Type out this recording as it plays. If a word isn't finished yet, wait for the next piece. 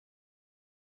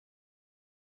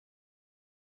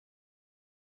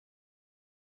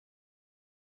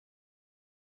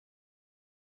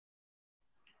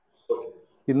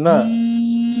ഇന്ന്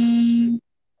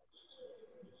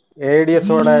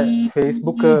AIDSOയുടെ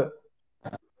ഫേസ്ബുക്ക്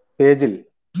പേജിൽ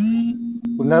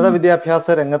ഉന്നത വിദ്യാഭ്യാസ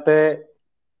രംഗത്തെ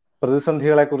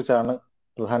പ്രതിസന്ധികളെ കുറിച്ചാണ്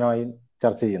പ്രധാനമായും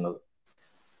ചർച്ച ചെയ്യുന്നത്.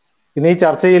 ഇന്ന് ഈ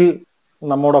ചർച്ചയിൽ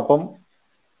നമ്മോടൊപ്പം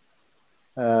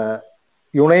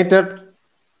United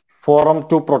forum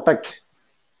to protect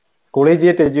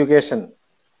collegiate education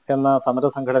എന്ന സമര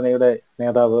സംഘടനയുടെ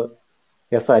നേതാവ്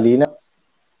എസ് അലീന,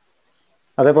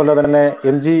 അതേപോലെ തന്നെ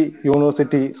MG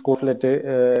യൂണിവേഴ്സിറ്റി സ്കൂൾ ഓഫ്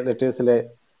ലെറ്റേഴ്സിലെ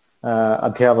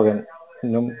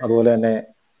അധ്യാപകനും അതുപോലെ തന്നെ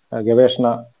ഗവേഷണ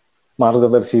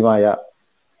മാർഗദർശിയുമായ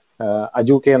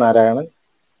Aju K Narayanan,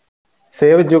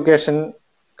 save education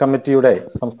കമ്മിറ്റിയുടെ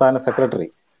സംസ്ഥാന സെക്രട്ടറി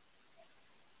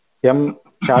M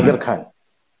ഷാജിർ ഖാൻ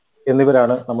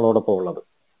എന്നിവരാണ് നമ്മളോടൊപ്പം ഉള്ളത്.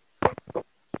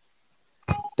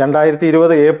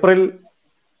 2020 ഏപ്രിൽ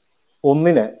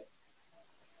 1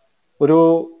 ഒരു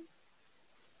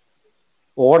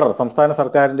ഓർഡർ, സംസ്ഥാന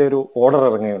സർക്കാരിന്റെ ഒരു ഓർഡർ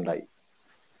ഇറങ്ങുകയുണ്ടായി.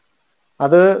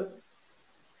 അത്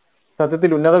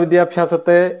സത്യത്തിൽ ഉന്നത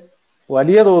വിദ്യാഭ്യാസത്തെ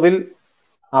വലിയ തോതിൽ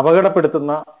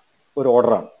അപകടപ്പെടുത്തുന്ന ഒരു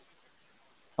ഓർഡറാണ്.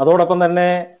 അതോടൊപ്പം തന്നെ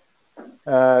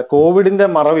കോവിഡിന്റെ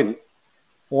മറവിൽ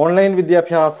ഓൺലൈൻ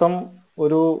വിദ്യാഭ്യാസം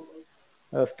ഒരു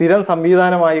സ്ഥിരം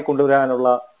സംവിധാനമായി കൊണ്ടുവരാനുള്ള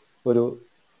ഒരു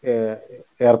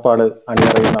ഏർപ്പാട്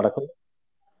അണിയറയിൽ നടക്കും.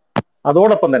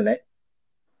 അതോടൊപ്പം തന്നെ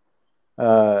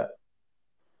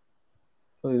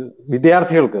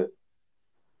വിദ്യാർത്ഥികൾക്ക്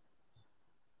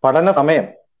പഠന സമയം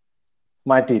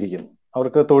മാറ്റിയിരിക്കുന്നു.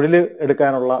 അവർക്ക് തൊഴിൽ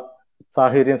എടുക്കാനുള്ള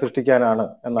സാഹചര്യം സൃഷ്ടിക്കാനാണ്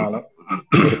എന്നാണ്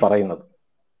ഇവർ പറയുന്നത്.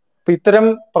 അപ്പൊ ഇത്തരം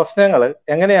പ്രശ്നങ്ങൾ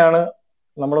എങ്ങനെയാണ്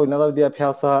നമ്മുടെ ഉന്നത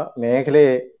വിദ്യാഭ്യാസ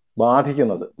മേഖലയെ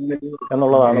ബാധിക്കുന്നത്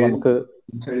എന്നുള്ളതാണ് നമുക്ക്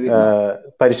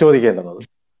പരിശോധിക്കേണ്ടുന്നത്.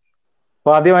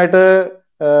 അപ്പൊ ആദ്യമായിട്ട്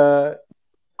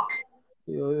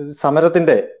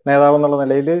സമരത്തിന്റെ നേതാവ് എന്നുള്ള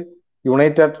നിലയിൽ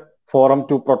United forum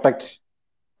to protect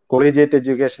collegiate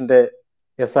എഡ്യൂക്കേഷന്റെ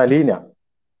S Aleena,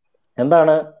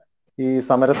 എന്താണ് ഈ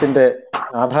സമരത്തിന്റെ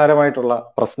ആധാരമായിട്ടുള്ള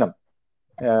പ്രശ്നം?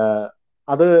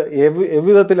 അത്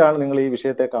എவ்விധത്തിലാണ് നിങ്ങൾ ഈ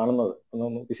വിഷയത്തെ കാണുന്നത്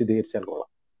എന്നൊന്ന് വിശദീകരിച്ചാൽ കൊള്ളാം.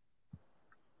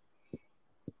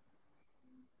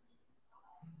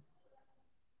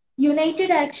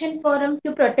 United action forum to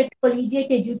protect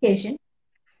collegiate education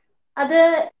അത്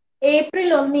ഏപ്രിൽ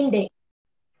 1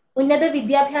 ഉന്നത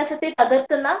വിദ്യാഭ്യാസത്തെ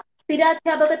തകർക്കുന്ന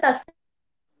സ്ഥിരാധ്യാപക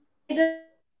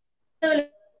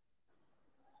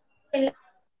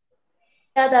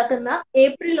ഇല്ലാതാക്കുന്ന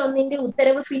ഏപ്രിൽ 1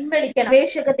 ഉത്തരവ് പിൻവലിക്കണം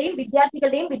ഗവേഷകരുടെയും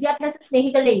വിദ്യാർത്ഥികളുടെയും വിദ്യാഭ്യാസ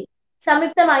സ്നേഹികളുടെയും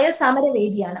സംയുക്തമായ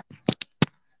സമരവേദിയാണ്.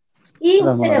 ഈ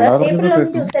ഉത്തരവ് ഏപ്രിൽ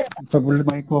 1 ഉത്തരവ്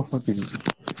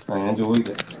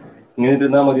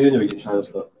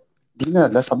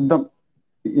ശബ്ദം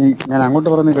ഞാൻ അങ്ങോട്ട്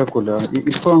പറയുന്നത് കേൾക്കൂല്ലോ,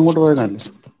 ഇപ്പൊ അങ്ങോട്ട് പറയുന്നല്ലേ.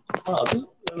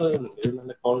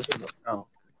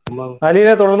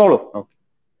 അലീനെ തുടർന്നോളൂ.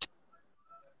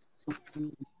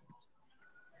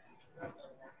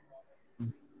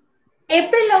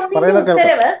 ഏപ്രിൽ 1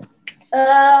 ഉത്തരവ്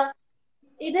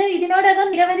ഇതിനോടകം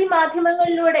നിരവധി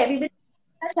മാധ്യമങ്ങളിലൂടെ വിവിധ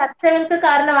ചർച്ചകൾക്ക്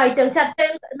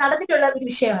ചർച്ചകൾ നടന്നിട്ടുള്ള ഒരു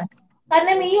വിഷയമാണ്.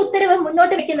 കാരണം ഈ ഉത്തരവ്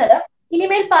മുന്നോട്ട് വെക്കുന്നത്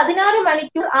ഇനിമേൽ 16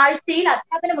 മണിക്കൂർ ആഴ്ചയിൽ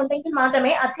അധ്യാപനം ഉണ്ടെങ്കിൽ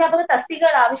മാത്രമേ അധ്യാപക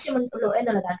തസ്തികകൾ ആവശ്യമുള്ളൂ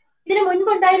എന്നുള്ളതാണ്. ഇതിന്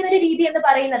മുൻപുണ്ടായിരുന്ന ഒരു രീതി എന്ന്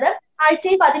പറയുന്നത്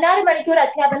ആഴ്ചയിൽ 16 മണിക്കൂർ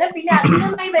അധ്യാപനം, പിന്നെ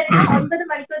അധികമായി വരുന്ന 9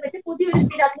 മണിക്കൂർ വെച്ച് പുതിയൊരു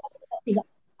സ്ഥിരാധ്യാപക തസ്തിക.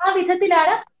 ആ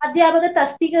വിധത്തിലാണ് അധ്യാപക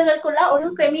തസ്തികകൾക്കുള്ള ഒരു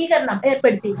ക്രമീകരണം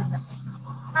ഏർപ്പെടുത്തിയിരുന്നത്.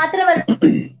 മാത്രമല്ല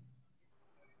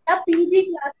PG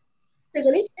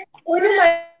ക്ലാസുകളിൽ 1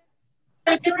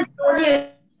 മണിക്കൂർ ജോലി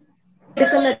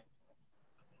എടുക്കുന്നതിന്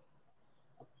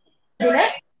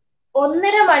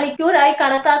 1.5 മണിക്കൂറായി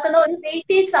കണക്കാക്കുന്ന ഒരു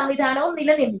വെയിറ്റേജ് സംവിധാനവും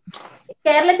നിലനിന്നു.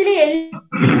 കേരളത്തിലെ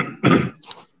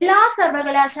എല്ലാ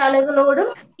സർവകലാശാലകളോടും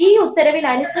ഈ ഉത്തരവിന്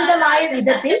അനുസൃതമായ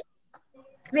വിധത്തിൽ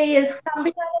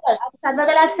സംവിധാനങ്ങൾ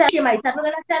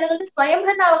സർവകലാശാലകളുടെ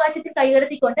സ്വയംഭരണാവകാശത്തിൽ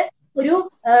കൈകടത്തിക്കൊണ്ട് ഒരു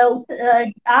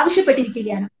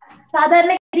ആവശ്യപ്പെട്ടിരിക്കുകയാണ്.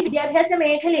 സാധാരണ വിദ്യാഭ്യാസ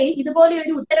മേഖലയിൽ ഇതുപോലെ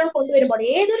ഒരു ഉത്തരവ് കൊണ്ടുവരുമ്പോൾ,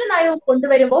 ഏതൊരു നയവും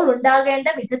കൊണ്ടുവരുമ്പോൾ ഉണ്ടാകേണ്ട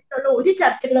വിധത്തിലുള്ള ഒരു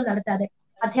ചർച്ചകളും നടത്താതെ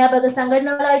അധ്യാപക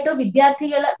സംഘടനകളായിട്ടോ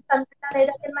വിദ്യാർത്ഥികളെ സംഘടനാ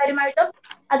നേതാക്കന്മാരുമായിട്ടോ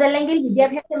അതല്ലെങ്കിൽ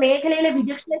വിദ്യാഭ്യാസ മേഖലയിലെ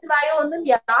വിചക്ഷണരുമായോ ഒന്നും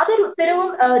യാതൊരു ഉത്തരവും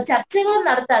ചർച്ചകളും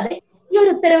നടത്താതെ ഈ ഒരു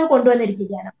ഉത്തരവ്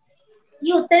കൊണ്ടുവന്നിരിക്കുകയാണ്. ഈ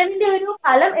ഉത്തരവിന്റെ ഒരു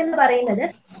ഫലം എന്ന് പറയുന്നത്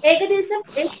ഏകദേശം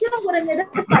ഏറ്റവും കുറഞ്ഞത്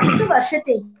 10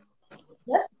 വർഷത്തേക്ക്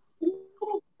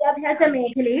വിദ്യാഭ്യാസ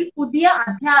മേഖലയിൽ പുതിയ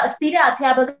സ്ഥിര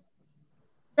അധ്യാപക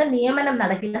നിയമനം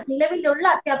നടക്കില്ല. നിലവിലുള്ള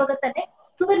അധ്യാപകർ തന്നെ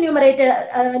സൂപ്പർ ന്യൂമറേറ്റർ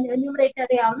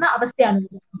ആവുന്ന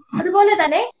അവസ്ഥയാണുള്ളത്. അതുപോലെ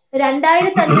തന്നെ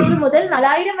 2500 മുതൽ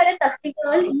 4000 വരെ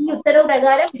തസ്തികകൾ ഈ ഉത്തരവ്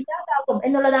പ്രകാരം ഇല്ലാതാക്കും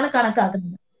എന്നുള്ളതാണ്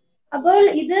കണക്കാക്കുന്നത്. അപ്പോൾ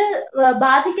ഇത്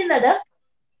ബാധിക്കുന്നത്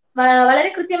വളരെ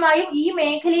കൃത്യമായും ഈ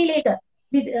മേഖലയിലേക്ക്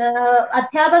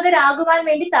അധ്യാപകരാകുവാൻ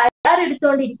വേണ്ടി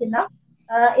തയ്യാറെടുത്തുകൊണ്ടിരിക്കുന്ന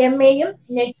MA-യും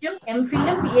നെറ്റും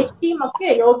MPhil-ഉം PhD-യും ഒക്കെ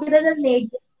യോഗ്യതകൾ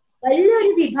നേടിയ വലിയൊരു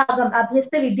വിഭാഗം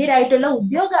അഭ്യസ്ത വിദ്യരായിട്ടുള്ള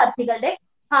ഉദ്യോഗാർത്ഥികളുടെ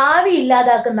ഭാവി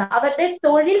ഇല്ലാതാക്കുന്ന, അവരുടെ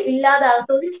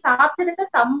തൊഴിൽ സാധ്യതകൾ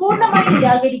സമ്പൂർണ്ണമായി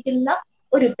നിരാകരിക്കുന്ന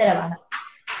ഒരു ഉത്തരവാണ്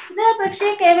ഇത്. പക്ഷേ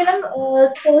കേവലം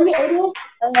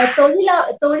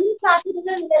തൊഴിൽ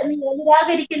സാധ്യതകൾ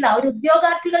നിരാകരിക്കുന്ന ഒരു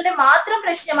ഉദ്യോഗാർത്ഥികളുടെ മാത്രം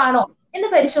പ്രശ്നമാണോ എന്ന്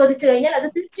പരിശോധിച്ചു കഴിഞ്ഞാൽ അത്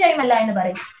തീർച്ചയായും അല്ല എന്ന്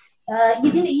പറയും.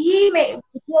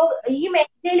 ഈ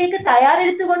മേഖലയിലേക്ക്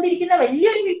തയ്യാറെടുത്തുകൊണ്ടിരിക്കുന്ന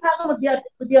വലിയൊരു വിഭാഗം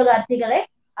ഉദ്യോഗാർത്ഥികളെ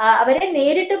അവരെ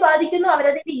നേരിട്ട് ബാധിക്കുന്നു.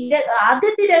 അവരതിന്റെ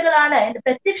ആദ്യത്തെ ഇരകളാണ്,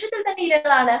 പ്രത്യക്ഷത്തിൽ തന്നെ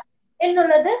ഇരകളാണ്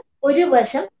എന്നുള്ളത് ഒരു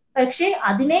വശം. പക്ഷേ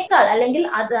അതിനേക്കാൾ അല്ലെങ്കിൽ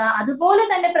അതുപോലെ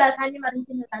തന്നെ പ്രാധാന്യം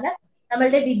അറിയിക്കുന്നതാണ്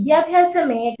നമ്മളുടെ വിദ്യാഭ്യാസ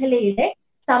മേഖലയുടെ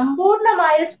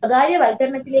സമ്പൂർണമായ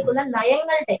സ്വകാര്യവൽക്കരണത്തിലേക്കുള്ള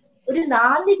നയങ്ങളുടെ ഒരു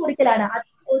നാന്ദി കുറിക്കലാണ്.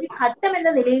 ഒരു ഘട്ടം എന്ന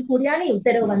നിലയിൽ കൂടിയാണ് ഈ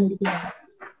ഉത്തരവ് വന്നിരിക്കുന്നത്.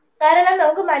 കാരണം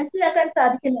നമുക്ക് മനസ്സിലാക്കാൻ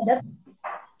സാധിക്കുന്നത്,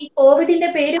 ഈ കോവിഡിന്റെ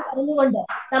പേര് പറഞ്ഞുകൊണ്ട്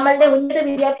നമ്മളുടെ ഉന്നത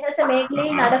വിദ്യാഭ്യാസ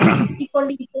മേഖലയിൽ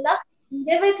നടത്തിക്കൊണ്ടിരിക്കുന്ന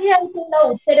നിരവധിയായിട്ടുള്ള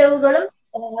ഉത്തരവുകളും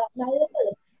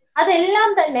നയങ്ങളും അതെല്ലാം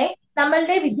തന്നെ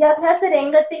നമ്മളുടെ വിദ്യാഭ്യാസ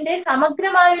രംഗത്തിന്റെ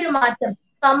സമഗ്രമായൊരു മാറ്റം,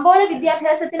 കമ്പോള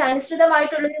വിദ്യാഭ്യാസത്തിന്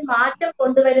അനുസൃതമായിട്ടുള്ള ഒരു മാറ്റം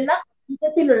കൊണ്ടുവരുന്ന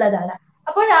വിധത്തിലുള്ളതാണ്.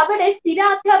 അപ്പോൾ അവിടെ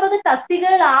സ്ഥിരാധ്യാപക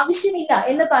തസ്തികകൾ ആവശ്യമില്ല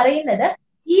എന്ന് പറയുന്നത്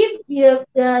ഈ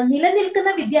നിലനിൽക്കുന്ന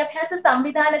വിദ്യാഭ്യാസ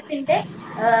സംവിധാനത്തിന്റെ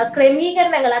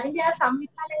ക്രമീകരണങ്ങൾ, അതിന്റെ ആ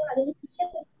സംവിധാനങ്ങൾ, അതിന്റെ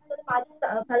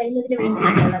കളയുന്നതിന്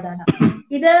വേണ്ടിയിട്ടുള്ളതാണ്.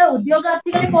 ഇത്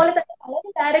ഉദ്യോഗാർത്ഥികളെ പോലെ തന്നെ വളരെ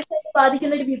ഡയറക്റ്റായിട്ട്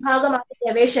ബാധിക്കുന്ന ഒരു വിഭാഗമാണ്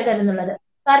ഗവേഷകർ എന്നുള്ളത്.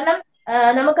 കാരണം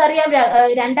നമുക്കറിയാം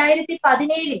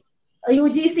 2017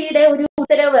 UGC-യുടെ ഒരു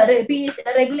ഉത്തരവ്,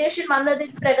 റെഗുലേഷൻ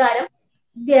വന്നതിന് പ്രകാരം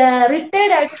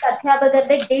റിട്ടയർഡ് ആയിട്ടുള്ള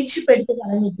അധ്യാപകരുടെ ഗേറ്റ്ഷിപ്പ് എടുത്തു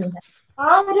കളഞ്ഞിട്ടുണ്ട്. ആ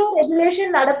ഒരു റെഗുലേഷൻ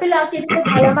നടപ്പിലാക്കിയതിന്റെ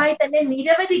ഫലമായി തന്നെ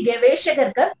നിരവധി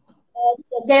ഗവേഷകർക്ക്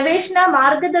ഗവേഷണ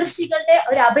മാർഗദർശികളുടെ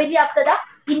ഒരു അപര്യാപ്തത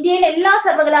ഇന്ത്യയിലെ എല്ലാ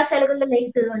സർവകലാശാലകളിലും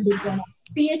നേരിട്ടുകൊണ്ടിരിക്കുകയാണ്.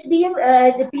 PhD-യും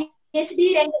PhD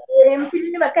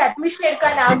MPhil-നും ഒക്കെ അഡ്മിഷൻ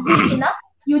എടുക്കാൻ ആഗ്രഹിക്കുന്ന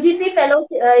UGC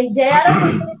ഫെലോസ്, JRF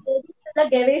ഉള്ള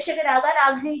ഗവേഷകരാകാൻ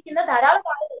ആഗ്രഹിക്കുന്ന ധാരാളം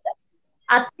ആളുകൾക്ക്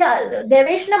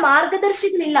ഗവേഷണ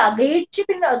മാർഗദർശികളില്ല,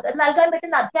 ഗേറ്റ്ഷിപ്പ് നൽകാൻ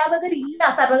പറ്റുന്ന അധ്യാപകരില്ല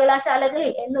സർവകലാശാലകളിൽ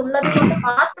എന്നുള്ളത് കൊണ്ട്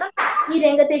മാത്രം ഈ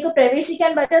രംഗത്തേക്ക്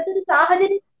പ്രവേശിക്കാൻ പറ്റാത്തൊരു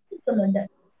സാഹചര്യം നിൽക്കുന്നുണ്ട്.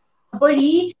 അപ്പോൾ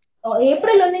ഈ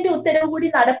April 1 ഉത്തരവ് കൂടി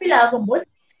നടപ്പിലാകുമ്പോൾ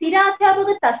സ്ഥിരാധ്യാപക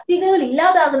തസ്തികകൾ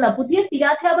ഇല്ലാതാകുന്ന, പുതിയ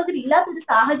സ്ഥിരാധ്യാപകർ ഇല്ലാത്തൊരു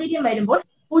സാഹചര്യം വരുമ്പോൾ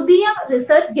പുതിയ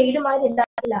റിസർച്ച് ഗൈഡുമാർ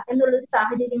ഉണ്ടാകില്ല എന്നുള്ളൊരു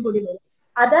സാഹചര്യം കൂടി വരും.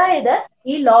 അതായത്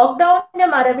ഈ ലോക്ക്ഡൌണിന്റെ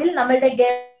മറവിൽ നമ്മളുടെ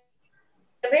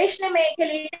ഗവേഷണ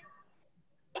മേഖലയിൽ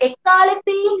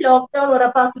എക്കാലത്തെയും ലോക്ക്ഡൌൺ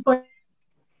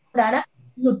ഉറപ്പാക്കിക്കൊണ്ടാണ്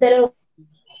ഈ ഉത്തരവ്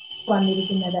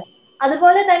വന്നിരിക്കുന്നത്.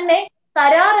 അതുപോലെ തന്നെ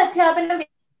കരാർ അധ്യാപനം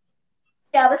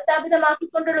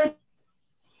വ്യവസ്ഥാപിതമാക്കിക്കൊണ്ടുള്ള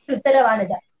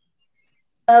ഉത്തരവാണിത്.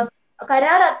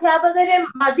 കരാർ അധ്യാപകരെ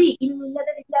മതി ഈ ഉന്നത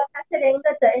വിദ്യാഭ്യാസ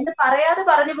രംഗത്ത് എന്ന് പറയാതെ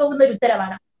പറഞ്ഞു പോകുന്ന ഒരു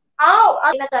ഉത്തരവാണ്. ആ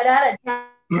കരാർ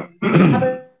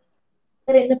അധ്യാപകർ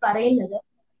എന്ന് പറയുന്നത്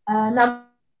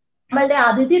നമ്മളുടെ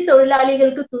അതിഥി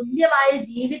തൊഴിലാളികൾക്ക് തുല്യമായ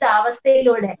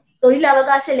ജീവിതാവസ്ഥയിലൂടെ,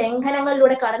 തൊഴിലവകാശ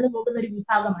ലംഘനങ്ങളിലൂടെ കടന്നു പോകുന്ന ഒരു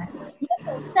വിഭാഗമാണ്.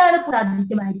 എന്താണ്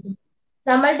സാധിക്കുമായിരിക്കും?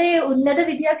 നമ്മളുടെ ഉന്നത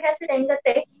വിദ്യാഭ്യാസ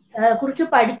രംഗത്തെ കുറിച്ച്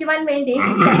പഠിക്കുവാൻ വേണ്ടി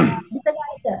അടുത്ത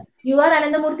കാലത്ത് UR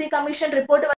അനന്തമൂർത്തി കമ്മീഷൻ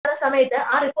റിപ്പോർട്ട് വന്ന സമയത്ത്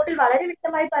ആ റിപ്പോർട്ടിൽ വളരെ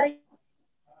വ്യക്തമായി പറയും,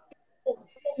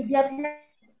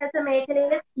 വിദ്യാഭ്യാസ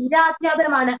മേഖലയിലെ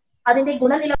സ്ഥിരാധ്യാപനമാണ് അതിന്റെ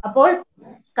ഗുണനില. അപ്പോൾ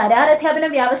കരാർ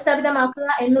അധ്യാപനം വ്യാവസ്ഥാപിതമാക്കുക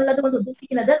എന്നുള്ളത് കൊണ്ട്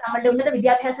ഉദ്ദേശിക്കുന്നത് നമ്മളുടെ ഉന്നത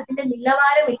വിദ്യാഭ്യാസത്തിന്റെ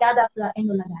നിലവാരം ഇല്ലാതാക്കുക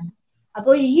എന്നുള്ളതാണ്.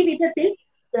 അപ്പോൾ ഈ വിധത്തിൽ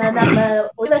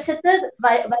ഒരു വശത്ത്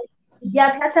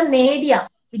വിദ്യാഭ്യാസം നേടിയ,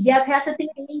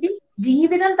 വിദ്യാഭ്യാസത്തിന് വേണ്ടി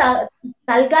ജീവിതം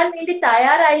നൽകാൻ വേണ്ടി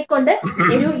തയ്യാറായിക്കൊണ്ട്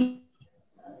ഒരു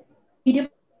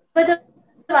 20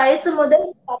 വയസ്സ് മുതൽ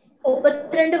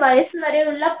 32 വയസ്സ്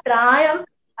വരെയുള്ള പ്രായം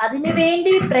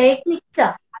അതിനുവേണ്ടി പ്രയത്നിച്ച,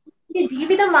 അതിന്റെ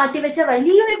ജീവിതം മാറ്റിവെച്ച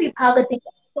വലിയൊരു വിഭാഗത്തിന്റെ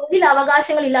തൊഴിൽ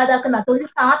അവകാശങ്ങൾ ഇല്ലാതാക്കുന്ന, തൊഴിൽ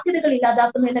സാധ്യതകൾ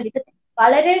ഇല്ലാതാക്കുന്ന എന്ന വിധത്തിൽ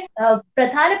വളരെ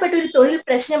പ്രധാനപ്പെട്ട ഒരു തൊഴിൽ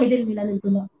പ്രശ്നം ഇതിൽ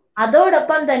നിലനിൽക്കുന്നു.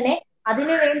 അതോടൊപ്പം തന്നെ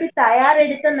അതിനുവേണ്ടി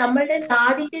തയ്യാറെടുത്ത നമ്മളുടെ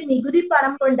നാടിന്റെ നികുതി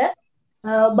പണം കൊണ്ട്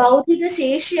ബൗദ്ധിക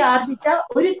ശേഷി ആർജിച്ച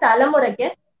ഒരു തലമുറയ്ക്ക്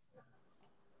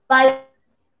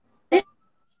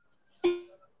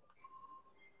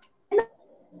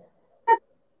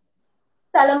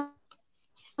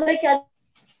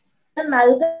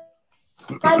നൽകാനുള്ള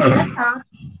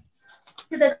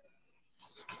സാധ്യതകൾ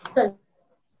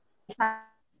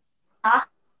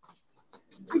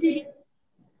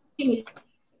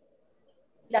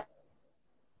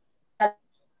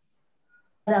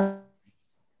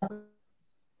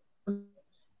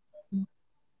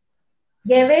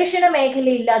ഗവേഷണ മേഖല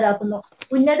ഇല്ലാതാക്കുന്നു,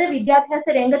 ഉന്നത വിദ്യാഭ്യാസ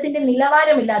രംഗത്തിന്റെ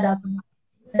നിലവാരം ഇല്ലാതാക്കുന്നു.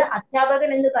 അധ്യാപകൻ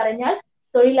എന്ന് പറഞ്ഞാൽ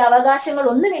തൊഴിലവകാശങ്ങൾ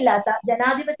ഒന്നുമില്ലാത്ത,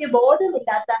 ജനാധിപത്യ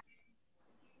ബോധമില്ലാത്ത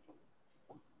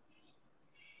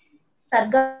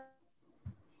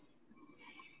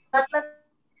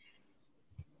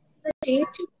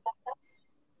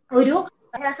ഒരു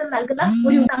വിദ്യാഭ്യാസം നൽകുന്ന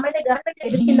ഒരു നമ്മുടെ ഗവൺമെന്റ്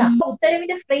എടുക്കുന്ന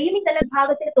ഉത്തരവിന്റെ ഫ്രെയിമിംഗ് തന്നെ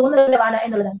വിഭാഗത്തിന് തോന്നുന്നതാണ്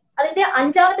എന്നുള്ളതാണ്. അതിന്റെ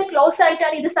 5ാമത്തെ ക്ലോസ്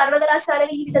ആയിട്ടാണ് ഇത്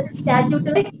സർവകലാശാലയിൽ ഈ വിധത്തിൽ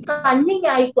സ്റ്റാറ്റ്യൂട്ടറി കണ്ണിങ്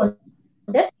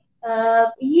ആയിക്കൊണ്ട്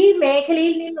ഈ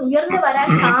മേഖലയിൽ നിന്ന് ഉയർന്നു വരാൻ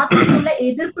സാധ്യതയുള്ള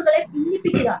എതിർപ്പുകളെ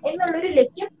ഭിന്നിപ്പിക്കുക എന്നുള്ളൊരു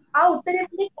ലക്ഷ്യം ആ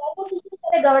ഉത്തരവിന്റെ കോമ്പോസിഷൻ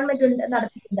തന്നെ ഗവൺമെന്റ്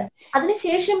നടത്തിയിട്ടുണ്ട്.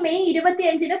 അതിനുശേഷം മെയ്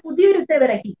 25-ന് പുതിയൊരു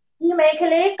ഉത്തരവിറക്കി. ഈ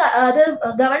മേഖലയെ അത്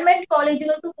ഗവൺമെന്റ്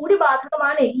കോളേജുകൾക്ക് കൂടി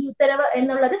ബാധകമാണ് ഈ ഉത്തരവ്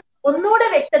എന്നുള്ളത് ഒന്നുകൂടെ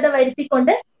വ്യക്തത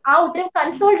വരുത്തിക്കൊണ്ട് ആ ഉത്തരവ്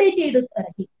കൺസോൾട്ടേറ്റ് ചെയ്ത്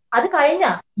ഇറക്കി. അത് കഴിഞ്ഞ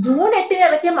ജൂൺ 8-ന്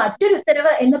ഇറക്കിയ മറ്റൊരു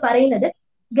ഉത്തരവ് എന്ന് പറയുന്നത്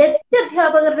ഗസ്റ്റ്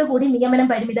അധ്യാപകരുടെ കൂടി നിയമനം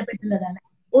പരിമിതപ്പെടുത്തുന്നതാണ്.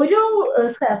 ഒരു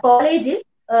കോളേജിൽ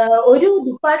ഒരു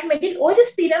ഡിപ്പാർട്ട്മെന്റിൽ ഒരു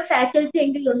സ്ഥിരം ഫാക്കൽറ്റി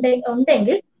എങ്കിൽ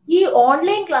ഉണ്ടെങ്കിൽ ഈ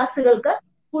ഓൺലൈൻ ക്ലാസ്സുകൾക്ക്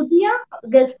പുതിയ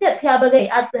ഗസ്റ്റ് അധ്യാപകരെ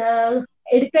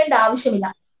എടുക്കേണ്ട ആവശ്യമില്ല.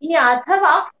 ഇനി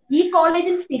അഥവാ ഈ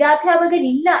കോളേജിൽ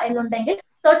സ്ഥിരാധ്യാപകരില്ല എന്നുണ്ടെങ്കിൽ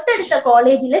തൊട്ടടുത്ത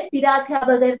കോളേജിലെ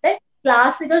സ്ഥിരാധ്യാപകരുടെ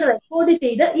ക്ലാസുകൾ റെക്കോർഡ്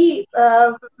ചെയ്ത് ഈ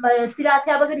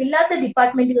സ്ഥിരാധ്യാപകരില്ലാത്ത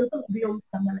ഡിപ്പാർട്ട്മെന്റുകൾക്ക്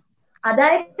ഉപയോഗിക്കുന്നത്.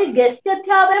 അതായത് ഗസ്റ്റ്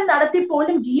അധ്യാപനം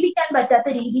നടത്തിപ്പോലും ജീവിക്കാൻ പറ്റാത്ത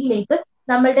രീതിയിലേക്ക്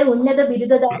നമ്മളുടെ ഉന്നത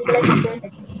ബിരുദധാരികളെ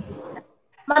എത്തിച്ചിരിക്കുന്നത്.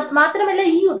 മാത്രമല്ല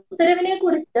ഈ ഉത്തരവിനെ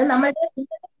കുറിച്ച് നമ്മളുടെ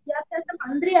ഉന്നത വിദ്യാഭ്യാസ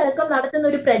മന്ത്രി അടക്കം നടത്തുന്ന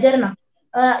ഒരു പ്രചരണം,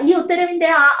 ഈ ഉത്തരവിന്റെ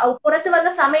പുറത്തു വന്ന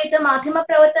സമയത്ത്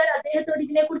മാധ്യമപ്രവർത്തകർ അദ്ദേഹത്തോട്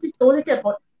ഇതിനെ കുറിച്ച്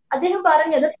ചോദിച്ചപ്പോൾ അദ്ദേഹം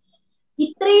പറഞ്ഞത്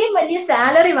ഇത്രയും വലിയ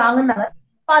സാലറി വാങ്ങുന്നവർ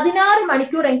 16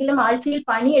 മണിക്കൂറെങ്കിലും ആഴ്ചയിൽ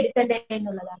പണിയെടുക്കണ്ടേ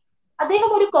എന്നുള്ളതാണ്. അദ്ദേഹം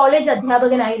ഒരു കോളേജ്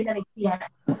അധ്യാപകനായിരുന്ന വ്യക്തിയാണ്.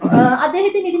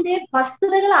 അദ്ദേഹത്തിന് ഇതിന്റെ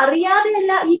വസ്തുതകൾ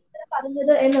അറിയാതെയല്ല ഈ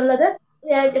പറഞ്ഞത് എന്നുള്ളത്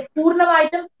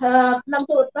പൂർണ്ണമായിട്ടും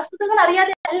നമുക്ക് വസ്തുതകൾ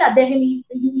അറിയാതെ അല്ല അദ്ദേഹം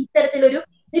ഇത്തരത്തിലൊരു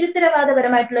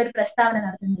നിരുത്തരവാദപരമായിട്ടുള്ള ഒരു പ്രസ്താവന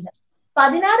നടത്തുന്നത്.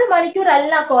 16 മണിക്കൂർ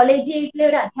അല്ല കോളേജിലെ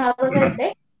ഒരു അധ്യാപകരുടെ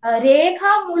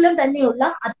രേഖാമൂലം തന്നെയുള്ള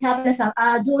അധ്യാപന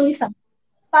ജോലി സമയം.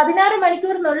 16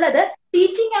 മണിക്കൂർ എന്നുള്ളത്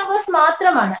ടീച്ചിങ് അവേഴ്സ്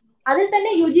മാത്രമാണ്. അതിൽ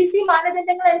തന്നെ UGC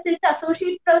മാനദണ്ഡങ്ങൾ അനുസരിച്ച്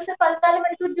അസോസിയേറ്റ് പ്രൊഫസർ 14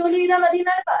 മണിക്കൂർ ജോലി ചെയ്താൽ മതി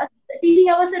എന്നാണ്,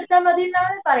 ടീച്ചിങ് അവേഴ്സ് എടുത്താൽ മതി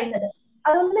എന്നാണ് പറയുന്നത്.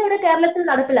 അതൊന്നും ഇവിടെ കേരളത്തിൽ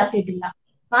നടപ്പിലാക്കിയിട്ടില്ല.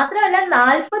 മാത്രമല്ല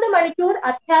 40 മണിക്കൂർ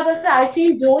അധ്യാപകർ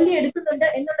ആഴ്ചയിൽ ജോലി എടുക്കുന്നുണ്ട്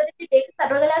എന്നുള്ളതിന്റെ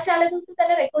സർവകലാശാലകൾക്ക്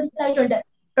തന്നെ റെക്കോർഡായിട്ടുണ്ട്.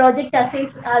 Project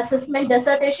assessment,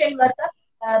 dissertation work,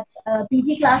 PG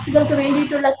ക്ലാസുകൾക്ക്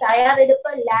വേണ്ടിയിട്ടുള്ള തയ്യാറെടുപ്പ്,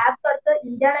 lab work,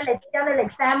 internal external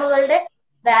എക്സാമുകളുടെ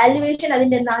valuation,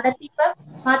 അതിന്റെ നടത്തിപ്പ്.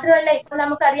 മാത്രമല്ല ഇപ്പോൾ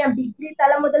നമുക്കറിയാം ഡിഗ്രി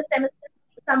തലം മുതൽ സെമസ്റ്റർ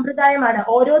സമ്പ്രദായമാണ്.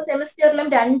 ഓരോ സെമസ്റ്ററിലും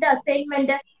 2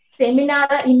 അസൈൻമെന്റ്,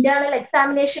 സെമിനാർ, ഇന്റേണൽ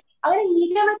എക്സാമിനേഷൻ, അങ്ങനെ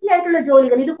നിരവധിയായിട്ടുള്ള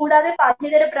ജോലികൾ. ഇത് കൂടാതെ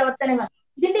പാഠ്യേതര പ്രവർത്തനങ്ങൾ,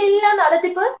 ഇതിന്റെ എല്ലാം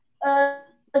നടത്തിപ്പ്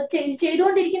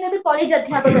ചെയ്തുകൊണ്ടിരിക്കുന്നത് കോളേജ്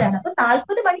അധ്യാപകരാണ്. അപ്പൊ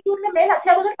 40 മണിക്കൂറിന് മേൽ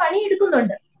അധ്യാപകർ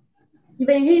പണിയെടുക്കുന്നുണ്ട്.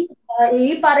 ഇവ ഈ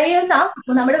പറയുന്ന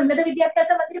നമ്മുടെ ഉന്നത വിദ്യാഭ്യാസ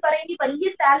മന്ത്രി പറയുന്ന ഈ വലിയ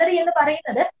സാലറി എന്ന്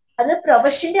പറയുന്നത് അത്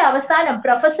പ്രൊഫഷന്റെ അവസാനം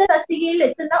പ്രൊഫസർ തസ്തികയിൽ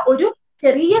എത്തുന്ന ഒരു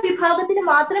ചെറിയ വിഭാഗത്തിന്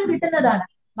മാത്രം കിട്ടുന്നതാണ്.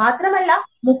 മാത്രമല്ല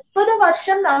 30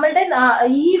 വർഷം നമ്മളുടെ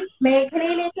ഈ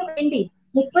മേഖലയിലേക്ക് വേണ്ടി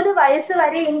 30 വയസ്സ്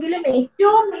വരെയെങ്കിലും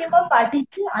ഏറ്റവും മിനിമം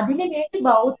പഠിച്ച് അതിനു വേണ്ടി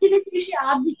ഭൗതിക ശേഷി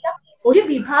ആർജിച്ച ഒരു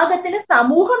വിഭാഗത്തിന്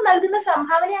സമൂഹം നൽകുന്ന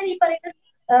സംഭാവനയാണ് ഈ പറയുന്ന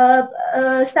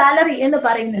സാലറി എന്ന്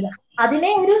പറയുന്നത്. അതിനെ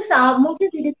ഒരു സാമൂഹ്യ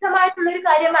വിരുദ്ധമായിട്ടുള്ള ഒരു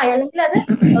കാര്യമായി, അല്ലെങ്കിൽ അത്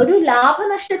ഒരു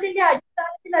ലാഭനഷ്ടത്തിന്റെ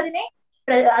അടിസ്ഥാനത്തിൽ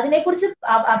അതിനെക്കുറിച്ച്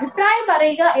അഭിപ്രായം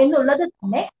പറയുക എന്നുള്ളത്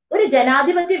തന്നെ ഒരു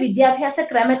ജനാധിപത്യ വിദ്യാഭ്യാസ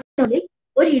ക്രമത്തിനുള്ളിൽ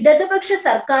ഒരു ഇടതുപക്ഷ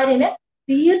സർക്കാരിന്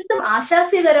തീർത്തും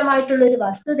ആശാസ്യകരമായിട്ടുള്ള ഒരു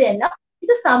വസ്തുതയല്ല.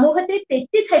 ഇത് സമൂഹത്തെ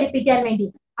തെറ്റിദ്ധരിപ്പിക്കാൻ വേണ്ടി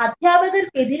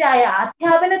അധ്യാപകർക്കെതിരായ,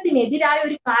 അധ്യാപനത്തിനെതിരായ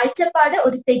ഒരു കാഴ്ചപ്പാട്,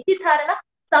 ഒരു തെറ്റിദ്ധാരണ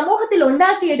സമൂഹത്തിൽ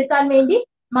ഉണ്ടാക്കിയെടുക്കാൻ വേണ്ടി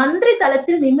മന്ത്രി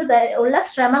തലത്തിൽ നിന്ന് ഉള്ള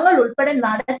ശ്രമങ്ങൾ ഉൾപ്പെടെ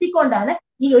നടത്തിക്കൊണ്ടാണ്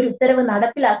ഈ ഒരു ഉത്തരവ്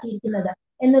നടപ്പിലാക്കിയിരിക്കുന്നത്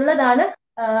എന്നുള്ളതാണ്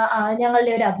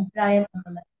ഞങ്ങളുടെ ഒരു അഭിപ്രായം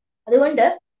എന്നുള്ളത്. അതുകൊണ്ട്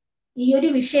ഈ ഒരു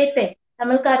വിഷയത്തെ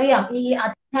നമ്മൾക്കറിയാം, ഈ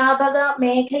അധ്യാപക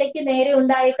മേഖലയ്ക്ക് നേരെ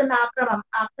ഉണ്ടായിരിക്കുന്ന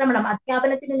ആക്രമണം,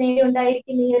 അധ്യാപനത്തിന് നേരെ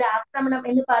ഉണ്ടായിരിക്കുന്ന ഈ ഒരു ആക്രമണം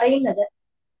എന്ന് പറയുന്നത്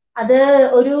അത്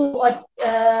ഒരു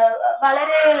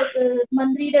വളരെ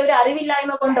മന്ത്രിയുടെ ഒരു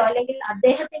അറിവില്ലായ്മ കൊണ്ടോ അല്ലെങ്കിൽ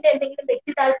അദ്ദേഹത്തിന്റെ എന്തെങ്കിലും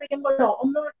വ്യക്തി താല്പര്യം കൊണ്ടോ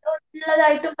ഒന്നും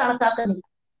ഉള്ളതായിട്ടും കണക്കാക്കുന്നില്ല.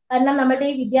 കാരണം നമ്മുടെ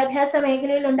ഈ വിദ്യാഭ്യാസ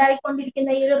മേഖലയിൽ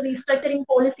ഉണ്ടായിക്കൊണ്ടിരിക്കുന്ന ഈ ഒരു റീസ്ട്രക്ചറിങ്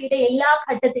പോളിസിയുടെ എല്ലാ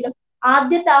ഘട്ടത്തിലും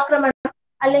ആദ്യത്തെ ആക്രമണം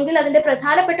അല്ലെങ്കിൽ അതിന്റെ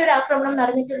പ്രധാനപ്പെട്ട ഒരു ആക്രമണം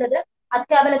നടന്നിട്ടുള്ളത്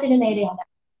അധ്യാപനത്തിന് നേരെയാണ്.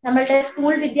 നമ്മളുടെ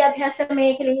സ്കൂൾ വിദ്യാഭ്യാസ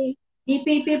മേഖലയിൽ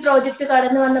DPP പ്രോജക്റ്റ്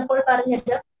കടന്നു വന്നപ്പോൾ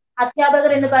പറഞ്ഞിട്ട്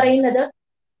അധ്യാപകർ എന്ന് പറയുന്നത്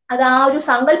അത് ആ ഒരു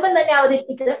സങ്കല്പം തന്നെ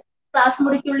അവതരിപ്പിച്ചത് ക്ലാസ്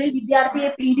മുറിക്കുള്ളിൽ വിദ്യാർത്ഥിയെ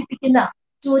പീഡിപ്പിക്കുന്ന,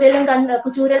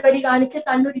 ചൂരൽ വടി കാണിച്ച്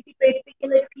കണ്ണുരുക്കി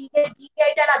പേടിപ്പിക്കുന്ന ഒരു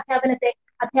രീതിയായിട്ടാണ്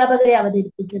അധ്യാപകരെ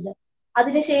അവതരിപ്പിച്ചത്.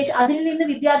 അതിനുശേഷം അതിൽ നിന്ന്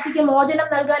വിദ്യാർത്ഥിക്ക് മോചനം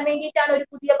നൽകാൻ വേണ്ടിയിട്ടാണ് ഒരു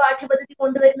പുതിയ പാഠ്യപദ്ധതി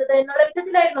കൊണ്ടുവരുന്നത് എന്നുള്ള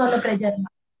വിധത്തിലായിരുന്നു അന്ന്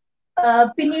പ്രചരണം.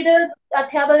 പിന്നീട്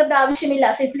അധ്യാപകരുടെ ആവശ്യമില്ല,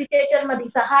 ഫെസിലിറ്റേറ്റർ മതി,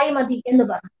 സഹായി മതി എന്ന്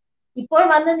പറഞ്ഞു. ഇപ്പോൾ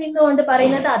വന്ന് നിന്നുകൊണ്ട്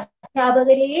പറയുന്നത്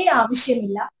അധ്യാപകരെ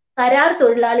ആവശ്യമില്ല, കരാർ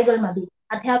തൊഴിലാളികൾ മതി,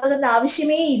 അധ്യാപകരുടെ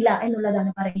ആവശ്യമേ ഇല്ല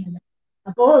എന്നുള്ളതാണ് പറയുന്നത്.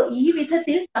 അപ്പോ ഈ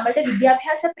വിധത്തിൽ നമ്മുടെ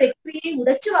വിദ്യാഭ്യാസ പ്രക്രിയയെ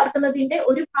ഉടച്ചു വാർക്കുന്നതിന്റെ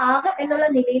ഒരു ഭാഗം എന്നുള്ള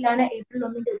നിലയിലാണ് ഏപ്രിൽ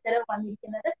 1 ഉത്തരവ്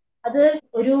വന്നിരിക്കുന്നത്. അത്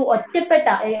ഒരു ഒറ്റപ്പെട്ട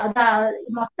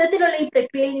മൊത്തത്തിലുള്ള ഈ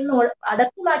പ്രക്രിയയിൽ നിന്ന്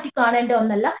അടക്കി മാറ്റി കാണേണ്ട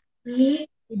ഒന്നല്ല. ഈ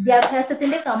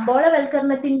വിദ്യാഭ്യാസത്തിന്റെ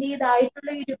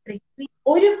കമ്പോളവൽക്കരണത്തിൻ്റെതായിട്ടുള്ള ഒരു പ്രക്രിയ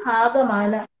ഒരു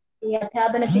ഭാഗമാണ് ഈ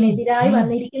അധ്യാപനത്തിനെതിരായി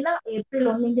വന്നിരിക്കുന്ന ഏപ്രിൽ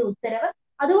 1 ഉത്തരവ്.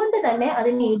 അതുകൊണ്ട് തന്നെ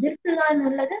അതിനെ എതിർക്കുക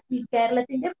എന്നുള്ളത്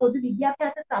കേരളത്തിന്റെ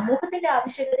പൊതുവിദ്യാഭ്യാസ സമൂഹത്തിന്റെ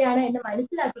ആവശ്യകതയാണ് എന്ന്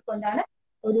മനസ്സിലാക്കിക്കൊണ്ടാണ്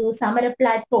ഒരു സമര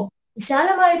പ്ലാറ്റ്ഫോം,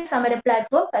 വിശാലമായ സമര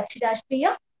പ്ലാറ്റ്ഫോം, കക്ഷി രാഷ്ട്രീയ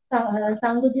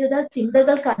സങ്കുചിത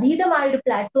ചിന്തകൾക്ക് അതീതമായ ഒരു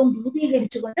platform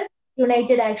രൂപീകരിച്ചുകൊണ്ട്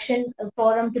United action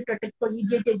forum to protect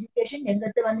collegiate education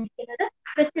രംഗത്ത് വന്നിരിക്കുന്നത്.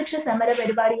 പ്രത്യക്ഷ സമര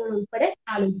പരിപാടികൾ ഉൾപ്പെടെ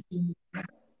ആലോചിച്ചിട്ടുണ്ട്.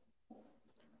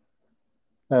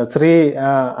 ശ്രീ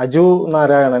അജു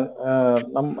നാരായണൻ,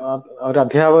 ഒരു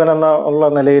അധ്യാപകൻ ഉള്ള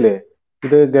നിലയിൽ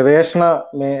ഇത് ഗവേഷണ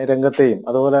രംഗത്തെയും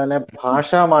അതുപോലെ തന്നെ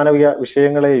ഭാഷാ മാനവിക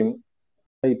വിഷയങ്ങളെയും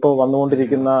ഇപ്പോൾ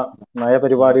വന്നുകൊണ്ടിരിക്കുന്ന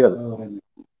നയപരിപാടികൾ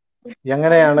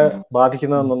എങ്ങനെയാണ്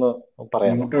ബാധിക്കുന്നതെന്നൊന്ന്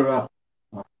പറയാമോ?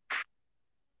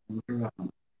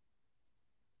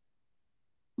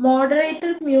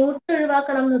 മോഡറേറ്റർ മ്യൂട്ട്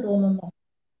ഒഴിവാക്കണം എന്ന് തോന്നുന്നു.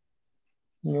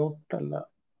 മ്യൂട്ടല്ല,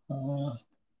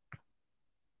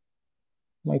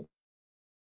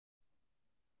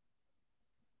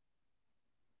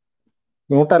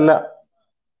 മ്യൂട്ടല്ല.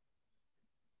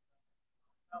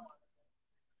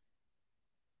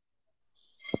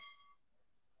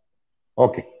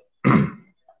 ഓക്കെ.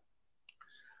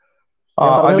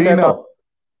 അലീന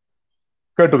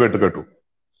കേട്ടു.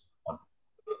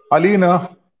 അലീന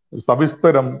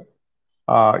സവിസ്തരം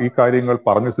ഈ കാര്യങ്ങൾ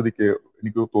പറഞ്ഞ സ്ഥിതിക്ക്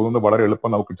എനിക്ക് തോന്നുന്നത് വളരെ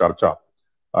എളുപ്പം നമുക്ക് ചർച്ച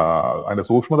അതിന്റെ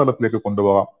സൂക്ഷ്മതലത്തിലേക്ക്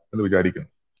കൊണ്ടുപോകാം എന്ന് വിചാരിക്കുന്നു.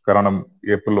 കാരണം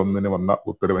ഏപ്രിൽ 1 വന്ന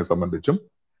ഉത്തരവിനെ സംബന്ധിച്ചും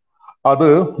അത്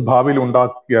ഭാവിയിൽ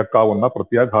ഉണ്ടാക്കിയേക്കാവുന്ന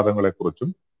പ്രത്യാഘാതങ്ങളെ കുറിച്ചും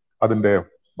അതിന്റെ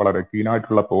വളരെ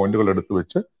കീനായിട്ടുള്ള പോയിന്റുകൾ എടുത്തു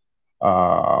വെച്ച്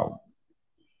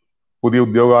പുതിയ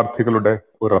ഉദ്യോഗാർത്ഥികളുടെ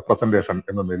ഒരു റെപ്രസെന്റേഷൻ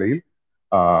എന്ന നിലയിൽ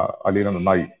അലീന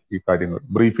നന്നായി ഈ കാര്യങ്ങൾ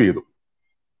ബ്രീഫ് ചെയ്തു.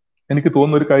 എനിക്ക്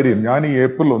തോന്നുന്ന ഒരു കാര്യം, ഞാൻ ഈ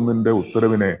ഏപ്രിൽ 1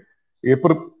 ഉത്തരവിനെ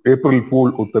ഏപ്രിൽ ഫൂൾ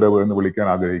ഉത്തരവ് എന്ന് വിളിക്കാൻ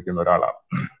ആഗ്രഹിക്കുന്ന ഒരാളാണ്.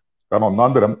 കാരണം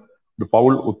ഒന്നാം തരം ഒരു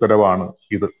ഫൗൾ ഉത്തരവാണ്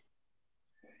ഇത്.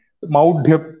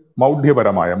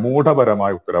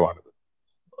 മൂഢപരമായ ഉത്തരവാണിത്.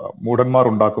 മൂഢന്മാർ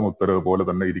ഉണ്ടാക്കുന്ന ഉത്തരവ് പോലെ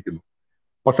തന്നെ ഇരിക്കുന്നു.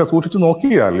 പക്ഷെ സൂക്ഷിച്ചു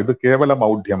നോക്കിയാൽ ഇത് കേവല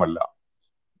മൗഢ്യമല്ല.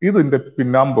 ഇതിന്റെ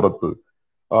പിന്നാമ്പുറത്ത്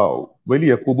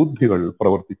വലിയ കുബുദ്ധികൾ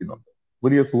പ്രവർത്തിക്കുന്നുണ്ട്.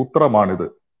 വലിയ സൂത്രമാണിത്.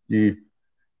 ഈ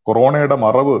കൊറോണയുടെ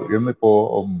മറവ് എന്നിപ്പോ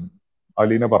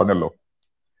അലീന പറഞ്ഞല്ലോ.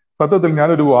 സത്യത്തിൽ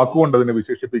ഞാനൊരു വാക്കുകൊണ്ട് അതിനെ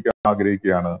വിശേഷിപ്പിക്കാൻ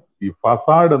ആഗ്രഹിക്കുകയാണ്. ഈ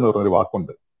ഫസാഡ് എന്ന് പറഞ്ഞൊരു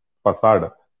വാക്കുണ്ട്. ഫസാഡ്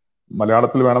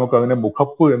മലയാളത്തിൽ വേണം നമുക്ക് അതിനെ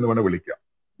മുഖപ്പ് എന്ന് വേണം വിളിക്കാം.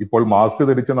 ഇപ്പോൾ മാസ്ക്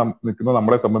ധരിച്ച് നിൽക്കുന്ന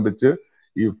നമ്മളെ സംബന്ധിച്ച്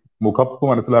ഈ മുഖപ്പ്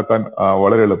മനസ്സിലാക്കാൻ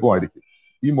വളരെ എളുപ്പമായിരിക്കും.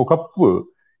 ഈ മുഖപ്പ്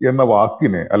എന്ന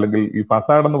വാക്കിനെ, അല്ലെങ്കിൽ ഈ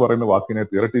ഫസാഡ് എന്ന് പറയുന്ന വാക്കിനെ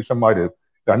തിയറട്ടീഷ്യന്മാര്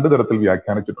 2 തരത്തിൽ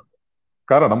വ്യാഖ്യാനിച്ചിട്ടുണ്ട്.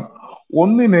 കാരണം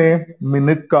ഒന്നിനെ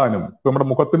മിനുക്കാനും, നമ്മുടെ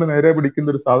മുഖത്തിന് നേരെ പിടിക്കുന്ന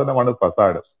ഒരു സാധനമാണ്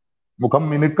ഫസാഡ്. മുഖം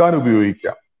മിനുക്കാൻ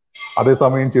ഉപയോഗിക്കാം,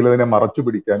 അതേസമയം ചിലതിനെ മറച്ചു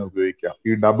പിടിക്കാൻ ഉപയോഗിക്കാം.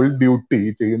 ഈ ഡബിൾ ഡ്യൂട്ടി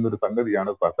ചെയ്യുന്ന ഒരു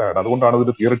സംഗതിയാണ് ഫസാഡ്. അതുകൊണ്ടാണ്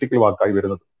അതൊരു തിയറട്ടിക്കൽ വാക്കായി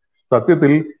വരുന്നത്.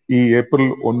 സത്യത്തിൽ ഈ ഏപ്രിൽ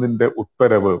 1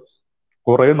 ഉത്തരവ്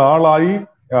കുറെ നാളായി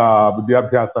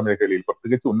വിദ്യാഭ്യാസ മേഖലയിൽ,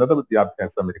 പ്രത്യേകിച്ച് ഉന്നത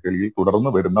വിദ്യാഭ്യാസ മേഖലയിൽ തുടർന്നു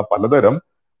വരുന്ന പലതരം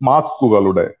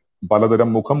മാസ്കുകളുടെ, പലതരം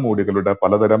മുഖം മൂടികളുടെ,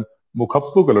 പലതരം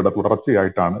മുഖപ്പുകളുടെ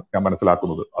തുടർച്ചയായിട്ടാണ് ഞാൻ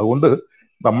മനസ്സിലാക്കുന്നത്. അതുകൊണ്ട്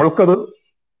നമ്മൾക്കത്,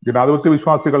 ജനാധിപത്യ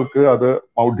വിശ്വാസികൾക്ക് അത്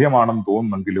മൗഢ്യമാണെന്ന്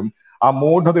തോന്നുന്നെങ്കിലും ആ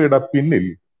മൂഢതയുടെ പിന്നിൽ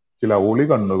ചില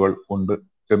ഒളികണ്ണുകൾ ഉണ്ട്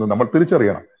എന്ന് നമ്മൾ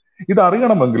തിരിച്ചറിയണം.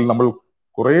 ഇതറിയണമെങ്കിൽ നമ്മൾ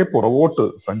കുറെ പുറകോട്ട്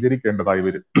സഞ്ചരിക്കേണ്ടതായി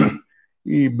വരും.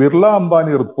 ഈ ബിർള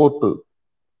അംബാനി റിപ്പോർട്ട്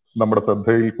നമ്മുടെ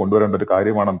ശ്രദ്ധയിൽ കൊണ്ടുവരേണ്ട ഒരു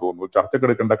കാര്യമാണെന്ന് തോന്നുന്നു,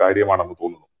 ചർച്ചക്കെടുക്കേണ്ട കാര്യമാണെന്ന്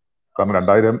തോന്നുന്നു. കാരണം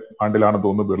 2000 ആണ്ടിലാണെന്ന്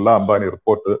തോന്നുന്നു ബിർള അംബാനി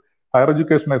റിപ്പോർട്ട്, ഹയർ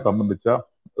എഡ്യൂക്കേഷനെ സംബന്ധിച്ച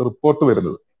റിപ്പോർട്ട്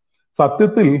വരുന്നത്.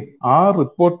 സത്യത്തിൽ ആ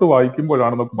റിപ്പോർട്ട്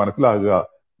വായിക്കുമ്പോഴാണ് നമുക്ക് മനസ്സിലാകുക,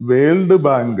 വേൾഡ്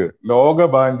ബാങ്ക്, ലോക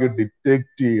ബാങ്ക്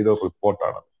ഡിറ്റക്ട് ചെയ്ത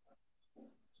റിപ്പോർട്ടാണ്.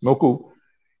 നോക്കൂ,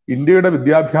 ഇന്ത്യയുടെ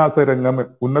വിദ്യാഭ്യാസ രംഗം,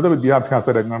 ഉന്നത വിദ്യാഭ്യാസ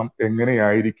രംഗം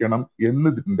എങ്ങനെയായിരിക്കണം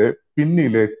എന്നതിന്റെ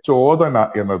പിന്നിലെ ചോദന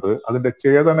എന്നത്, അതിന്റെ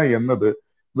ചേതന എന്നത്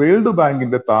വേൾഡ്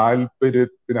ബാങ്കിന്റെ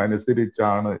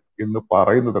താല്പര്യത്തിനനുസരിച്ചാണ് എന്ന്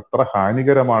പറയുന്നത് എത്ര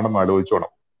ഹാനികരമാണെന്ന്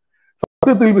ആലോചിച്ചോണം.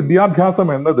 സത്യത്തിൽ വിദ്യാഭ്യാസം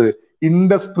എന്നത്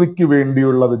ഇൻഡസ്ട്രിക്ക്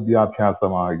വേണ്ടിയുള്ള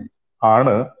വിദ്യാഭ്യാസമായി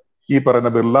ആണ് ഈ പറയുന്ന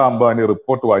ബിർള അംബാനി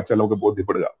റിപ്പോർട്ട് വായിച്ചാൽ നമുക്ക്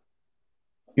ബോധ്യപ്പെടുക.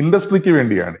 ഇൻഡസ്ട്രിക്ക്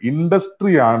വേണ്ടിയാണ്.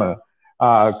 ഇൻഡസ്ട്രിയാണ്,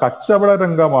 കച്ചവട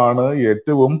രംഗമാണ്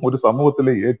ഒരു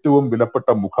സമൂഹത്തിലെ ഏറ്റവും വിലപ്പെട്ട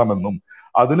മുഖമെന്നും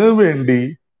അതിനുവേണ്ടി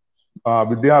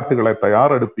വിദ്യാർത്ഥികളെ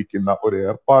തയ്യാറെടുപ്പിക്കുന്ന ഒരു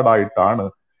ഏർപ്പാടായിട്ടാണ്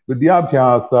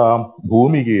വിദ്യാഭ്യാസ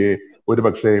ഭൂമികയെ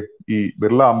ഒരുപക്ഷെ ഈ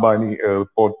ബിർള അംബാനി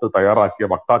റിപ്പോർട്ട് തയ്യാറാക്കിയ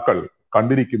വക്താക്കൾ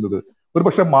കണ്ടിരിക്കുന്നത്. ഒരു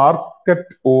പക്ഷെ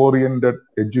മാർക്കറ്റ് ഓറിയന്റഡ്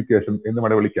എഡ്യൂക്കേഷൻ എന്ന്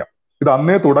വേണേൽ വിളിക്കാം. ഇത്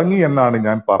അന്നേ തുടങ്ങി എന്നാണ്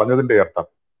ഞാൻ പറഞ്ഞതിന്റെ അർത്ഥം.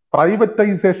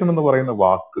 പ്രൈവറ്റൈസേഷൻ എന്ന് പറയുന്ന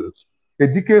വാക്ക്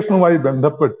എഡ്യൂക്കേഷനുമായി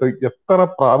ബന്ധപ്പെട്ട് എത്ര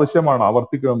പ്രാവശ്യമാണ്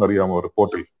ആവർത്തിക്കുന്നതെന്ന് അറിയാമോ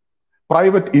റിപ്പോർട്ടിൽ?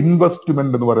 പ്രൈവറ്റ്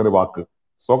ഇൻവെസ്റ്റ്മെന്റ് എന്ന് പറയുന്ന വാക്ക്,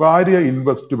 സ്വകാര്യ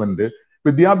ഇൻവെസ്റ്റ്മെന്റ്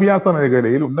വിദ്യാഭ്യാസ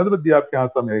മേഖലയിൽ, ഉന്നത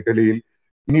വിദ്യാഭ്യാസ മേഖലയിൽ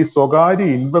ഇനി സ്വകാര്യ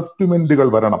ഇൻവെസ്റ്റ്മെന്റുകൾ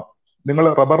വരണം. നിങ്ങൾ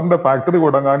റബ്ബറിന്റെ ഫാക്ടറി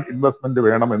തുടങ്ങാൻ ഇൻവെസ്റ്റ്മെന്റ്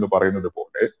വേണം എന്ന് പറയുന്നത്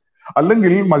പോലെ,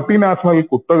 അല്ലെങ്കിൽ മൾട്ടിനാഷണൽ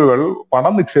കുത്തകകൾ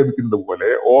പണം നിക്ഷേപിക്കുന്നത് പോലെ,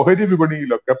 ഓഹരി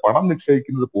വിപണിയിലൊക്കെ പണം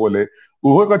നിക്ഷേപിക്കുന്നത് പോലെ,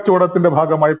 ഗൃഹകച്ചവടത്തിന്റെ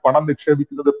ഭാഗമായി പണം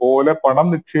നിക്ഷേപിക്കുന്നത് പോലെ പണം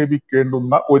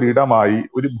നിക്ഷേപിക്കേണ്ടുന്ന ഒരിടമായി,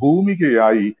 ഒരു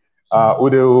ഭൂമികയായി,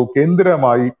 ഒരു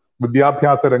കേന്ദ്രമായി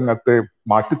വിദ്യാഭ്യാസ രംഗത്തെ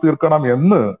മാറ്റി തീർക്കണം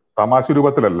എന്ന് തമാശ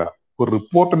രൂപത്തിലല്ല, ഒരു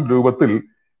റിപ്പോർട്ടിന്റെ രൂപത്തിൽ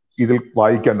ഇതിൽ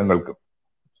വായിക്കാൻ നിങ്ങൾക്ക്.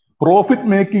 പ്രോഫിറ്റ്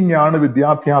മേക്കിംഗ് ആണ്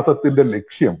വിദ്യാഭ്യാസത്തിന്റെ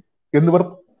ലക്ഷ്യം എന്നിവർ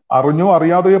അറിഞ്ഞോ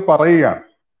അറിയാതെയോ പറയുകയാണ്.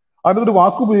 അതിനൊരു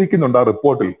വാക്ക് ഉപയോഗിക്കുന്നുണ്ട് ആ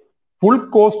റിപ്പോർട്ടിൽ, ഫുൾ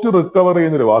കോസ്റ്റ് റിക്കവറി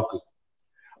എന്നൊരു വാക്ക്.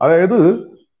 അതായത്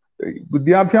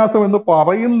വിദ്യാഭ്യാസം എന്ന്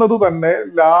പറയുന്നത് തന്നെ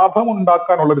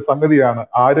ലാഭമുണ്ടാക്കാനുള്ള ഒരു സംഗതിയാണ്.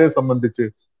 ആരെ സംബന്ധിച്ച്?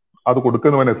 അത്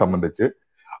കൊടുക്കുന്നവനെ സംബന്ധിച്ച്.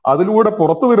 അതിലൂടെ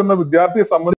പുറത്തു വരുന്ന വിദ്യാർത്ഥിയെ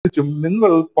സംബന്ധിച്ചും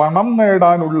നിങ്ങൾ പണം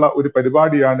നേടാനുള്ള ഒരു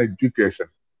പരിപാടിയാണ് എഡ്യൂക്കേഷൻ.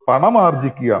 പണം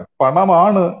ആർജിക്കുക,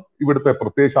 പണമാണ് ഇവിടുത്തെ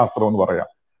പ്രത്യയശാസ്ത്രം എന്ന് പറയാം.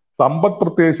 സമ്പദ്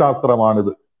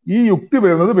പ്രത്യയശാസ്ത്രമാണിത്. ഈ യുക്തി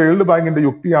വരുന്നത് വേൾഡ് ബാങ്കിന്റെ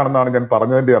യുക്തിയാണെന്നാണ് ഞാൻ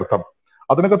പറഞ്ഞതിന്റെ അർത്ഥം.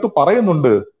 അതിനകത്ത്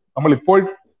പറയുന്നുണ്ട്,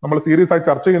 നമ്മൾ സീരിയസ് ആയി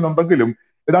ചർച്ച ചെയ്യുന്നുണ്ടെങ്കിലും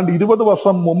ഏതാണ്ട് 20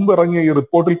 വർഷം മുമ്പ് ഇറങ്ങിയ ഈ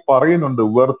റിപ്പോർട്ടിൽ പറയുന്നുണ്ട്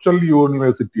വെർച്വൽ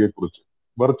യൂണിവേഴ്സിറ്റിയെ കുറിച്ച്.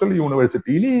 വെർച്വൽ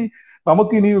യൂണിവേഴ്സിറ്റി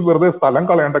നമുക്കിനി വെറുതെ സ്ഥലം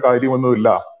കളയേണ്ട കാര്യമൊന്നുമില്ല.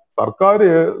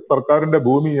 സർക്കാരിന്റെ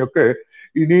ഭൂമിയൊക്കെ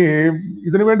ഇനി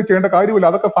ഇതിനു വേണ്ടി ചെയ്യേണ്ട കാര്യമില്ല.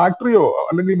 അതൊക്കെ ഫാക്ടറിയോ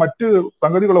അല്ലെങ്കിൽ മറ്റ്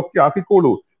സംഗതികളൊക്കെ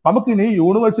ആക്കിക്കോളൂ. നമുക്കിനി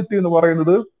യൂണിവേഴ്സിറ്റി എന്ന്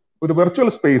പറയുന്നത് ഒരു വെർച്വൽ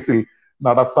സ്പേസിൽ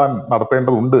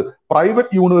നടത്തേണ്ടതുണ്ട്.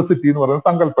 പ്രൈവറ്റ് യൂണിവേഴ്സിറ്റി എന്ന് പറയുന്ന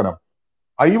സങ്കല്പനം,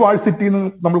 ഐവാഴ്സിറ്റി എന്ന്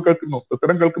നമ്മൾ കേൾക്കുന്നു,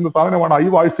 സ്ഥിരം കേൾക്കുന്ന സാധനമാണ്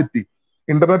ഐവാഴ്സിറ്റി.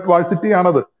 ഇന്റർനെറ്റ് വാഴ്സിറ്റി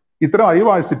ആണത്. ഇത്തരം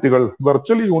ഐവാഴ്സിറ്റികൾ,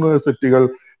 വെർച്വൽ യൂണിവേഴ്സിറ്റികൾ,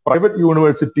 പ്രൈവറ്റ്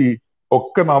യൂണിവേഴ്സിറ്റി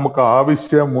ഒക്കെ നമുക്ക്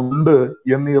ആവശ്യമുണ്ട്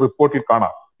എന്ന് ഈ റിപ്പോർട്ടിൽ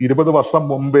കാണാം. 20 വർഷം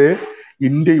മുമ്പേ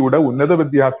ഇന്ത്യയുടെ ഉന്നത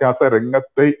വിദ്യാഭ്യാസ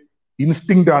രംഗത്തെ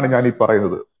ഇൻസ്റ്റിങ്ക്റ്റ് ആണ് ഞാൻ ഈ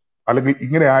പറയുന്നത്. അല്ലെങ്കിൽ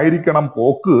ഇങ്ങനെ ആയിരിക്കണം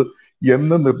പോക്ക്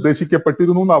എന്ന്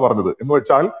നിർദ്ദേശിക്കപ്പെട്ടിരുന്നു എന്നാ പറഞ്ഞത്. എന്ന്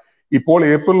വെച്ചാൽ ഇപ്പോൾ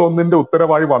April 1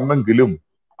 ഉത്തരവായി വന്നെങ്കിലും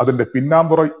അതിന്റെ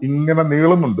പിന്നാമ്പുറം ഇങ്ങനെ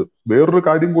നീളുന്നുണ്ട്. വേറൊരു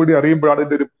കാര്യം കൂടി അറിയുമ്പോഴാണ്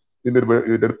ഇതിന്റെ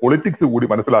ഒരു പൊളിറ്റിക്സ് കൂടി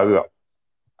മനസ്സിലാകുക.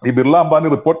 ഈ ബിർള അംബാനി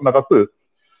റിപ്പോർട്ടിനകത്ത്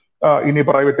ഇനി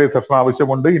പ്രൈവറ്റൈസേഷൻ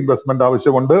ആവശ്യമുണ്ട്, ഇൻവെസ്റ്റ്മെന്റ്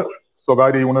ആവശ്യമുണ്ട്,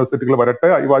 സ്വകാര്യ യൂണിവേഴ്സിറ്റികൾ വരട്ടെ,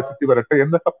 ഐവാഴ്സിറ്റി വരട്ടെ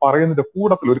എന്നൊക്കെ പറയുന്നതിന്റെ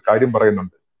കൂട്ടത്തിൽ ഒരു കാര്യം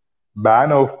പറയുന്നുണ്ട്, ബാൻ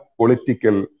ഓഫ്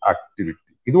പൊളിറ്റിക്കൽ ആക്ടിവിറ്റി.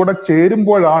 ഇതിവിടെ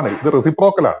ചേരുമ്പോഴാണ്, ഇത്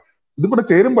റെസിപ്രോക്കലാണ്, ഇതിവിടെ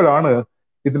ചേരുമ്പോഴാണ്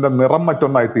ഇതിന്റെ നിറം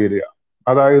മറ്റൊന്നായി തീരുക.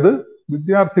 അതായത്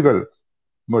വിദ്യാർത്ഥികൾ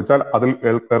എന്ന് വെച്ചാൽ അതിൽ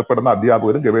ഏർപ്പെടുന്ന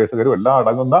അധ്യാപകരും ഗവേഷകരും എല്ലാം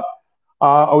അടങ്ങുന്ന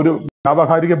ആ ഒരു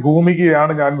വ്യാവഹാരിക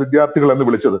ഭൂമികയാണ് ഞാൻ വിദ്യാർത്ഥികൾ എന്ന്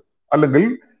വിളിച്ചത്. അല്ലെങ്കിൽ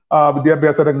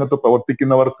വിദ്യാഭ്യാസ രംഗത്ത്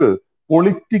പ്രവർത്തിക്കുന്നവർക്ക്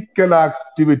പൊളിറ്റിക്കൽ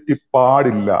ആക്ടിവിറ്റി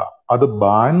പാടില്ല, അത്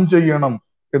ബാൻ ചെയ്യണം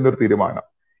എന്നൊരു തീരുമാനം.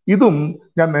 ഇതും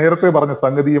ഞാൻ നേരത്തെ പറഞ്ഞ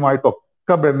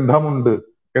സംഗതിയുമായിട്ടൊക്കെ ബന്ധമുണ്ട്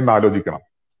എന്നാലോചിക്കണം.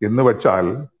 എന്ന് വെച്ചാൽ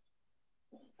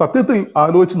സത്യത്തിൽ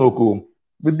ആലോചിച്ച് നോക്കൂ,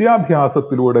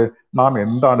 വിദ്യാഭ്യാസത്തിലൂടെ നാം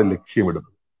എന്താണ് ലക്ഷ്യമിടുന്നത്?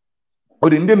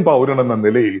 ഒരു ഇന്ത്യൻ പൗരൻ എന്ന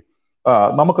നിലയിൽ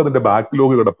നമുക്കതിന്റെ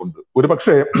ബാക്ക്ലോഗ് കിടപ്പുണ്ട്. ഒരു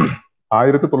പക്ഷേ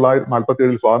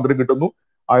 1947 സ്വാതന്ത്ര്യം കിട്ടുന്നു,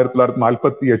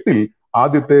 1948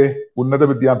 ആദ്യത്തെ ഉന്നത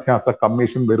വിദ്യാഭ്യാസ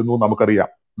കമ്മീഷൻ വരുന്നു. നമുക്കറിയാം,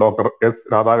 ഡോക്ടർ എസ്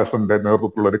രാധാകൃഷ്ണന്റെ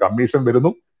നേതൃത്വത്തിലുള്ള ഒരു കമ്മീഷൻ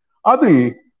വരുന്നു. അതിൽ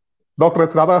ഡോക്ടർ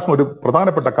എസ് രാധാകൃഷ്ണൻ ഒരു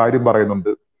പ്രധാനപ്പെട്ട കാര്യം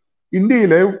പറയുന്നുണ്ട്.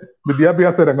 ഇന്ത്യയിലെ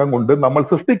വിദ്യാഭ്യാസ രംഗം കൊണ്ട് നമ്മൾ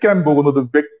സൃഷ്ടിക്കാൻ പോകുന്നത്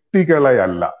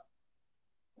വ്യക്തികളെയല്ല,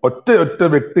 ഒറ്റ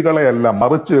വ്യക്തികളെയല്ല,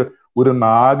 മറിച്ച് ഒരു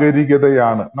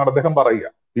നാഗരികതയാണ് എന്നാണ് അദ്ദേഹം പറയുക.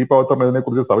 ഈ പൗത്രൻ ഇതിനെ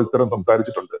കുറിച്ച് സവിസ്തരം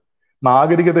സംസാരിച്ചിട്ടുണ്ട്.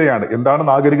 നാഗരികതയാണ്. എന്താണ്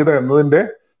നാഗരികത എന്നതിന്റെ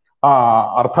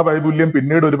അർത്ഥവൈപുല്യം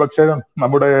പിന്നീട് ഒരുപക്ഷെ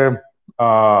നമ്മുടെ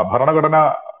ഭരണഘടന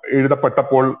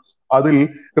എഴുതപ്പെട്ടപ്പോൾ അതിൽ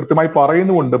കൃത്യമായി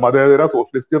പറയുന്നുമുണ്ട്, മതേതര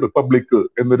സോഷ്യലിസ്റ്റ് റിപ്പബ്ലിക്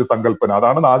എന്നൊരു സങ്കല്പന.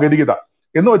 അതാണ് നാഗരികത.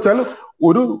 എന്ന് വെച്ചാൽ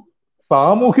ഒരു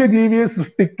സാമൂഹ്യ ജീവിയെ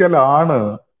സൃഷ്ടിക്കലാണ്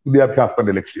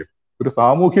വിദ്യാഭ്യാസത്തിന്റെ ലക്ഷ്യം. ഒരു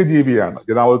സാമൂഹ്യ ജീവിയാണ്,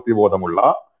 ജനാധിപത്യ ബോധമുള്ള,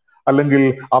 അല്ലെങ്കിൽ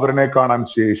അവരെ കാണാൻ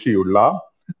ശേഷിയുള്ള,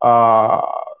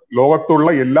 ലോകത്തുള്ള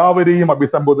എല്ലാവരെയും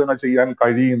അഭിസംബോധന ചെയ്യാൻ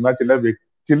കഴിയുന്ന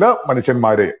ചില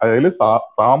മനുഷ്യന്മാരെ, അതായത്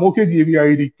സാമൂഹ്യ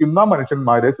ജീവിയായിരിക്കുന്ന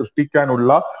മനുഷ്യന്മാരെ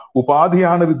സൃഷ്ടിക്കാനുള്ള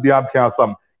ഉപാധിയാണ് വിദ്യാഭ്യാസം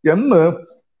എന്ന്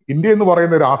ഇന്ത്യ എന്ന്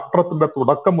പറയുന്ന രാഷ്ട്രത്തിന്റെ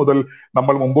തുടക്കം മുതൽ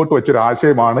നമ്മൾ മുമ്പോട്ട് വെച്ചൊരു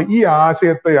ആശയമാണ്. ഈ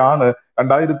ആശയത്തെയാണ്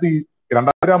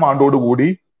 2000 ആണ്ടോടുകൂടി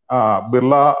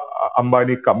ബിർള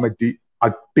അംബാനി കമ്മിറ്റി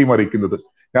അട്ടിമറിക്കുന്നത്.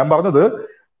 ഞാൻ പറഞ്ഞത്,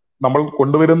 നമ്മൾ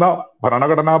കൊണ്ടുവരുന്ന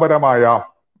ഭരണഘടനാപരമായ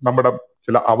നമ്മുടെ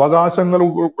ചില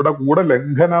അവകാശങ്ങളുടെ കൂടെ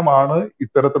ലംഘനമാണ്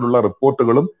ഇത്തരത്തിലുള്ള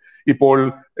റിപ്പോർട്ടുകളും ഇപ്പോൾ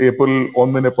April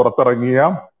 1 പുറത്തിറങ്ങിയ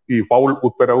ഈ ഫൗൾ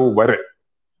ഉത്തരവ് വരെ.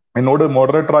 എന്നോട്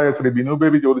മോഡറേറ്ററായ ശ്രീ ബിനു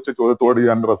ബേബി ചോദിച്ച ചോദ്യത്തോട്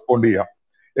ഞാൻ റെസ്പോണ്ട് ചെയ്യാം.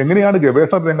 എങ്ങനെയാണ്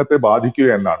ഗവേഷണ രംഗത്തെ ബാധിക്കുക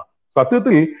എന്നാണ്.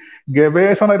 സത്യത്തിൽ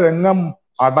ഗവേഷണ രംഗം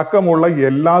അടക്കമുള്ള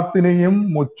എല്ലാത്തിനെയും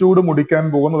മുച്ചൂട് മുടിക്കാൻ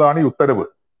പോകുന്നതാണ് ഈ ഉത്തരവ്.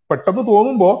 പെട്ടെന്ന്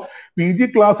തോന്നുമ്പോ PG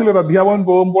ക്ലാസ്സിൽ ഒരു അധ്യാപകൻ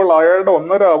പോകുമ്പോൾ അയാളുടെ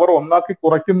 1.5 അവർ ഒന്നാക്കി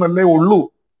കുറയ്ക്കുന്നല്ലേ ഉള്ളൂ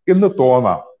എന്ന്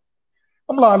തോന്നാം.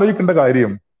 നമ്മൾ ആലോചിക്കേണ്ട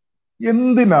കാര്യം,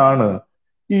 എന്തിനാണ്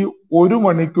ഈ 1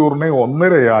 മണിക്കൂറിനെ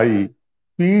 1.5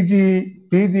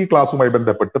 PG ക്ലാസ്സുമായി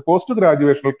ബന്ധപ്പെട്ട്, പോസ്റ്റ്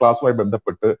ഗ്രാജുവേഷണൽ ക്ലാസ്സുമായി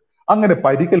ബന്ധപ്പെട്ട് അങ്ങനെ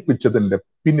പരികൽപ്പിച്ചതിന്റെ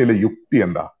പിന്നിലെ യുക്തി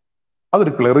എന്താ?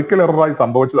 അതൊരു ക്ലറിക്കൽ എററായി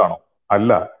സംഭവിച്ചതാണോ?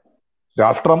 അല്ല.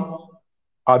 രാഷ്ട്രം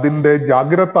അതിന്റെ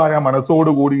ജാഗ്രതായ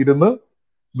മനസ്സോടുകൂടി ഇരുന്ന്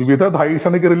വിവിധ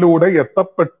ധൈഷണികരിലൂടെ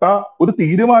എത്തപ്പെട്ട ഒരു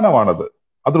തീരുമാനമാണത്.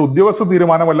 അതൊരു ഉദ്യോഗസ്ഥ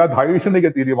തീരുമാനമല്ല, ധൈഷണിക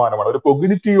തീരുമാനമാണ്. ഒരു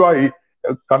കൊഗ്നിറ്റീവായി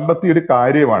കണ്ടെത്തിയ ഒരു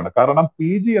കാര്യമാണ്. കാരണം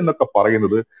PG എന്നൊക്കെ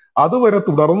പറയുന്നത് അതുവരെ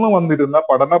തുടർന്നു വന്നിരുന്ന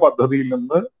പഠന പദ്ധതിയിൽ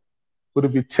നിന്ന് ഒരു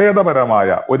വിച്ഛേദപരമായ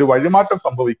ഒരു വഴിമാറ്റം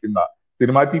സംഭവിക്കുന്ന,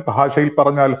 സിനിമാറ്റിക് ഭാഷയിൽ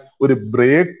പറഞ്ഞാൽ ഒരു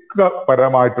ബ്രേക്ക്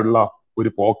പരമായിട്ടുള്ള ഒരു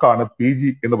പോക്കാണ് PG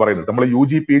എന്ന് പറയുന്നത്. നമ്മൾ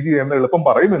UG PG എന്ന് എളുപ്പം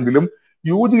പറയുമെങ്കിലും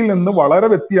UGയിൽ നിന്ന് വളരെ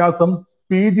വ്യത്യാസം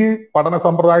PG പഠന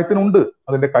സമ്പ്രദായത്തിനുണ്ട്.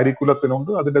 അതിന്റെ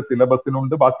കരിക്കുലത്തിനുണ്ട്, അതിന്റെ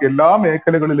സിലബസിനുണ്ട്, ബാക്കി എല്ലാ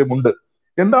മേഖലകളിലുമുണ്ട്.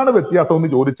 എന്താണ് വ്യത്യാസം എന്ന്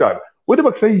ചോദിച്ചാൽ,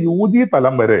 ഒരുപക്ഷെ UG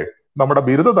തലം വരെ, നമ്മുടെ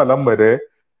ബിരുദ തലം വരെ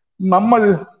നമ്മൾ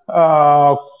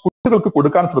കുട്ടികൾക്ക്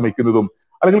കൊടുക്കാൻ ശ്രമിക്കുന്നതും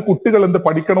അല്ലെങ്കിൽ കുട്ടികൾ എന്ത്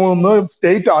പഠിക്കണമെന്ന്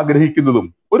സ്റ്റേറ്റ് ആഗ്രഹിക്കുന്നതും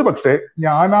ഒരുപക്ഷെ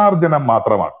ജ്ഞാനാർജനം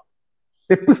മാത്രമാണ്.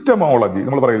 എപ്പിസ്റ്റമോളജി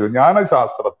നമ്മൾ പറയുന്നത്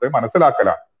ജ്ഞാനശാസ്ത്രത്തെ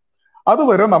മനസ്സിലാക്കലാണ്.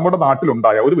 അതുവരെ നമ്മുടെ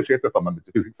നാട്ടിലുണ്ടായ ഒരു വിഷയത്തെ സംബന്ധിച്ച്,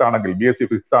 ഫിസിക്സ് ആണെങ്കിൽ BSc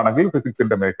ഫിസിക്സ് ആണെങ്കിൽ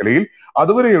ഫിസിക്സിന്റെ മേഖലയിൽ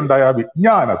അതുവരെ ഉണ്ടായ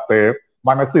വിജ്ഞാനത്തെ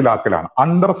മനസ്സിലാക്കലാണ്.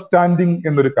 അണ്ടർസ്റ്റാൻഡിങ്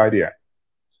എന്നൊരു കാര്യമാണ്.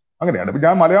 അങ്ങനെയാണ്.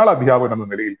 ഞാൻ മലയാള അധ്യാപകൻ എന്ന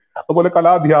നിലയിൽ, അതുപോലെ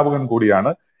കലാധ്യാപകൻ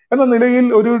കൂടിയാണ് എന്ന നിലയിൽ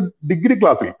ഒരു ഡിഗ്രി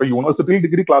ക്ലാസ്സിൽ, ഇപ്പൊ യൂണിവേഴ്സിറ്റിയിൽ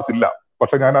ഡിഗ്രി ക്ലാസ് ഇല്ല,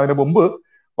 പക്ഷെ ഞാൻ അതിന് മുമ്പ്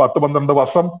 10-12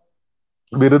 വർഷം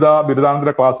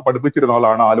ബിരുദാനന്തര ക്ലാസ് പഠിപ്പിച്ചിരുന്ന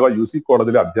ആളാണ്. ആലുവ UC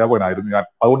കോളേജിലെ അധ്യാപകനായിരുന്നു ഞാൻ.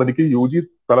 അതുകൊണ്ട് എനിക്ക് UG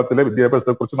തലത്തിലെ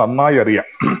വിദ്യാഭ്യാസത്തെ കുറിച്ച് നന്നായി അറിയാം.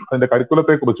 അതിന്റെ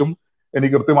കരിക്കുലത്തെ കുറിച്ചും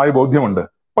എനിക്ക് കൃത്യമായ ബോധ്യമുണ്ട്.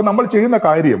 അപ്പൊ നമ്മൾ ചെയ്യുന്ന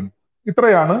കാര്യം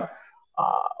ഇത്രയാണ്.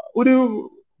 ഒരു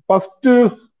ഫസ്റ്റ്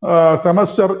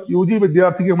സെമസ്റ്റർ UG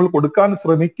വിദ്യാർത്ഥിക്ക് നമ്മൾ കൊടുക്കാൻ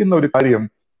ശ്രമിക്കുന്ന ഒരു കാര്യം,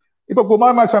 ഇപ്പൊ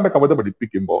കുമാരനാശാന്റെ കവിത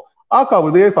പഠിപ്പിക്കുമ്പോൾ ആ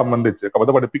കവിതയെ സംബന്ധിച്ച്, കവിത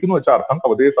പഠിപ്പിക്കുന്നു വെച്ച അർത്ഥം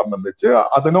കവിതയെ സംബന്ധിച്ച്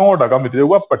അതിനോടകം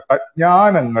രൂപപ്പെട്ട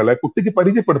ജ്ഞാനങ്ങളെ കുട്ടിക്ക്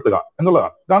പരിചയപ്പെടുത്തുക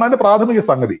എന്നുള്ളതാണ്. ഇതാണ് അതിന്റെ പ്രാഥമിക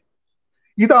സംഗതി.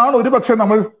 ഇതാണ് ഒരുപക്ഷെ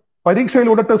നമ്മൾ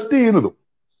പരീക്ഷയിലൂടെ ടെസ്റ്റ് ചെയ്യുന്നതും.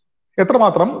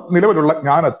 എത്രമാത്രം നിലവിലുള്ള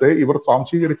ജ്ഞാനത്തെ ഇവർ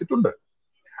സ്വാംശീകരിച്ചിട്ടുണ്ട്.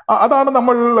 അതാണ്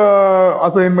നമ്മൾ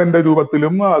അസൈൻമെന്റ്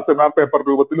രൂപത്തിലും സെമിനാർ പേപ്പർ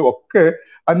രൂപത്തിലും ഒക്കെ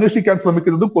അന്വേഷിക്കാൻ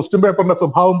ശ്രമിക്കുന്നതും. ക്വസ്റ്റ്യൻ പേപ്പറിന്റെ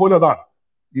സ്വഭാവം പോലും അതാണ്.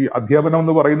 ഈ അധ്യാപനം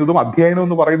എന്ന് പറയുന്നതും അധ്യയനം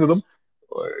എന്ന് പറയുന്നതും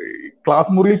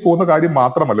ക്ലാസ് മുറിയിൽ പോകുന്ന കാര്യം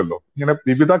മാത്രമല്ലല്ലോ. ഇങ്ങനെ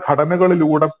വിവിധ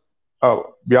ഘടനകളിലൂടെ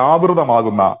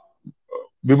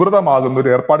വിവൃതമാകുന്ന ഒരു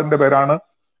ഏർപ്പാടിന്റെ പേരാണ്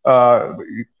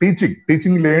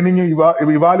ടീച്ചിങ് ലേണിംഗ്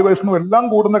ഇവാലുവേഷനും എല്ലാം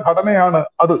കൂടുന്ന ഘടനയാണ്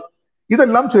അത്.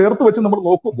 ഇതെല്ലാം ചേർത്ത് വെച്ച് നമ്മൾ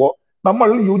നോക്കുമ്പോൾ നമ്മൾ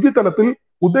UG തലത്തിൽ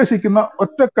ഉദ്ദേശിക്കുന്ന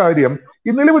ഒറ്റ കാര്യം ഈ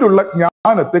നിലവിലുള്ള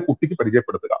ജ്ഞാനത്തെ കുട്ടിക്ക്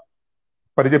പരിചയപ്പെടുത്തുക,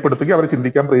 അവരെ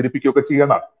ചിന്തിക്കാൻ പ്രേരിപ്പിക്കുകയൊക്കെ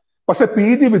ചെയ്യാനാണ്. പക്ഷെ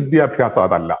PG വിദ്യാഭ്യാസം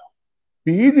അതല്ല.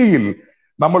 PGയിൽ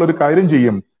നമ്മൾ ഒരു കാര്യം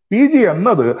ചെയ്യും. PG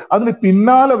എന്നത് അതിന്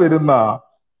പിന്നാലെ വരുന്ന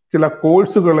ചില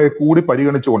കോഴ്സുകളെ കൂടി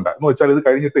പരിഗണിച്ചുകൊണ്ട്, എന്ന് വെച്ചാൽ ഇത്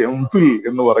കഴിഞ്ഞിട്ട് MPhil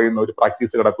എന്ന് പറയുന്ന ഒരു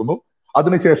പ്രാക്ടീസ് കിടക്കുന്നു.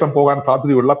 അതിനുശേഷം പോകാൻ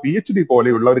സാധ്യതയുള്ള PhD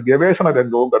പോലെയുള്ള ഒരു ഗവേഷണ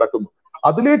രംഗവും കിടക്കുന്നു.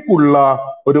 അതിലേക്കുള്ള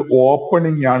ഒരു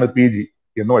ഓപ്പണിംഗ് ആണ് PG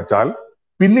എന്ന് വെച്ചാൽ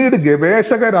പിന്നീട്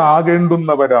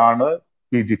ഗവേഷകരാകേണ്ടുന്നവരാണ്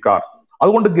PGക്കാർ.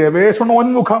 അതുകൊണ്ട്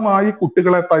ഗവേഷണോന്മുഖമായി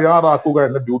കുട്ടികളെ തയ്യാറാക്കുക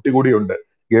എന്ന ഡ്യൂട്ടി കൂടിയുണ്ട്.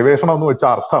 ഗവേഷണം എന്ന് വെച്ച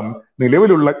അർത്ഥം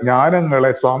നിലവിലുള്ള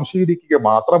ജ്ഞാനങ്ങളെ സ്വാംശീകരിക്കുക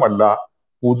മാത്രമല്ല,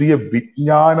 പുതിയ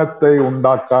വിജ്ഞാനത്തെ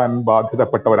ഉണ്ടാക്കാൻ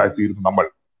ബാധ്യതപ്പെട്ടവരായി തീരുന്നു നമ്മൾ,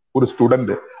 ഒരു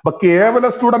സ്റ്റുഡന്റ്. അപ്പൊ കേവല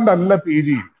സ്റ്റുഡന്റ് അല്ല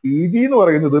PG എന്ന്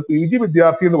പറയുന്നത്. PG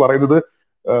വിദ്യാർത്ഥി എന്ന് പറയുന്നത്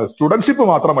സ്റ്റുഡൻഷിപ്പ്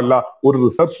മാത്രമല്ല, ഒരു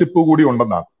റിസർച്ച്ഷിപ്പ് കൂടി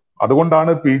ഉണ്ടെന്നാണ്.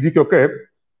 അതുകൊണ്ടാണ് PGക്കൊക്കെ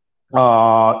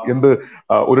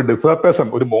ഒരു ഡിസർട്ടേഷൻ,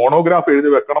 ഒരു മോണോഗ്രാഫ് എഴുതി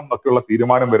വെക്കണം എന്നൊക്കെയുള്ള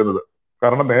തീരുമാനം വരുന്നത്.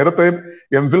 കാരണം നേരത്തെ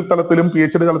MPhil തലത്തിലും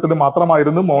PhD തലത്തിലും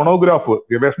മാത്രമായിരുന്നു മോണോഗ്രാഫ്,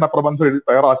 ഗവേഷണ പ്രബന്ധം എഴുതി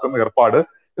തയ്യാറാക്കുന്ന ഏർപ്പാട്.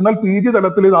 എന്നാൽ PG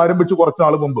തലത്തിൽ ഇത് ആരംഭിച്ചു കുറച്ചു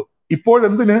നാൾ മുമ്പ്.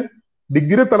 ഇപ്പോഴെന്തിന്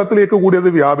ഡിഗ്രി തലത്തിലേക്ക് കൂടി അത്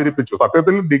വ്യാപരിപ്പിച്ചു.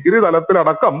 സത്യത്തിൽ ഡിഗ്രി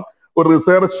തലത്തിലടക്കം ഒരു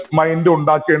റിസർച്ച് മൈൻഡ്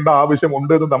ഉണ്ടാക്കേണ്ട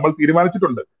ആവശ്യമുണ്ട് എന്ന് നമ്മൾ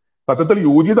തീരുമാനിച്ചിട്ടുണ്ട്. സത്യത്തിൽ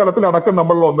UG തലത്തിലടക്കം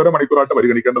നമ്മൾ 1.5 മണിക്കൂറായിട്ട്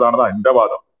പരിഗണിക്കേണ്ടതാണെന്ന് എന്റെ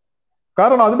വാദം.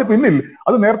 കാരണം അതിന്റെ പിന്നിൽ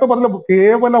അത് നേരത്തെ പറഞ്ഞ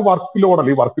കേവല വർക്കിലോടല്ല.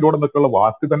 ഈ വർക്കിലോട് എന്നൊക്കെയുള്ള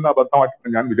വാക്ക് തന്നെ അബദ്ധമായിട്ട്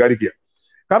ഞാൻ വിചാരിക്കുക.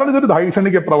 കാരണം ഇതൊരു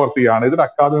ധൈഷണിക പ്രവൃത്തിയാണ്, ഇതൊരു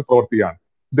അക്കാദമിക് പ്രവൃത്തിയാണ്.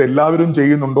 ഇത് എല്ലാവരും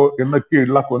ചെയ്യുന്നുണ്ടോ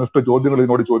എന്നൊക്കെയുള്ള കൊനിഷ്ഠ ചോദ്യങ്ങൾ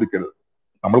ഇതിനോട് ചോദിക്കരുത്.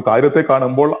 നമ്മൾ കാര്യത്തെ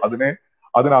കാണുമ്പോൾ അതിന്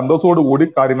അന്തസ്സോടുകൂടി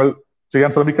കാര്യങ്ങൾ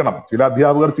ചെയ്യാൻ ശ്രമിക്കണം. ചില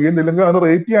അധ്യാപകർ ചെയ്യുന്നില്ലെങ്കിൽ അത്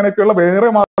റേറ്റ് ചെയ്യാനൊക്കെയുള്ള വേറെ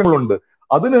മാർഗങ്ങളുണ്ട്.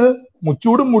 അതിന്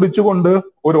മുച്ചൂടും മുടിച്ചുകൊണ്ട്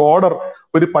ഒരു ഓർഡർ,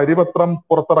 ഒരു പരിപത്രം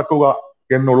പുറത്തിറക്കുക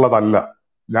എന്നുള്ളതല്ല.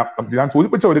 ഞാൻ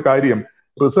സൂചിപ്പിച്ച ഒരു കാര്യം,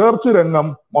 റിസർച്ച് രംഗം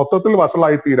മൊത്തത്തിൽ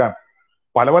വഷളായി തീരാൻ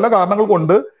പല പല കാരണങ്ങൾ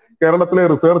കൊണ്ട് കേരളത്തിലെ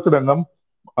റിസർച്ച് രംഗം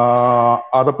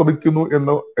അധപ്പതിക്കുന്നു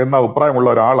എന്ന അഭിപ്രായമുള്ള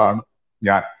ഒരാളാണ്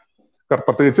ഞാൻ.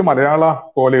 പ്രത്യേകിച്ച് മലയാള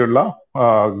പോലെയുള്ള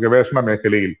ഗവേഷണ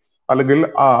മേഖലയിൽ അല്ലെങ്കിൽ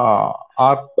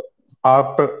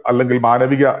ആർട്ട് അല്ലെങ്കിൽ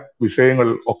മാനവിക വിഷയങ്ങൾ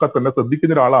ഒക്കെ തന്നെ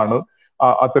ശ്രദ്ധിക്കുന്ന ഒരാളാണ്.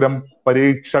 അത്തരം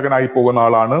പരീക്ഷകനായി പോകുന്ന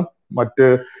ആളാണ്. മറ്റ്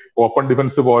ഓപ്പൺ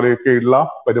ഡിഫൻസ് പോലെയൊക്കെയുള്ള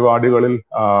പരിപാടികളിൽ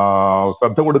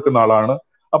ശ്രദ്ധ കൊടുക്കുന്ന ആളാണ്.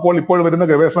 അപ്പോൾ ഇപ്പോൾ വരുന്ന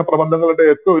ഗവേഷണ പ്രബന്ധങ്ങളുടെ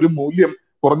ഒക്കെ ഒരു മൂല്യം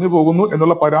കുറഞ്ഞു പോകുന്നു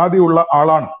എന്നുള്ള പരാതിയുള്ള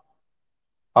ആളാണ്.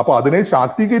 അപ്പൊ അതിനെ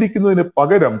ശാക്തീകരിക്കുന്നതിന്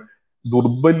പകരം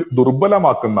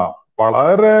ദുർബലമാക്കുന്ന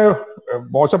വളരെ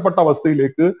മോശപ്പെട്ട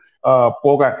അവസ്ഥയിലേക്ക്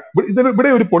പോകാൻ ഇവിടെ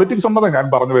ഒരു പൊളിറ്റിക്സ് ഉണ്ടെന്നാണ് ഞാൻ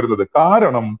പറഞ്ഞു വരുന്നത്.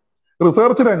 കാരണം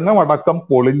റിസർച്ച് രംഗം അടക്കം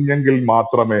പൊളിഞ്ഞെങ്കിൽ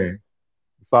മാത്രമേ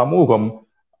സമൂഹം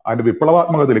അതിന്റെ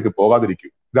വിപ്ലവാത്മകതയിലേക്ക് പോകാതിരിക്കൂ.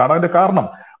 ഇതാണ് അതിന്റെ കാരണം.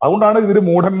 അതുകൊണ്ടാണ് ഇതിന്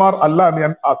മൂഢന്മാർ അല്ല എന്ന്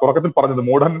ഞാൻ തുടക്കത്തിൽ പറഞ്ഞത്.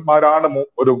 മൂഢന്മാരാണ്,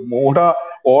 ഒരു മൂഢ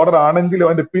ഓർഡർ ആണെങ്കിലും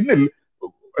അതിന്റെ പിന്നിൽ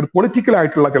പൊളിറ്റിക്കൽ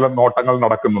ആയിട്ടുള്ള ചില നോട്ടങ്ങൾ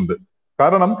നടക്കുന്നുണ്ട്.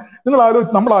 കാരണം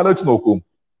നമ്മൾ ആലോചിച്ച് നോക്കൂ,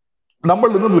 നമ്മൾ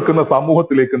ഇന്ന് നിൽക്കുന്ന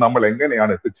സമൂഹത്തിലേക്ക് നമ്മൾ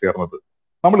എങ്ങനെയാണ് എത്തിച്ചേർന്നത്?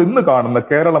 നമ്മൾ ഇന്ന് കാണുന്ന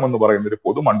കേരളം എന്ന് പറയുന്ന ഒരു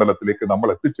പൊതുമണ്ഡലത്തിലേക്ക് നമ്മൾ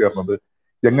എത്തിച്ചേർന്നത്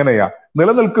എങ്ങനെയാ?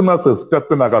 നിലനിൽക്കുന്ന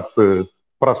സിസ്റ്റത്തിനകത്ത്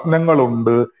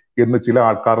പ്രശ്നങ്ങളുണ്ട് എന്ന് ചില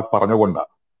ആൾക്കാർ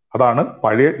പറഞ്ഞുകൊണ്ടാണ്. അതാണ്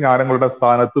പഴയ ജ്ഞാനങ്ങളുടെ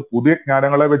സ്ഥാനത്ത് പുതിയ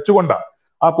ജ്ഞാനങ്ങളെ വെച്ചുകൊണ്ടാണ്.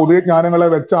 ആ പുതിയ ജ്ഞാനങ്ങളെ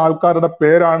വെച്ച ആൾക്കാരുടെ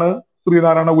പേരാണ്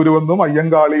ശ്രീനാരായണ ഗുരുവെന്നും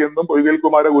അയ്യങ്കാളി എന്നും പൊയ്കേൽ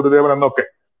കുമാര ഗുരുദേവൻ എന്നൊക്കെ.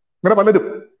 അങ്ങനെ പലരും.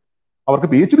 അവർക്ക്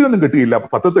PhD ഒന്നും കിട്ടിയില്ല.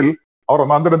 സത്യത്തിൽ അവർ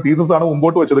ഒന്നാന്തരം തീസസാണ്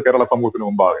മുമ്പോട്ട് വെച്ചത് കേരള സമൂഹത്തിന്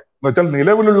മുമ്പാകെ. എന്ന് വെച്ചാൽ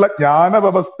നിലവിലുള്ള ജ്ഞാന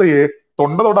വ്യവസ്ഥയെ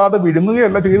തൊണ്ട തൊടാതെ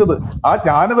വിഴുങ്ങുകയല്ല ചെയ്തത്. ആ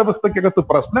ജ്ഞാന വ്യവസ്ഥയ്ക്കകത്ത്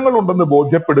പ്രശ്നങ്ങളുണ്ടെന്ന്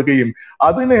ബോധ്യപ്പെടുകയും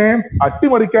അതിനെ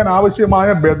അട്ടിമറിക്കാൻ ആവശ്യമായ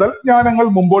ബദൽ ജ്ഞാനങ്ങൾ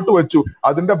മുമ്പോട്ട് വെച്ചു.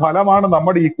 അതിന്റെ ഫലമാണ്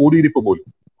നമ്മുടെ ഈ കൂടിയിരിപ്പ് പോലും.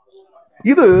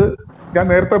 ഇത് ഞാൻ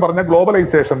നേരത്തെ പറഞ്ഞ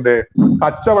ഗ്ലോബലൈസേഷന്റെ,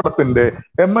 കച്ചവടത്തിന്റെ,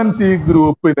 MNC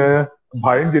ഗ്രൂപ്പിന്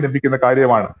ഭയം ജനിപ്പിക്കുന്ന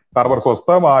കാര്യമാണ്. കാരണം അവർ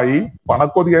സ്വസ്ഥമായി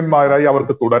പണക്കൊതിയന്മാരായി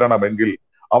അവർക്ക് തുടരണമെങ്കിൽ,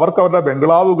 അവർക്ക് അവരുടെ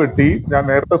ബംഗ്ലാവ് കെട്ടി ഞാൻ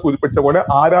നേരത്തെ സൂചിപ്പിച്ച പോലെ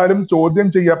ആരാലും ചോദ്യം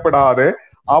ചെയ്യപ്പെടാതെ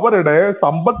അവരുടെ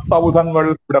സമ്പദ് സൗധങ്ങൾ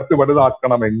വിടർത്തി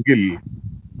വലുതാക്കണമെങ്കിൽ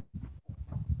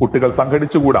കുട്ടികൾ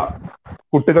സംഘടിച്ചുകൂടാ,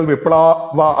 കുട്ടികൾ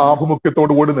വിപ്ലവ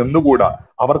ആഭിമുഖ്യത്തോടുകൂടി നിന്നുകൂടാ,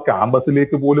 അവർ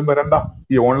ക്യാമ്പസിലേക്ക് പോലും വരണ്ട.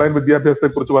 ഈ ഓൺലൈൻ വിദ്യാഭ്യാസത്തെ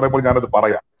കുറിച്ച് പറയുമ്പോൾ ഞാനത്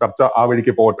പറയാം, ചർച്ച ആ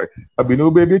വഴിക്ക് പോകട്ടെ. ബിനു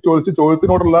ബേബി ചോദിച്ച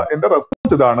ചോദ്യത്തിനോടുള്ള എന്റെ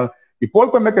റെസ്പോൺസ് ഇതാണ്. ഇപ്പോൾ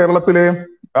തന്നെ കേരളത്തിലെ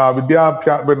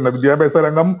വിദ്യാഭ്യാസ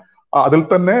രംഗം, അതിൽ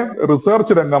തന്നെ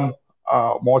റിസർച്ച് രംഗം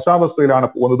മോശാവസ്ഥയിലാണ്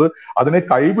പോകുന്നത്. അതിനെ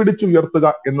കൈപിടിച്ചുയർത്തുക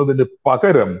എന്നതിന്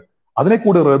പകരം അതിനെ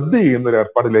കൂടി റദ്ദ് ചെയ്യുന്ന ഒരു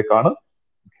ഏർപ്പാടിലേക്കാണ്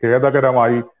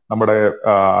ഖേദകരമായി നമ്മുടെ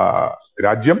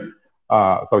രാജ്യം,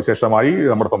 സവിശേഷമായി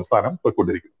നമ്മുടെ സംസ്ഥാനം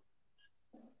പോയിക്കൊണ്ടിരിക്കുന്നു.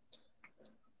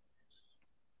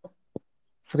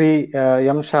 ശ്രീ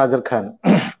എം ഷാജിർ ഖാൻ,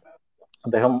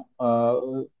 അദ്ദേഹം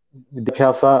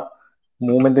വിദ്യാഭ്യാസ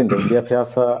മൂവ്മെന്റിന്റെ,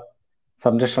 വിദ്യാഭ്യാസ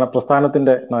സംരക്ഷണ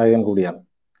പ്രസ്ഥാനത്തിന്റെ നായകൻ കൂടിയാണ്.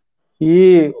 ഈ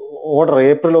ഓർഡർ,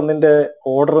 April 1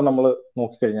 ഓർഡർ നമ്മൾ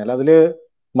നോക്കിക്കഴിഞ്ഞാൽ അതില്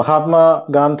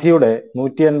മഹാത്മാഗാന്ധിയുടെ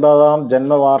 150ാം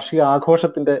ജന്മവാർഷിക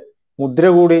ആഘോഷത്തിന്റെ മുദ്ര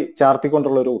കൂടി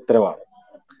ചാർത്തിക്കൊണ്ടുള്ള ഒരു ഉത്തരവാണ്.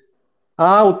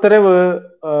 ആ ഉത്തരവ്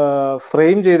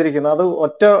ഫ്രെയിം ചെയ്തിരിക്കുന്ന, അത്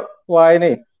ഒറ്റ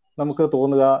വായനയിൽ നമുക്ക്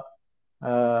തോന്നുക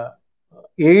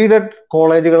എയ്ഡഡ്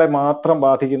കോളേജുകളെ മാത്രം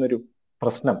ബാധിക്കുന്ന ഒരു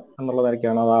പ്രശ്നം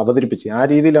എന്നുള്ളതായിരിക്കാണ് അത് അവതരിപ്പിച്ചത്. ആ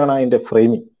രീതിയിലാണ് അതിന്റെ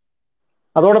ഫ്രെയിമിങ്.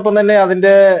 അതോടൊപ്പം തന്നെ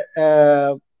അതിന്റെ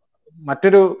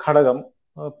മറ്റൊരു ഘടകം,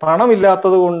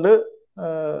 പണമില്ലാത്തത് കൊണ്ട്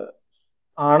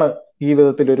ആണ് ഈ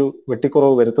വിധത്തിലൊരു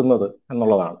വെട്ടിക്കുറവ് വരുത്തുന്നത്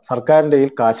എന്നുള്ളതാണ്. സർക്കാരിന്റെ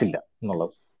കയ്യിൽ കാശില്ല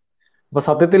എന്നുള്ളത്. അപ്പൊ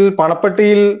സത്യത്തിൽ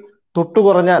പണപ്പെട്ടിയിൽ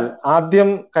തൊട്ടുകുറഞ്ഞാൽ ആദ്യം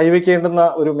കൈവയ്ക്കേണ്ടുന്ന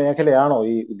ഒരു മേഖലയാണോ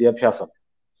ഈ വിദ്യാഭ്യാസം?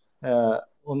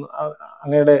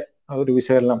 അങ്ങയുടെ ഒരു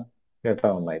വിശകലനം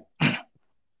കേട്ടാൽ നന്നായി.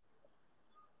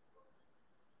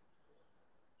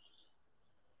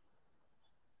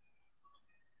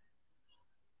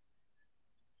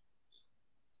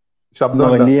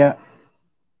 വലിയ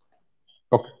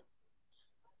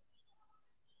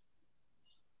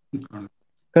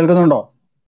കേൾക്കുന്നുണ്ടോ?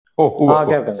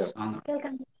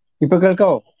 ഇപ്പൊ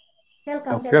കേൾക്കാവോ?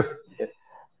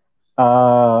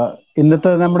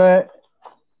 ഇന്നത്തെ നമ്മുടെ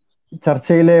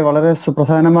ചർച്ചയിലെ വളരെ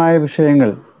സുപ്രധാനമായ വിഷയങ്ങൾ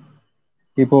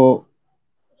ഇപ്പോ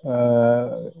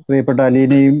പ്രിയപ്പെട്ട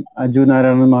അലീനയും അജു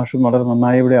നാരായണൻ മാഷും വളരെ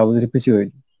നന്നായി ഇവിടെ അവതരിപ്പിച്ചു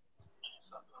കഴിഞ്ഞു.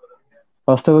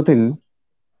 വാസ്തവത്തിൽ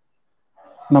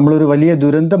നമ്മളൊരു വലിയ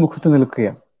ദുരന്ത മുഖത്ത്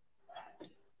നിൽക്കുകയാണ്.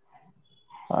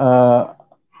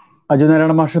 അജു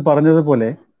നാരായണ മാഷ് പറഞ്ഞതുപോലെ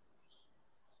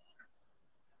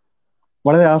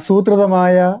വളരെ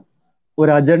ആസൂത്രിതമായ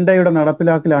ഒരു അജണ്ടയുടെ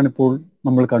നടപ്പിലാക്കലാണ് ഇപ്പോൾ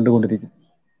നമ്മൾ കണ്ടുകൊണ്ടിരിക്കുന്നത്.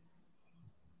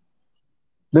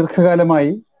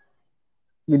 ദീർഘകാലമായി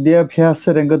വിദ്യാഭ്യാസ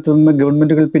രംഗത്ത് നിന്ന്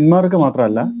ഗവൺമെന്റുകൾ പിന്മാറുക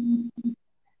മാത്രമല്ല,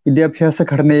 വിദ്യാഭ്യാസ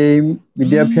ഘടനയെയും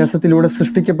വിദ്യാഭ്യാസത്തിലൂടെ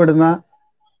സൃഷ്ടിക്കപ്പെടുന്ന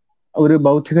ഒരു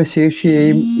ബൗദ്ധിക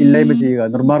ശേഷിയെയും ഇല്ലായ്മ ചെയ്യുക,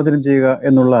 നിർമ്മാർജ്ജനം ചെയ്യുക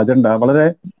എന്നുള്ള അജണ്ട വളരെ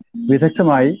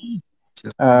വിദഗ്ധമായി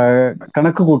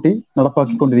കണക്ക് കൂട്ടി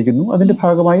നടപ്പാക്കിക്കൊണ്ടിരിക്കുന്നു. അതിന്റെ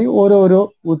ഭാഗമായി ഓരോരോ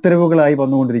ഉത്തരവുകളായി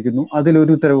വന്നുകൊണ്ടിരിക്കുന്നു.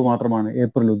 അതിലൊരു ഉത്തരവ് മാത്രമാണ്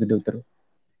ഏപ്രിൽ 1 ഉത്തരവ്.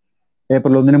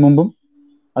 ഏപ്രിൽ 1 മുമ്പും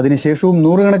അതിനുശേഷവും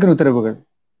നൂറുകണക്കിന് ഉത്തരവുകൾ,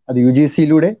 അത്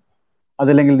UGCയിലൂടെ,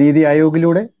 അതല്ലെങ്കിൽ നീതി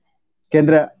ആയോഗിലൂടെ,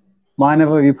 കേന്ദ്ര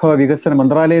മാനവ വിഭവ വികസന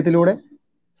മന്ത്രാലയത്തിലൂടെ,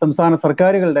 സംസ്ഥാന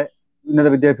സർക്കാരുകളുടെ ഉന്നത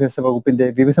വിദ്യാഭ്യാസ വകുപ്പിന്റെ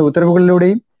വിവിധ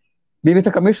ഉത്തരവുകളിലൂടെയും വിവിധ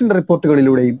കമ്മീഷൻ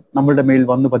റിപ്പോർട്ടുകളിലൂടെയും നമ്മളുടെ മേൽ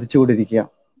വന്നു പതിച്ചുകൊണ്ടിരിക്കുക.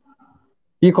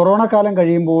 ഈ കൊറോണ കാലം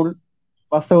കഴിയുമ്പോൾ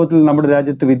വാസ്തവത്തിൽ നമ്മുടെ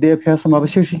രാജ്യത്ത് വിദ്യാഭ്യാസം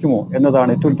അവശേഷിക്കുമോ എന്നതാണ്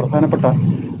ഏറ്റവും പ്രധാനപ്പെട്ട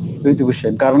ഒരു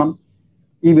വിഷയം. കാരണം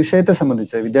ഈ വിഷയത്തെ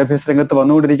സംബന്ധിച്ച് വിദ്യാഭ്യാസ രംഗത്ത്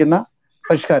വന്നുകൊണ്ടിരിക്കുന്ന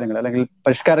പരിഷ്കാരങ്ങൾ, അല്ലെങ്കിൽ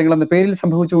പരിഷ്കാരങ്ങൾ എന്ന പേരിൽ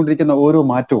സംഭവിച്ചുകൊണ്ടിരിക്കുന്ന ഓരോ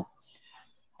മാറ്റവും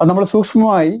അത് നമ്മൾ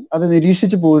സൂക്ഷ്മമായി അത്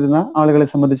നിരീക്ഷിച്ചു പോരുന്ന ആളുകളെ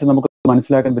സംബന്ധിച്ച് നമുക്ക്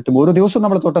മനസ്സിലാക്കാൻ പറ്റും. ഓരോ ദിവസവും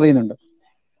നമ്മൾ തൊട്ടറിയുന്നുണ്ട്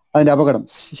അതിന്റെ അപകടം.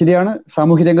 ശരിയാണ്,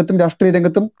 സാമൂഹ്യ രംഗത്തും രാഷ്ട്രീയ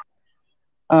രംഗത്തും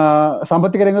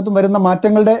സാമ്പത്തിക രംഗത്തും വരുന്ന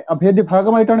മാറ്റങ്ങളുടെ അഭേദ്യ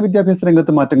ഭാഗമായിട്ടാണ് വിദ്യാഭ്യാസ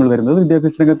രംഗത്ത് മാറ്റങ്ങൾ വരുന്നത്.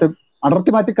 വിദ്യാഭ്യാസ രംഗത്ത്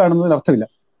അടർത്തി മാറ്റി കാണുന്നതിൽ അർത്ഥമില്ല.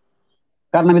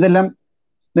 കാരണം ഇതെല്ലാം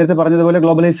നേരത്തെ പറഞ്ഞതുപോലെ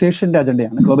ഗ്ലോബലൈസേഷന്റെ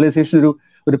അജണ്ടയാണ്. ഗ്ലോബലൈസേഷൻ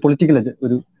ഒരു പൊളിറ്റിക്കൽ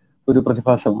ഒരു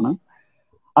പ്രതിഭാസമാണ്.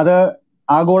 അത്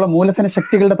ആഗോള മൂലധന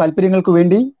ശക്തികളുടെ താല്പര്യങ്ങൾക്ക്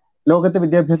വേണ്ടി ലോകത്തെ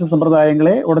വിദ്യാഭ്യാസ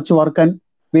സമ്പ്രദായങ്ങളെ ഉടച്ചു വാർക്കാൻ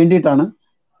വേണ്ടിയിട്ടാണ്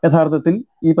യഥാർത്ഥത്തിൽ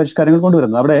ഈ പരിഷ്കാരങ്ങൾ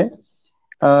കൊണ്ടുവരുന്നത്. അവിടെ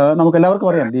നമുക്ക് എല്ലാവർക്കും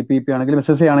അറിയാം, DPP ആണെങ്കിലും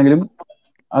SSA ആണെങ്കിലും,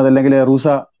 അതല്ലെങ്കിൽ റൂസ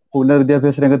ഉന്നത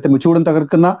വിദ്യാഭ്യാസ രംഗത്തെ മുച്ചൂടും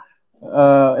തകർക്കുന്ന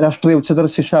രാഷ്ട്രീയ ഉച്ചതർ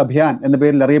ശിക്ഷ അഭിയാൻ എന്ന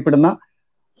പേരിൽ അറിയപ്പെടുന്ന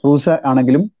റൂസ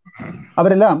ആണെങ്കിലും,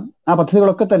 അവരെല്ലാം ആ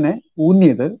പദ്ധതികളൊക്കെ തന്നെ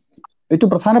ഊന്നിയത്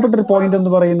ഏറ്റവും പ്രധാനപ്പെട്ട ഒരു പോയിന്റ്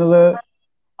എന്ന് പറയുന്നത്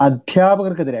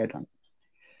അധ്യാപകർക്കെതിരായിട്ടാണ്.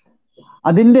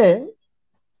 അതിന്റെ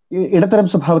ഇടത്തരം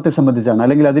സ്വഭാവത്തെ സംബന്ധിച്ചാണ്,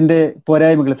 അല്ലെങ്കിൽ അതിന്റെ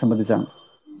പോരായ്മകളെ സംബന്ധിച്ചാണ്,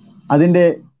 അതിന്റെ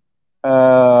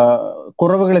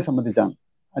കുറവുകളെ സംബന്ധിച്ചാണ്.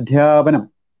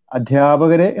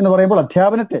 അധ്യാപകരെ എന്ന് പറയുമ്പോൾ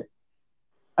അധ്യാപനത്തെ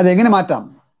അതെങ്ങനെ മാറ്റാം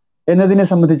എന്നതിനെ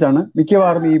സംബന്ധിച്ചാണ്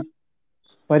മിക്കവാറും ഈ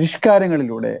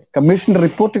പരിഷ്കാരങ്ങളിലൂടെ കമ്മീഷൻ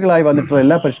റിപ്പോർട്ടുകളായി വന്നിട്ടുള്ള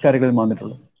എല്ലാ പരിഷ്കാരങ്ങളും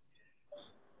വന്നിട്ടുള്ളത്.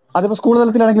 അതിപ്പോ സ്കൂൾ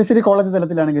തലത്തിലാണെങ്കിലും ശരി, കോളേജ്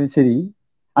തലത്തിലാണെങ്കിലും ശരി,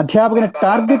 അധ്യാപകനെ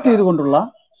ടാർഗറ്റ് ചെയ്തുകൊണ്ടുള്ള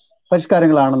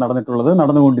പരിഷ്കാരങ്ങളാണ്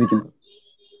നടന്നുകൊണ്ടിരിക്കുന്നത്.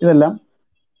 ഇതെല്ലാം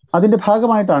അതിന്റെ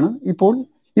ഭാഗമായിട്ടാണ് ഇപ്പോൾ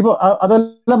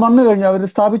അതെല്ലാം വന്നു കഴിഞ്ഞു, അവർ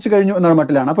സ്ഥാപിച്ചു കഴിഞ്ഞു എന്ന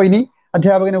മട്ടിലാണ്. അപ്പൊ ഇനി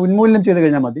അധ്യാപകനെ ഉന്മൂലനം ചെയ്ത്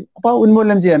കഴിഞ്ഞാൽ മതി. അപ്പൊ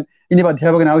ഉന്മൂലനം ചെയ്യാൻ ഇനിയിപ്പോൾ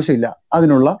അധ്യാപകന് ആവശ്യമില്ല.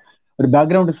 അതിനുള്ള ഒരു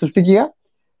ബാക്ക്ഗ്രൗണ്ട് സൃഷ്ടിക്കുക,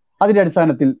 അതിന്റെ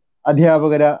അടിസ്ഥാനത്തിൽ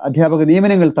അധ്യാപക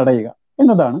നിയമനങ്ങൾ തടയുക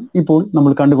എന്നതാണ് ഇപ്പോൾ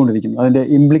നമ്മൾ കണ്ടുകൊണ്ടിരിക്കുന്നത്. അതിന്റെ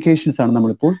ഇംപ്ലിക്കേഷൻസ് ആണ്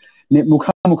നമ്മളിപ്പോൾ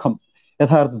മുഖാമുഖം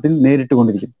യഥാർത്ഥത്തിൽ നേരിട്ട്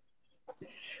കൊണ്ടിരിക്കുന്നത്.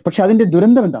 പക്ഷെ അതിന്റെ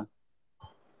ദുരന്തം എന്താണ്?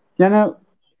 ഞാൻ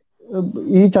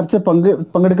ഈ ചർച്ച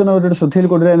പങ്കെടുക്കുന്നവരുടെ ശ്രദ്ധയിൽ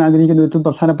കൊണ്ടുവരാൻ ആഗ്രഹിക്കുന്ന ഏറ്റവും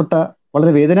പ്രധാനപ്പെട്ട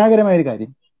വളരെ വേദനാകരമായ ഒരു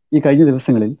കാര്യം, ഈ കഴിഞ്ഞ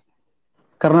ദിവസങ്ങളിൽ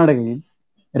കർണാടകയിൽ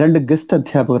 2 ഗസ്റ്റ്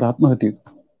അധ്യാപകർ ആത്മഹത്യ ചെയ്തു.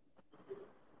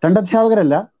 2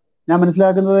 അധ്യാപകരല്ല, ഞാൻ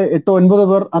മനസ്സിലാക്കുന്നത് 8-9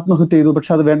 പേർ ആത്മഹത്യ ചെയ്തു.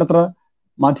 പക്ഷെ അത് വേണ്ടത്ര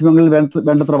മാധ്യമങ്ങളിൽ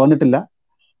വേണ്ടത്ര വന്നിട്ടില്ല.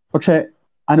 പക്ഷെ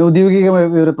അനൗദ്യോഗിക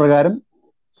വിവരപ്രകാരം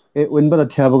 9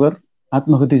 അധ്യാപകർ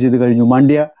ആത്മഹത്യ ചെയ്തു കഴിഞ്ഞു.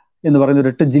 മാണ്ഡ്യ എന്ന് പറയുന്ന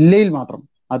ഒരൊറ്റ ജില്ലയിൽ മാത്രം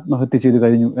ആത്മഹത്യ ചെയ്തു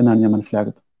കഴിഞ്ഞു എന്നാണ് ഞാൻ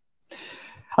മനസ്സിലാക്കുന്നത്.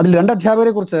 അതിൽ 2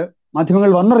 അധ്യാപകരെ കുറിച്ച്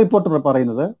മാധ്യമങ്ങൾ വന്ന റിപ്പോർട്ട്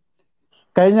പറയുന്നത്,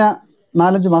 കഴിഞ്ഞ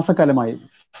 4-5 മാസക്കാലമായി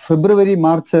ഫെബ്രുവരി,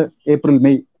 മാർച്ച്, ഏപ്രിൽ,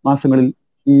 മെയ് മാസങ്ങളിൽ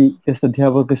ഈ ഗസ്റ്റ്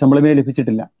അധ്യാപകർക്ക് ശമ്പളമേ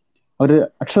ലഭിച്ചിട്ടില്ല. അവർ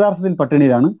അക്ഷരാർത്ഥത്തിൽ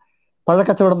പട്ടിണിയിലാണ്.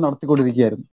 പഴക്കച്ചവടം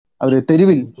നടത്തിക്കൊണ്ടിരിക്കുകയായിരുന്നു. അവർ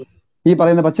തെരുവിൽ ഈ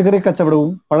പറയുന്ന പച്ചക്കറി കച്ചവടവും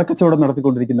പഴക്കച്ചവടം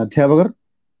നടത്തിക്കൊണ്ടിരിക്കുന്ന അധ്യാപകർ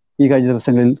ഈ കഴിഞ്ഞ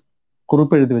ദിവസങ്ങളിൽ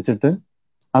കുറിപ്പെഴുതി വെച്ചിട്ട്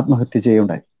ആത്മഹത്യ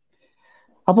ചെയ്യുകയുണ്ടായി.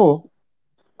 അപ്പോ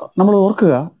നമ്മൾ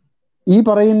ഓർക്കുക, ഈ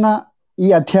പറയുന്ന ഈ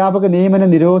അധ്യാപക നിയമന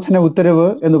നിരോധന ഉത്തരവ്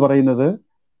എന്ന് പറയുന്നത്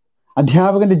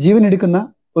അധ്യാപകന്റെ ജീവൻ എടുക്കുന്ന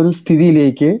ഒരു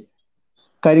സ്ഥിതിയിലേക്ക്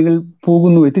കാര്യങ്ങൾ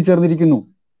എത്തിച്ചേർന്നിരിക്കുന്നു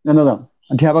എന്നതാണ്.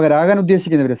 അധ്യാപകരാകാൻ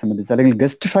ഉദ്ദേശിക്കുന്നവരെ സംബന്ധിച്ച്, അല്ലെങ്കിൽ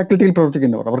ഗസ്റ്റ് ഫാക്കൽറ്റിയിൽ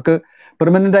പ്രവർത്തിക്കുന്നവർ, അവർക്ക്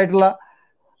പെർമനന്റ് ആയിട്ടുള്ള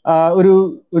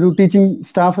ഒരു ടീച്ചിങ്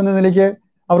സ്റ്റാഫ് എന്ന നിലയ്ക്ക്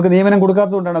അവർക്ക് നിയമനം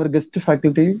കൊടുക്കാത്തതുകൊണ്ടാണ് അവർ ഗസ്റ്റ്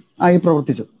ഫാക്കൽറ്റിയിൽ ആയി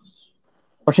പ്രവർത്തിച്ചത്.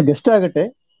 പക്ഷെ ഗസ്റ്റ് ആകട്ടെ,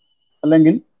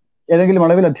 അല്ലെങ്കിൽ ഏതെങ്കിലും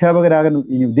അളവിൽ അധ്യാപകരാകാൻ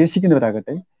ഇനി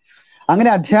ഉദ്ദേശിക്കുന്നവരാകട്ടെ, അങ്ങനെ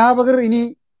അധ്യാപകർ ഇനി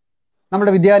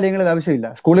നമ്മുടെ വിദ്യാലയങ്ങളിൽ ആവശ്യമില്ല.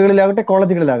 സ്കൂളുകളിലാകട്ടെ,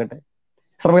 കോളേജുകളിലാകട്ടെ,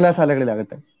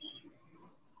 സർവകലാശാലകളിലാകട്ടെ.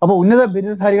 അപ്പോൾ ഉന്നത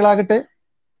ബിരുദധാരികളാകട്ടെ,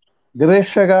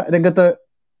 ഗവേഷക രംഗത്ത്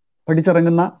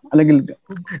പഠിച്ചിറങ്ങുന്ന അല്ലെങ്കിൽ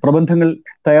പ്രബന്ധങ്ങൾ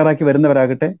തയ്യാറാക്കി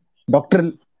വരുന്നവരാകട്ടെ, ഡോക്ടറൽ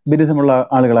ബിരുദമുള്ള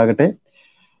ആളുകളാകട്ടെ,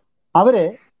 അവരെ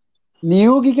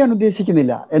നിയോഗിക്കാൻ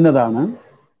ഉദ്ദേശിക്കുന്നില്ല എന്നതാണ്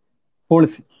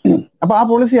പോളിസി. അപ്പൊ ആ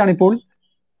പോളിസിയാണ് ഇപ്പോൾ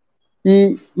ഈ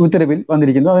ഉത്തരവിൽ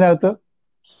വന്നിരിക്കുന്നത്. അതിനകത്ത്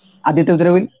ആദ്യത്തെ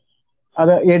ഉത്തരവിൽ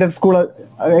അത്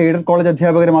എയ്ഡഡ് കോളേജ്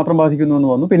അധ്യാപകരെ മാത്രം ബാധിക്കുന്നു എന്ന്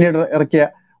വന്നു. പിന്നീട് ഇറക്കിയ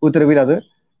ഉത്തരവിൽ അത്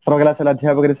സർവകലാശാല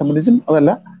അധ്യാപകരെ സംബന്ധിച്ചും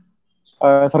അതല്ല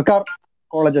സർക്കാർ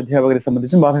കോളേജ് അധ്യാപകരെ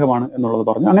സംബന്ധിച്ചും ബാധകമാണ് എന്നുള്ളത്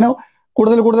പറഞ്ഞു. അങ്ങനെ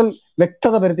കൂടുതൽ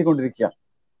വ്യക്തത വരുത്തിക്കൊണ്ടിരിക്കുക.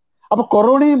 അപ്പൊ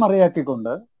കൊറോണയെ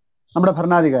മറിയാക്കിക്കൊണ്ട് നമ്മുടെ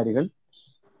ഭരണാധികാരികൾ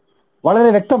വളരെ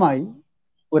വ്യക്തമായി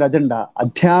ഒരു അജണ്ട,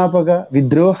 അധ്യാപക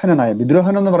വിദ്രോഹന നയം,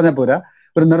 വിദ്രോഹനം എന്ന് പറഞ്ഞാൽ പോരാ,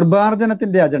 ഒരു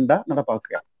നിർമ്മാർജ്ജനത്തിന്റെ അജണ്ട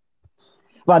നടപ്പാക്കുക.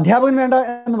 അപ്പൊ അധ്യാപകൻ വേണ്ട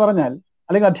എന്ന് പറഞ്ഞാൽ,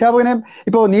 അല്ലെങ്കിൽ അധ്യാപകനെ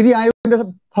ഇപ്പോ നീതി ആയോഗിന്റെ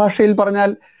ഭാഷയിൽ പറഞ്ഞാൽ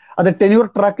അത് ടെന്യൂർ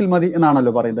ട്രാക്കിൽ മതി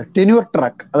എന്നാണല്ലോ പറയുന്നത്. ടെന്യൂർ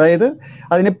ട്രാക്ക്, അതായത്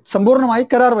അതിനെ സമ്പൂർണ്ണമായി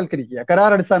കരാർവൽക്കരിക്കുക, കരാർ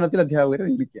അടിസ്ഥാനത്തിൽ അധ്യാപകരെ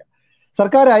നിയമിക്കുക.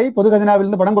 സർക്കാരായി പൊതുഖജനാവിൽ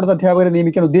നിന്ന് പണം കൊടുത്ത അധ്യാപകരെ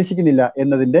നിയമിക്കാൻ ഉദ്ദേശിക്കുന്നില്ല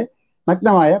എന്നതിന്റെ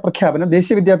നഗ്നമായ പ്രഖ്യാപനം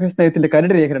ദേശീയ വിദ്യാഭ്യാസ നയത്തിന്റെ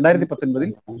കരട് രേഖ 2019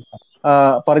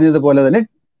 പറഞ്ഞതുപോലെ തന്നെ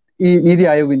ഈ നീതി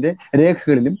ആയോഗിന്റെ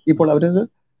രേഖകളിലും ഇപ്പോൾ അവരത്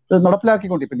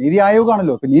നടപ്പിലാക്കിക്കൊണ്ട്, ഇപ്പൊ നീതി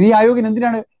ആയോഗാണല്ലോ. ഇപ്പൊ നീതി ആയോഗിന്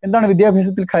എന്താണ്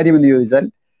വിദ്യാഭ്യാസത്തിൽ കാര്യമെന്ന് ചോദിച്ചാൽ,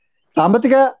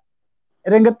 സാമ്പത്തിക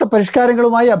രംഗത്തെ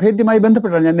പരിഷ്കാരങ്ങളുമായി അഭേദ്യമായി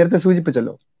ബന്ധപ്പെട്ടാണ് ഞാൻ നേരത്തെ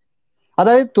സൂചിപ്പിച്ചല്ലോ.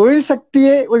 അതായത് തൊഴിൽ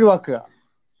ശക്തിയെ ഒഴിവാക്കുക.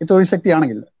 ഈ തൊഴിൽ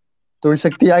ശക്തിയാണെങ്കിൽ തൊഴിൽ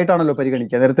ശക്തിയായിട്ടാണല്ലോ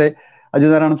പരിഗണിക്കുക. നേരത്തെ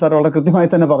അച്യുതാനന്ദൻ സാർ വളരെ കൃത്യമായി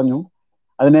തന്നെ പറഞ്ഞു,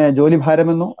 അതിനെ ജോലി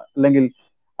ഭാരമെന്നോ അല്ലെങ്കിൽ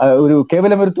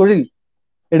കേവലം ഒരു തൊഴിൽ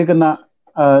എടുക്കുന്ന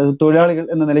തൊഴിലാളികൾ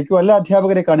എന്ന നിലയ്ക്കോ അല്ല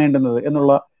അധ്യാപകരെ കാണേണ്ടുന്നത്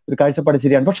എന്നുള്ള ഒരു കാഴ്ചപ്പാട്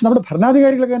ശരിയാണ്. പക്ഷെ നമ്മുടെ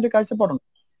ഭരണാധികാരികളൊക്കെ അതിന്റെ കാഴ്ചപ്പാടുണ്ട്.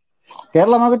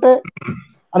 കേരളമാകട്ടെ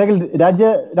അല്ലെങ്കിൽ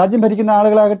രാജ്യം ഭരിക്കുന്ന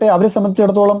ആളുകളാകട്ടെ, അവരെ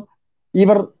സംബന്ധിച്ചിടത്തോളം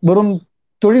ഇവർ വെറും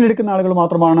തൊഴിലെടുക്കുന്ന ആളുകൾ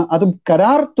മാത്രമാണ്, അതും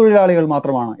കരാർ തൊഴിലാളികൾ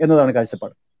മാത്രമാണ് എന്നതാണ്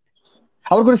കാഴ്ചപ്പാട്.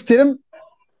 അവർക്കൊരു സ്ഥിരം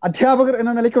അധ്യാപകർ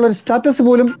എന്ന നിലയ്ക്കുള്ള ഒരു സ്റ്റാറ്റസ്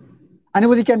പോലും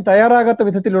അനുവദിക്കാൻ തയ്യാറാകാത്ത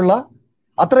വിധത്തിലുള്ള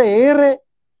അത്രയേറെ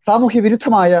സാമൂഹ്യ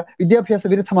വിരുദ്ധമായ, വിദ്യാഭ്യാസ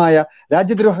വിരുദ്ധമായ,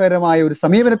 രാജ്യദ്രോഹകരമായ ഒരു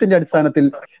സമീപനത്തിന്റെ അടിസ്ഥാനത്തിൽ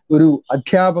ഒരു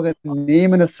അധ്യാപക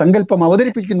നിയമന സങ്കല്പം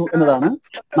അവതരിപ്പിക്കുന്നു എന്നതാണ്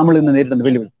നമ്മൾ ഇന്ന് നേരിടുന്ന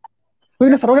വെല്ലുവിളി.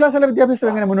 പിന്നെ സർവകലാശാല വിദ്യാഭ്യാസം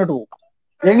എങ്ങനെ മുന്നോട്ട് പോകും?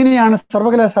 എങ്ങനെയാണ്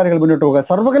സർവകലാശാലകൾ മുന്നോട്ട് പോകുക?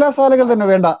 സർവകലാശാലകൾ തന്നെ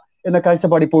വേണ്ട എന്ന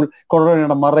കാഴ്ചപ്പാട് ഇപ്പോൾ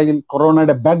കൊറോണയുടെ മറയിൽ,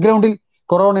 കൊറോണയുടെ ബാക്ക്ഗ്രൗണ്ടിൽ,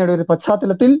 കൊറോണയുടെ ഒരു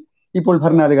പശ്ചാത്തലത്തിൽ ഇപ്പോൾ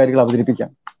ഭരണാധികാരികൾ അവതരിപ്പിക്കാം.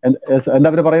 എന്താ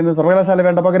അവർ പറയുന്നത്? സർവകലാശാല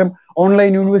വേണ്ട, പകരം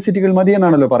ഓൺലൈൻ യൂണിവേഴ്സിറ്റികൾ മതി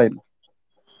എന്നാണല്ലോ പറയുന്നത്.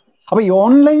 അപ്പൊ ഈ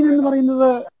ഓൺലൈൻ എന്ന് പറയുന്നത്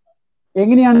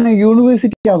എങ്ങനെയാണ്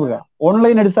യൂണിവേഴ്സിറ്റി ആവുക?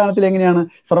 ഓൺലൈൻ അടിസ്ഥാനത്തിൽ എങ്ങനെയാണ്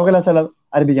സർവകലാശാല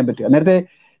ആരംഭിക്കാൻ പറ്റുക? നേരത്തെ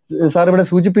സാർ ഇവിടെ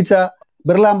സൂചിപ്പിച്ച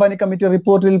ബിർള അംബാനി കമ്മിറ്റി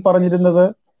റിപ്പോർട്ടിൽ പറഞ്ഞിരുന്നത്,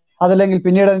 അതല്ലെങ്കിൽ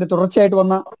പിന്നീട് അതിന്റെ തുടർച്ചയായിട്ട്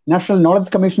വന്ന നാഷണൽ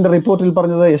നോളജ് കമ്മീഷന്റെ റിപ്പോർട്ടിൽ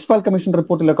പറഞ്ഞത്, യശ്പാൽ കമ്മീഷൻ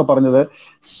റിപ്പോർട്ടിലൊക്കെ പറഞ്ഞത്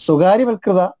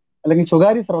സ്വകാര്യവൽകൃത അല്ലെങ്കിൽ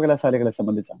സ്വകാര്യ സർവകലാശാലകളെ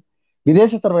സംബന്ധിച്ചാണ്,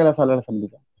 വിദേശ സർവകലാശാലകളെ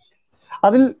സംബന്ധിച്ചാണ്.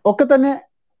 അതിൽ ഒക്കെ തന്നെ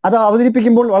അത്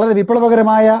അവതരിപ്പിക്കുമ്പോൾ വളരെ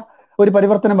വിപ്ലവകരമായ ഒരു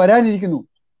പരിവർത്തനം വരാനിരിക്കുന്നു.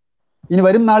 ഇനി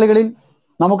വരും നാളുകളിൽ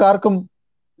നമുക്കാർക്കും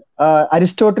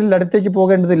അരിസ്റ്റോട്ടിലിന്റെ അടുത്തേക്ക്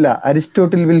പോകേണ്ടതില്ല.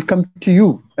 Aristotle will come to you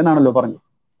എന്നാണല്ലോ പറഞ്ഞത്.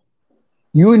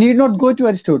 You need not go to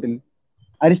Aristotle,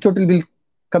 Aristotle will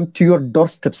come to your door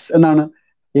steps എന്നാണ്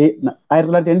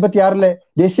 1986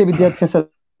 ദേശീയ വിദ്യാഭ്യാസ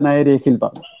നയരേഖയിൽ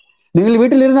പറഞ്ഞു. നിങ്ങൾ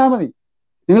വീട്ടിലിരുന്നാൽ മതി,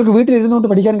 നിങ്ങൾക്ക് വീട്ടിലിരുന്നുകൊണ്ട്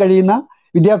പഠിക്കാൻ കഴിയുന്ന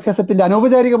വിദ്യാഭ്യാസത്തിന്റെ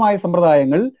അനൗപചാരികമായ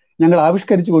സമ്പ്രദായങ്ങൾ ഞങ്ങൾ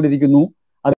ആവിഷ്കരിച്ചു കൊണ്ടിരിക്കുന്നു,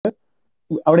 അത്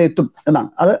അവിടെ എത്തും എന്നാണ്.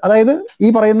 അതായത് ഈ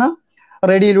പറയുന്ന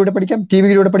റേഡിയോയിലൂടെ പഠിക്കാം, ടി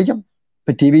വിയിലൂടെ പഠിക്കാം.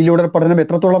 ഇപ്പൊ ടി വിയിലൂടെ പഠനം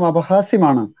എത്രത്തോളം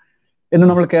അപഹാസ്യമാണ് എന്ന്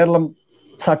നമ്മൾ കേരളം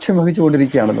സാക്ഷ്യം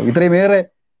വഹിച്ചുകൊണ്ടിരിക്കുകയാണല്ലോ. ഇത്രയുമേറെ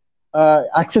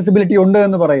ആക്സസിബിലിറ്റി ഉണ്ട്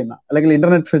എന്ന് പറയുന്ന, അല്ലെങ്കിൽ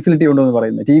ഇന്റർനെറ്റ് ഫെസിലിറ്റി ഉണ്ട് എന്ന്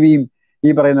പറയുന്ന, ടി വിയും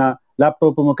ഈ പറയുന്ന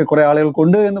ലാപ്ടോപ്പും ഒക്കെ കുറെ ആളുകൾക്ക്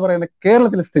ഉണ്ട് എന്ന് പറയുന്ന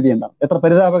കേരളത്തിലെ സ്ഥിതി എന്താണ്? എത്ര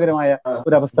പരിതാപകരമായ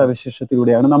ഒരു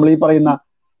അവസ്ഥാവിശേഷത്തിലൂടെയാണ് നമ്മൾ ഈ പറയുന്ന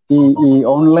ഈ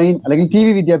ഓൺലൈൻ അല്ലെങ്കിൽ ടി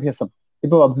വി വിദ്യാഭ്യാസം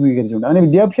ഇപ്പോൾ അഭിമുഖീകരിച്ചുകൊണ്ട്. അതിനെ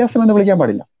വിദ്യാഭ്യാസം എന്ന് വിളിക്കാൻ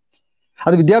പാടില്ല.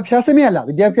 അത് വിദ്യാഭ്യാസമേ അല്ല,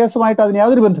 വിദ്യാഭ്യാസമായിട്ട് അതിന്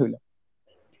യാതൊരു ബന്ധമില്ല.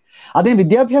 അതിന്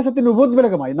വിദ്യാഭ്യാസത്തിന്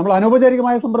ഉപോദ്ബലകമായി നമ്മൾ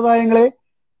അനൗപചാരികമായ സമ്പ്രദായങ്ങളെ,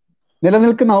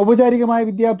 നിലനിൽക്കുന്ന ഔപചാരികമായ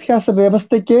വിദ്യാഭ്യാസ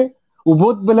വ്യവസ്ഥയ്ക്ക്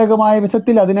ഉപോദ്ബലകമായ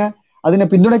വിധത്തിൽ അതിനെ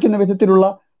പിന്തുണയ്ക്കുന്ന വിധത്തിലുള്ള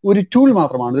ഒരു ടൂൾ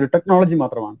മാത്രമാണ്, ഒരു ടെക്നോളജി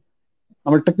മാത്രമാണ്.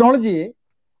 നമ്മൾ ടെക്നോളജിയെ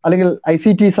അല്ലെങ്കിൽ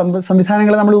ICT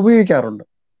സംവിധാനങ്ങളെ നമ്മൾ ഉപയോഗിക്കാറുണ്ട്,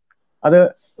 അത്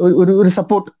ഒരു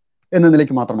സപ്പോർട്ട് എന്ന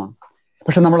നിലയ്ക്ക് മാത്രമാണ്.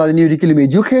 പക്ഷെ നമ്മൾ അതിനെ ഒരിക്കലും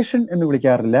എഡ്യൂക്കേഷൻ എന്ന്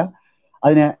വിളിക്കാറില്ല.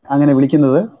 അതിനെ അങ്ങനെ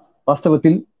വിളിക്കുന്നത്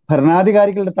വാസ്തവത്തിൽ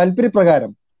ഭരണാധികാരികളുടെ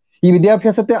താല്പര്യപ്രകാരം ഈ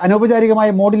വിദ്യാഭ്യാസത്തെ അനൗപചാരികമായ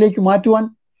മോഡിലേക്ക് മാറ്റുവാൻ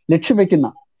ലക്ഷ്യം വെക്കുന്ന,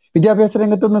 വിദ്യാഭ്യാസ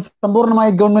രംഗത്ത് നിന്ന്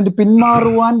സമ്പൂർണ്ണമായി ഗവൺമെന്റ്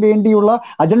പിന്മാറുവാൻ വേണ്ടിയുള്ള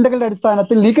അജണ്ടകളുടെ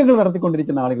അടിസ്ഥാനത്തിൽ നീക്കങ്ങൾ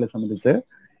നടത്തിക്കൊണ്ടിരിക്കുന്ന ആളുകളെ സംബന്ധിച്ച്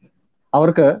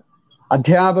അവർക്ക്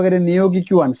അധ്യാപകരെ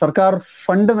നിയോഗിക്കുവാൻ സർക്കാർ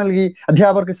ഫണ്ട് നൽകി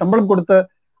അധ്യാപകർക്ക് ശമ്പളം കൊടുത്ത്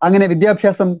അങ്ങനെ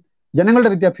വിദ്യാഭ്യാസം,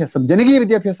 ജനങ്ങളുടെ വിദ്യാഭ്യാസം, ജനകീയ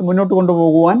വിദ്യാഭ്യാസം മുന്നോട്ട്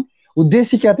കൊണ്ടുപോകുവാൻ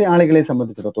ഉദ്ദേശിക്കാത്ത ആളുകളെ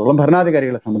സംബന്ധിച്ചിടത്തോളം,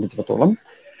 ഭരണാധികാരികളെ സംബന്ധിച്ചിടത്തോളം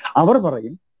അവർ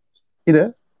പറയും ഇത്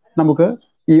നമുക്ക്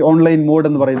ഈ ഓൺലൈൻ മോഡ്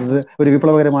എന്ന് പറയുന്നത് ഒരു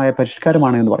വിപ്ലവകരമായ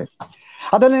പരിഷ്കാരമാണ് എന്ന് പറയും.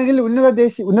 അതല്ലെങ്കിൽ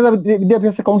ഉന്നത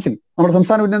വിദ്യാഭ്യാസ കൗൺസിൽ, നമ്മുടെ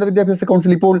സംസ്ഥാന ഉന്നത വിദ്യാഭ്യാസ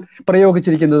കൗൺസിൽ ഇപ്പോൾ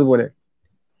പ്രയോഗിച്ചിരിക്കുന്നത് പോലെ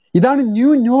ഇതാണ് ന്യൂ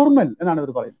നോർമൽ എന്നാണ്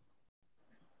അവർ പറയുന്നത്.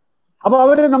 അപ്പൊ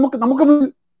അവര് നമുക്ക്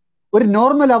ഒരു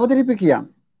നോർമൽ അവതരിപ്പിക്കുകയാണ്.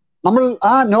 നമ്മൾ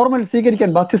ആ നോർമൽ സ്വീകരിക്കാൻ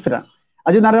ബാധ്യസ്ഥരാണ്.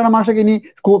 അച്യുതാനന്ദ മാഷക്ക് ഇനി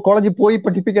കോളേജിൽ പോയി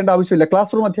പഠിപ്പിക്കേണ്ട ആവശ്യമില്ല,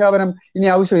 ക്ലാസ് റൂം അധ്യാപനം ഇനി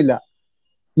ആവശ്യമില്ല,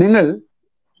 നിങ്ങൾ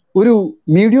ഒരു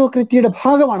മീഡിയോക്രിറ്റിയുടെ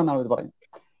ഭാഗമാണെന്നാണ് അവർ പറയുന്നത്.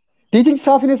 ടീച്ചിങ്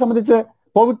സ്റ്റാഫിനെ സംബന്ധിച്ച്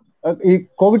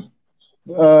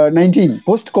COVID-19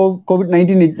 post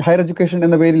COVID-19 higher education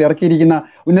എന്ന പേരിൽ ഇറക്കിയിരിക്കുന്ന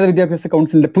ഉന്നത വിദ്യാഭ്യാസ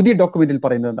കൗൺസിലിന്റെ പുതിയ ഡോക്യുമെന്റിൽ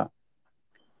പറയുന്നത് എന്താണ്?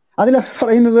 അതിൽ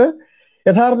പറയുന്നത്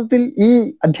യഥാർത്ഥത്തിൽ ഈ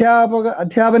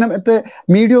അധ്യാപനത്തെ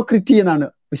മീഡിയോക്രിറ്റി എന്നാണ്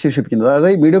വിശേഷിപ്പിക്കുന്നത്.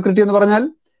 അതായത് മീഡിയോക്രിറ്റി എന്ന് പറഞ്ഞാൽ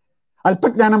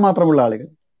അല്പജ്ഞാനം മാത്രമുള്ള ആളുകൾ,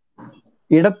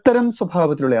 ഇടത്തരം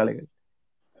സ്വഭാവത്തിലുള്ള ആളുകൾ,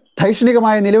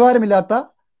 ധൈഷണികമായ നിലവാരമില്ലാത്ത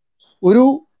ഒരു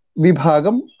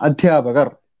വിഭാഗം അധ്യാപകർ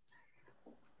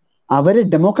അവരെ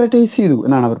ഡെമോക്രറ്റൈസ് ചെയ്തു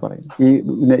എന്നാണ് അവർ പറയുന്നത്,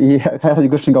 ഈ ഹയർ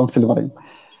എഡ്യൂക്കേഷൻ കൗൺസിൽ പറയും.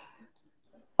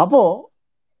 അപ്പോ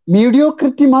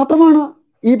മീഡിയോക്രിറ്റി മാത്രമാണ്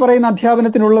ഈ പറയുന്ന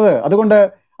അധ്യാപനത്തിനുള്ളത്. അതുകൊണ്ട്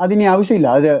അതിനി ആവശ്യമില്ല,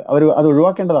 അത്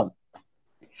ഒഴിവാക്കേണ്ടതാണ്.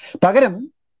 പകരം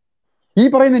ഈ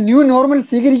പറയുന്ന ന്യൂ നോർമൽ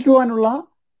സ്വീകരിക്കുവാനുള്ള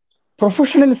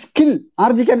പ്രൊഫഷണൽ സ്കിൽ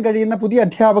ആർജിക്കാൻ കഴിയുന്ന പുതിയ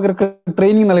അധ്യാപകർക്ക്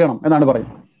ട്രെയിനിങ് നൽകണം എന്നാണ്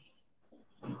പറയുന്നത്.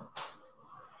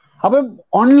 അപ്പം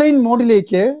ഓൺലൈൻ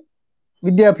മോഡിലേക്ക്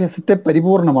വിദ്യാഭ്യാസത്തെ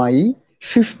പരിപൂർണമായി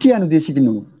ഷിഫ്റ്റ് ചെയ്യാൻ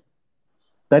ഉദ്ദേശിക്കുന്നു.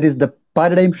 That is the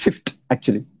paradigm shift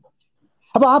actually.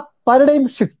 അപ്പൊ ആ പാരഡൈം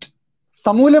ഷിഫ്റ്റ്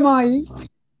സമൂലമായി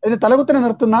അതിന് തലകുത്തനെ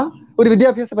നിർത്തുന്ന ഒരു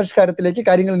വിദ്യാഭ്യാസ പരിഷ്കാരത്തിലേക്ക്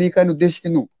കാര്യങ്ങൾ നീക്കാൻ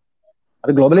ഉദ്ദേശിക്കുന്നു.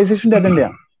 അത് ഗ്ലോബലൈസേഷന്റെ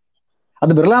അജണ്ടയാണ്.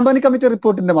 അത് ബിർള അംബാനി കമ്മിറ്റി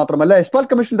റിപ്പോർട്ടിന്റെ മാത്രമല്ല, എസ്പാൽ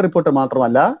കമ്മീഷന്റെ റിപ്പോർട്ട്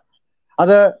മാത്രമല്ല,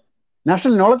 അത്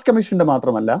നാഷണൽ നോളജ് കമ്മീഷന്റെ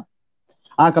മാത്രമല്ല.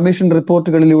 ആ കമ്മീഷൻ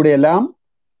റിപ്പോർട്ടുകളിലൂടെയെല്ലാം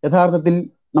യഥാർത്ഥത്തിൽ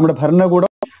നമ്മുടെ ഭരണകൂടം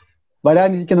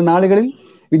വരാനിരിക്കുന്ന നാളുകളിൽ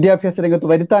വിദ്യാഭ്യാസ രംഗത്ത്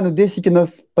വരുത്താൻ ഉദ്ദേശിക്കുന്ന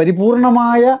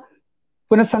പരിപൂർണമായ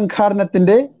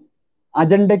പുനഃസംഘാടനത്തിന്റെ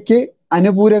അജണ്ടയ്ക്ക്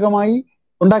അനുപൂരകമായി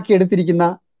ഉണ്ടാക്കിയെടുത്തിരിക്കുന്ന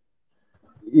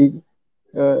ഈ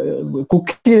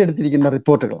കുക്ക് ചെയ്തെടുത്തിരിക്കുന്ന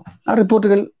റിപ്പോർട്ടുകൾ, ആ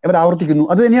റിപ്പോർട്ടുകൾ ഇവർ ആവർത്തിക്കുന്നു.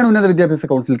 അത് തന്നെയാണ് ഉന്നത വിദ്യാഭ്യാസ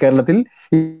കൗൺസിൽ കേരളത്തിൽ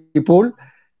ഇപ്പോൾ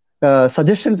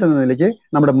സജഷൻസ് എന്ന നിലയ്ക്ക്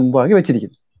നമ്മുടെ മുമ്പാകെ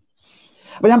വെച്ചിരിക്കുന്നു.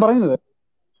 അപ്പൊ ഞാൻ പറയുന്നത്,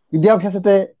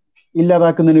 വിദ്യാഭ്യാസത്തെ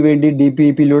ഇല്ലാതാക്കുന്നതിന് വേണ്ടി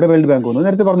DPEP-യിലൂടെ വേൾഡ് ബാങ്ക് വന്നു.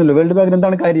 നേരത്തെ പറഞ്ഞല്ലോ, വേൾഡ് ബാങ്കിന്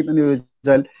എന്താണ് കാര്യം എന്ന്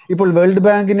ചോദിച്ചാൽ, ഇപ്പോൾ വേൾഡ്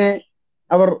ബാങ്കിനെ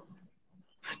അവർ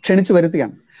ക്ഷണിച്ചു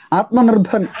വരുത്തുകയാണ്.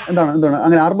 ആത്മനിർഭർ എന്താണ്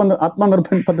അങ്ങനെ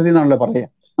ആത്മനിർഭർ പദ്ധതി എന്നാണല്ലോ പറയുക.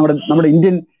 നമ്മുടെ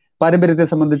ഇന്ത്യൻ പാരമ്പര്യത്തെ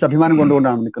സംബന്ധിച്ച് അഭിമാനം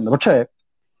കൊണ്ടുകൊണ്ടാണ് നിൽക്കുന്നത്. പക്ഷേ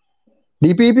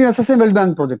DPEP SSA world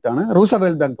bank project ആണ്, റൂസ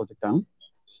വേൾഡ് ബാങ്ക് പ്രോജക്റ്റ് ആണ്.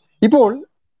 ഇപ്പോൾ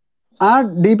ആ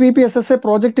DPEP SSA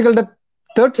പ്രോജക്റ്റുകളുടെ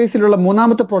തേർഡ് ഫേസിലുള്ള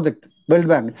മൂന്നാമത്തെ പ്രോജക്റ്റ് വേൾഡ്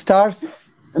ബാങ്ക് സ്റ്റാർസ്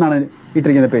എന്നാണ്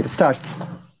ഇട്ടിരിക്കുന്ന പേര്, സ്റ്റാർസ്.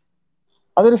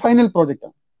 അതൊരു ഫൈനൽ പ്രോജക്റ്റ്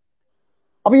ആണ്.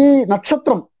 അപ്പൊ ഈ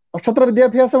നക്ഷത്ര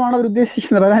വിദ്യാഭ്യാസമാണ് അവർ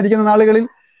ഉദ്ദേശിക്കുന്നത്. വരാനിരിക്കുന്ന നാളുകളിൽ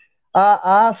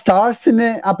ആ സ്റ്റാർസിനെ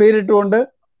ആ പേരിട്ടുകൊണ്ട്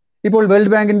ഇപ്പോൾ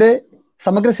വേൾഡ് ബാങ്കിന്റെ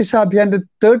സമഗ്ര ശിക്ഷാ അഭിയാന്റെ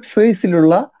തേർഡ്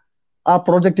ഫേസിലുള്ള ആ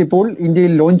പ്രോജക്റ്റ് ഇപ്പോൾ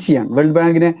ഇന്ത്യയിൽ ലോഞ്ച് ചെയ്യാൻ വേൾഡ്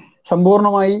ബാങ്കിനെ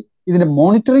സമ്പൂർണമായി ഇതിന്റെ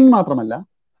മോണിറ്ററിംഗ് മാത്രമല്ല,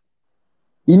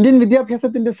 ഇന്ത്യൻ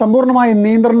വിദ്യാഭ്യാസത്തിന്റെ സമ്പൂർണമായ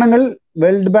നിയന്ത്രണങ്ങൾ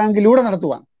വേൾഡ് ബാങ്കിലൂടെ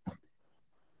നടത്തുവാൻ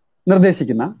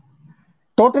നിർദ്ദേശിക്കുന്ന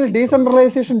ടോട്ടൽ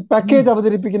ഡീസെൻട്രലൈസേഷൻ പാക്കേജ്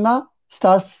അവതരിപ്പിക്കുന്ന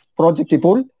സ്റ്റാർസ് പ്രോജക്റ്റ്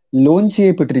ഇപ്പോൾ ലോഞ്ച്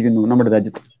ചെയ്യപ്പെട്ടിരിക്കുന്നു നമ്മുടെ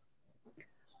രാജ്യത്ത്.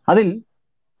 അതിൽ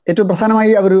ഏറ്റവും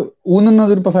പ്രധാനമായി അവർ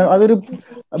ഊന്നുന്നത് അതൊരു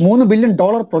 $3 ബില്യൺ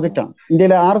പ്രോജക്റ്റാണ്.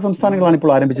 ഇന്ത്യയിലെ 6 സംസ്ഥാനങ്ങളാണ്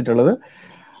ഇപ്പോൾ ആരംഭിച്ചിട്ടുള്ളത്.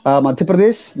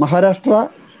 മധ്യപ്രദേശ്, മഹാരാഷ്ട്ര,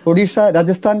 ഒഡീഷ,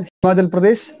 രാജസ്ഥാൻ, ഹിമാചൽ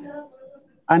പ്രദേശ്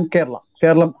ആൻഡ്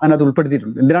കേരളം അതിനകത്ത്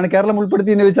ഉൾപ്പെടുത്തിയിട്ടുണ്ട്. എന്തിനാണ് കേരളം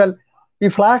ഉൾപ്പെടുത്തിയെന്ന് ചോദിച്ചാൽ, ഈ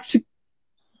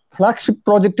ഫ്ലാഗ്ഷിപ്പ്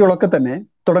പ്രോജക്റ്റുകളൊക്കെ തന്നെ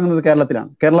തുടങ്ങുന്നത്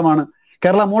കേരളത്തിലാണ്.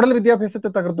 കേരള മോഡൽ വിദ്യാഭ്യാസത്തെ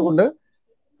തകർത്തുകൊണ്ട്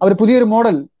അവർ പുതിയൊരു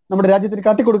മോഡൽ നമ്മുടെ രാജ്യത്തിന്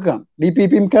കാട്ടിക്കൊടുക്കുകയാണ്.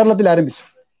 DPEP-യും കേരളത്തിൽ ആരംഭിച്ചു,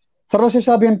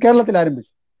 സർവശിക്ഷാ അഭിയാൻ കേരളത്തിൽ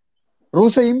ആരംഭിച്ചു,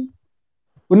 റൂസയും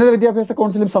ഉന്നത വിദ്യാഭ്യാസ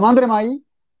കൗൺസിലും സമാന്തരമായി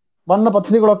വന്ന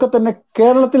പദ്ധതികളൊക്കെ തന്നെ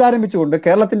കേരളത്തിൽ ആരംഭിച്ചുകൊണ്ട്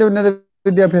കേരളത്തിന്റെ ഉന്നത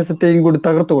വിദ്യാഭ്യാസത്തെയും കൂടി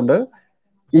തകർത്തുകൊണ്ട്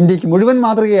ഇന്ത്യക്ക് മുഴുവൻ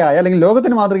മാതൃകയായ, അല്ലെങ്കിൽ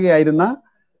ലോകത്തിന് മാതൃകയായിരുന്ന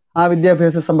ആ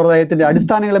വിദ്യാഭ്യാസ സമ്പ്രദായത്തിന്റെ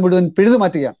അടിസ്ഥാനങ്ങളെ മുഴുവൻ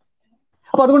പിഴുതുമാറ്റുകയാണ്.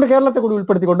 അപ്പൊ അതുകൊണ്ട് കേരളത്തെ കൂടി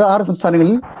ഉൾപ്പെടുത്തിക്കൊണ്ട് 6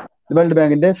 സംസ്ഥാനങ്ങളിൽ വേൾഡ്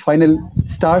ബാങ്കിന്റെ ഫൈനൽ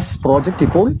സ്റ്റാർസ് പ്രോജക്റ്റ്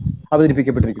ഇപ്പോൾ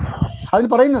അവതരിപ്പിക്കപ്പെട്ടിരിക്കുന്നു. അതിൽ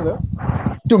പറയുന്നത്,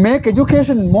 to make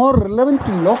education more relevant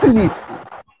to local needs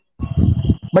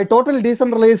by total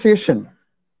decentralisation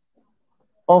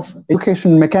of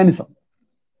education mechanism.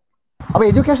 അപ്പൊ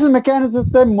എഡ്യൂക്കേഷൻ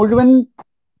മെക്കാനിസത്തെ മുഴുവൻ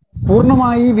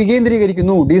പൂർണ്ണമായി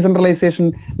വികേന്ദ്രീകരിക്കുന്നു, ഡീസെൻട്രലൈസേഷൻ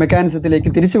മെക്കാനിസത്തിലേക്ക്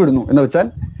തിരിച്ചുവിടുന്നു. എന്ന് വെച്ചാൽ,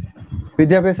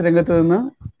 വിദ്യാഭ്യാസ രംഗത്ത് നിന്ന്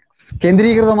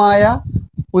കേന്ദ്രീകൃതമായ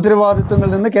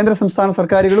ഉത്തരവാദിത്വങ്ങളിൽ നിന്ന് കേന്ദ്ര സംസ്ഥാന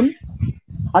സർക്കാരുകളും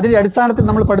അതിന്റെ അടിസ്ഥാനത്തിൽ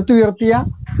നമ്മൾ പടുത്തുയർത്തിയ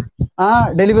ആ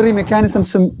ഡെലിവറി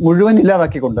മെക്കാനിസംസ് മുഴുവൻ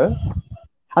ഇല്ലാതാക്കിക്കൊണ്ട്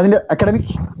അതിന്റെ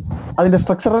അക്കാഡമിക്, അതിന്റെ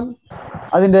സ്ട്രക്ചറൽ,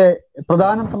 അതിന്റെ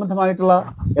പ്രധാനം സംബന്ധമായിട്ടുള്ള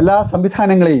എല്ലാ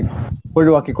സംവിധാനങ്ങളെയും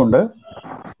ഒഴിവാക്കിക്കൊണ്ട്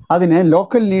അതിനെ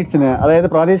ലോക്കൽ നീഡ്സിന്, അതായത്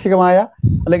പ്രാദേശികമായ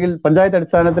അല്ലെങ്കിൽ പഞ്ചായത്ത്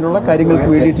അടിസ്ഥാനത്തിലുള്ള കാര്യങ്ങൾക്ക്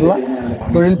വേണ്ടിയിട്ടുള്ള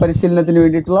തൊഴിൽ പരിശീലനത്തിന്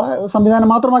വേണ്ടിയിട്ടുള്ള സംവിധാനം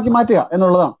മാത്രമാക്കി മാറ്റുക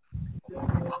എന്നുള്ളതാണ്.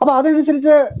 അപ്പൊ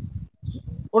അതനുസരിച്ച്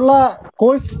ഉള്ള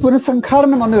കോഴ്സ്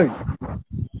പുനഃസംഘാടനം വന്നു കഴിഞ്ഞു.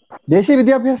 ദേശീയ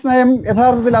വിദ്യാഭ്യാസ നയം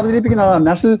യഥാർത്ഥത്തിൽ അവതരിപ്പിക്കുന്ന അതാണ്.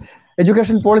 നാഷണൽ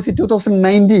എഡ്യൂക്കേഷൻ പോളിസി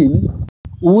 2019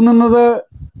 ഊന്നുന്നത്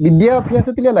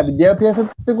വിദ്യാഭ്യാസത്തിലല്ല,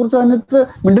 വിദ്യാഭ്യാസത്തെ കുറിച്ച് അതിനകത്ത്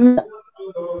മിണ്ടുന്നില്ല.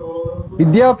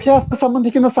 വിദ്യാഭ്യാസത്തെ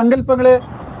സംബന്ധിക്കുന്ന സങ്കല്പങ്ങളെ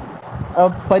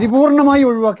പരിപൂർണമായി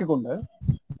ഒഴിവാക്കിക്കൊണ്ട്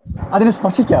അതിനെ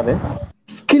സ്പർശിക്കാതെ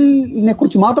സ്കില്ലിനെ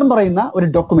കുറിച്ച് മാത്രം പറയുന്ന ഒരു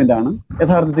ഡോക്യുമെന്റ് ആണ്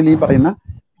യഥാർത്ഥത്തിൽ ഈ പറയുന്ന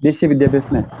ദേശീയ വിദ്യാഭ്യാസ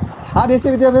നയം. ആ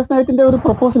ദേശീയ വിദ്യാഭ്യാസ നയത്തിന്റെ ഒരു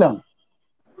പ്രപ്പോസലാണ്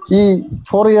ഈ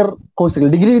 4 ഇയർ കോഴ്സുകൾ,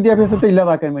 ഡിഗ്രി വിദ്യാഭ്യാസത്തെ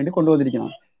ഇല്ലാതാക്കാൻ വേണ്ടി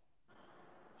കൊണ്ടുവന്നിരിക്കുന്നത്.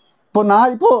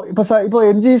 ഇപ്പോ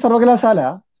MG സർവകലാശാല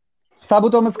സാബു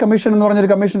തോമസ് കമ്മീഷൻ എന്ന് പറഞ്ഞൊരു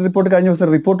കമ്മീഷൻ റിപ്പോർട്ട് കഴിഞ്ഞ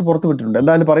ദിവസം റിപ്പോർട്ട് പുറത്തുവിട്ടിട്ടുണ്ട്.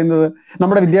 എന്തായാലും പറയുന്നത്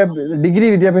നമ്മുടെ ഡിഗ്രി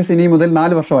വിദ്യാഭ്യാസം ഇനി മുതൽ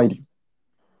 4 വർഷമായിരിക്കും.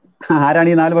 ആരാണ്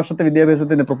ഈ 4 വർഷത്തെ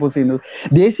വിദ്യാഭ്യാസത്തിന്റെ പ്രപ്പോസ് ചെയ്യുന്നത്?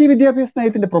 ദേശീയ വിദ്യാഭ്യാസ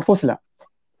നയത്തിന്റെ പ്രപ്പോസലാണ്.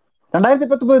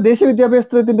 2019 ദേശീയ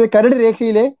വിദ്യാഭ്യാസത്തിന്റെ കരട്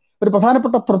രേഖയിലെ ഒരു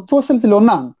പ്രധാനപ്പെട്ട പ്രപ്പോസൽസിൽ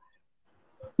ഒന്നാണ്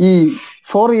ഈ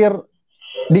 4 ഇയർ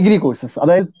ഡിഗ്രി കോഴ്സസ്.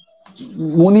 അതായത്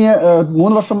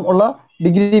 3 വർഷം ഉള്ള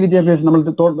ഡിഗ്രി വിദ്യാഭ്യാസം നമ്മൾ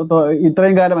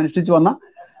ഇത്രയും കാലം അനുഷ്ഠിച്ചു വന്ന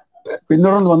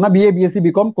പിന്തുടർന്ന് വന്ന BA BSc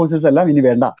BCom കോഴ്സസ് എല്ലാം ഇനി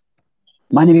വേണ്ട.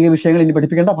 മാനവിക വിഷയങ്ങൾ ഇനി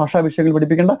പഠിപ്പിക്കേണ്ട, ഭാഷാ വിഷയങ്ങൾ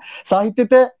പഠിപ്പിക്കേണ്ട,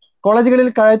 സാഹിത്യത്തെ കോളേജുകളിൽ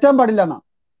കയറ്റാൻ പാടില്ല എന്നാണ്.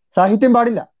 സാഹിത്യം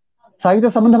പാടില്ല, സാഹിത്യ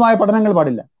സംബന്ധമായ പഠനങ്ങൾ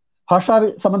പാടില്ല, ഭാഷാ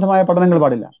സംബന്ധമായ പഠനങ്ങൾ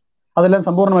പാടില്ല, അതെല്ലാം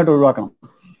സമ്പൂർണ്ണമായിട്ട് ഒഴിവാക്കണം.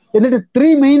 എന്നിട്ട് 3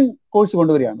 മെയിൻ കോഴ്സ്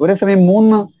കൊണ്ടുവരികയാണ്. ഒരേ സമയം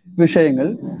 3 വിഷയങ്ങൾ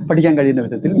പഠിക്കാൻ കഴിയുന്ന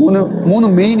വിധത്തിൽ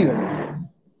 3 മെയിനുകൾ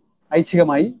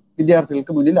ഐച്ഛികമായി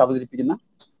വിദ്യാർത്ഥികൾക്ക് മുന്നിൽ അവതരിപ്പിക്കുന്ന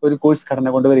ഒരു കോഴ്സ് ഘടന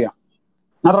കൊണ്ടുവരികയാണ്.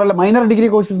 മാത്രമല്ല മൈനർ ഡിഗ്രി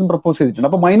കോഴ്സസും പ്രപ്പോസ് ചെയ്തിട്ടുണ്ട്.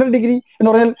 അപ്പൊ മൈനർ ഡിഗ്രി എന്ന്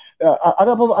പറഞ്ഞാൽ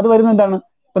അത് വരുന്നത് എന്താണ്?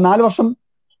 ഇപ്പൊ 4 വർഷം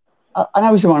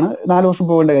അനാവശ്യമാണ്, 4 വർഷം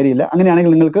പോകേണ്ട കാര്യമില്ല.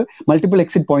 അങ്ങനെയാണെങ്കിൽ നിങ്ങൾക്ക് മൾട്ടിപ്പിൾ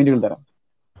എക്സിറ്റ് പോയിന്റുകൾ തരാം.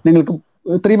 നിങ്ങൾക്ക്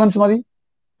 3 months മതി,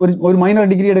 ഒരു മൈനർ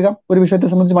ഡിഗ്രി എടുക്കാം. ഒരു വിഷയത്തെ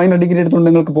സംബന്ധിച്ച് മൈനർ ഡിഗ്രി എടുത്തുകൊണ്ട്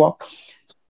നിങ്ങൾക്ക് പോവാം.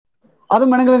 അതും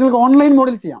വേണമെങ്കിൽ നിങ്ങൾക്ക് ഓൺലൈൻ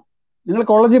മോഡിൽ ചെയ്യാം. നിങ്ങൾ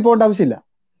കോളേജിൽ പോകേണ്ട ആവശ്യമില്ല.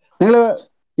 നിങ്ങൾ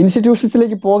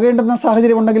ഇൻസ്റ്റിറ്റ്യൂഷൻസിലേക്ക് പോകേണ്ടുന്ന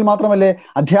സാഹചര്യം ഉണ്ടെങ്കിൽ മാത്രമല്ലേ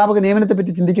അധ്യാപക നിയമനത്തെ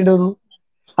പറ്റി ചിന്തിക്കേണ്ടതുള്ളൂ,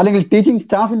 അല്ലെങ്കിൽ ടീച്ചിങ്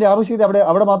സ്റ്റാഫിന്റെ ആവശ്യകത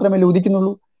അവിടെ മാത്രമല്ലേ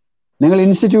ഉദിക്കുന്നുള്ളൂ. നിങ്ങൾ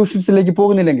ഇൻസ്റ്റിറ്റ്യൂഷൻസിലേക്ക്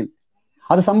പോകുന്നില്ലെങ്കിൽ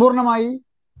അത് സമ്പൂർണ്ണമായി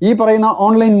ഈ പറയുന്ന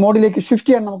ഓൺലൈൻ മോഡിലേക്ക് ഷിഫ്റ്റ്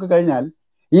ചെയ്യാൻ നമുക്ക് കഴിഞ്ഞാൽ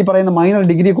ഈ പറയുന്ന മൈനർ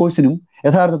ഡിഗ്രി കോഴ്സിനും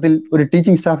യഥാർത്ഥത്തിൽ ഒരു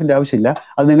ടീച്ചിങ് സ്റ്റാഫിന്റെ ആവശ്യമില്ല.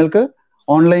 അത് നിങ്ങൾക്ക്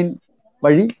ഓൺലൈൻ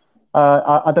വഴി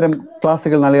അത്തരം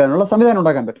ക്ലാസ്സുകൾ നൽകാനുള്ള സംവിധാനം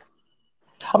ഉണ്ടാക്കാൻ പറ്റും.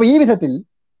 അപ്പൊ ഈ വിധത്തിൽ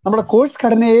നമ്മുടെ കോഴ്സ്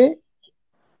ഘടനയെ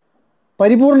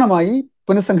പരിപൂർണമായി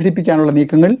പുനഃസംഘടിപ്പിക്കാനുള്ള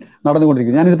നീക്കങ്ങൾ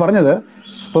നടന്നുകൊണ്ടിരിക്കുന്നു. ഞാനിത് പറഞ്ഞത്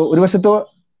ഇപ്പോൾ ഒരു വശത്തോ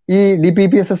ഈ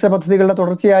DPPSSA പദ്ധതികളുടെ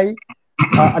തുടർച്ചയായി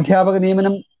അധ്യാപക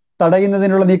നിയമനം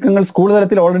തടയുന്നതിനുള്ള നീക്കങ്ങൾ സ്കൂൾ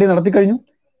തലത്തിൽ ഓൾറെഡി നടത്തിക്കഴിഞ്ഞു.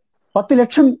 10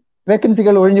 ലക്ഷം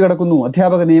വേക്കൻസികൾ ഒഴിഞ്ഞു കിടക്കുന്നു,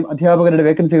 അധ്യാപകരുടെ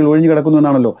വേക്കൻസികൾ ഒഴിഞ്ഞു കിടക്കുന്നു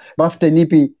എന്നാണല്ലോ ഡ്രാഫ്റ്റ്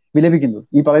NEP വിലപിക്കുന്നത്.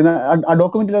 ഈ പറയുന്ന ആ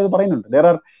ഡോക്യുമെന്റിൽ അത് പറയുന്നുണ്ട്. there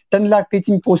are 10 lakh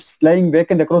teaching posts lying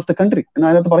vacant across the country എന്ന്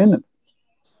അതിനകത്ത് പറയുന്നുണ്ട്.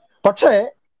 പക്ഷേ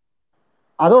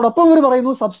അതോടൊപ്പം അവർ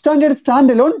പറയുന്നു substandard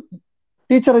stand alone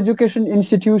teacher education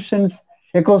institutions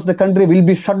across the country will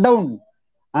be shut down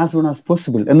as soon as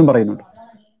possible എന്നും പറയുന്നുണ്ട്.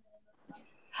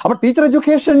 അപ്പൊ ടീച്ചർ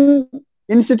എഡ്യൂക്കേഷൻ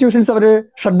ഇൻസ്റ്റിറ്റ്യൂഷൻസ് അവർ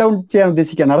ഷട്ട് ഡൗൺ ചെയ്യാൻ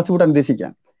ഉദ്ദേശിക്കുകയാണ്, അടച്ചുപൂട്ടാൻ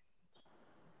ഉദ്ദേശിക്കുകയാണ്.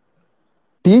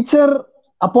 ടീച്ചർ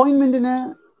അപ്പോയിന്റ്മെന്റിന്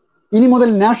ഇനി മുതൽ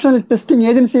നാഷണൽ ടെസ്റ്റിംഗ്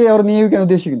ഏജൻസിയെ അവർ നിയോഗിക്കാൻ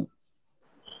ഉദ്ദേശിക്കുന്നു.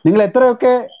 നിങ്ങൾ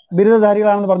എത്രയൊക്കെ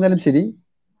ബിരുദധാരികളാണെന്ന് പറഞ്ഞാലും ശരി,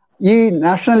 ഈ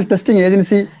നാഷണൽ ടെസ്റ്റിംഗ്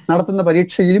ഏജൻസി നടത്തുന്ന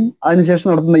പരീക്ഷയിലും അതിനുശേഷം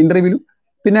നടത്തുന്ന ഇന്റർവ്യൂവിലും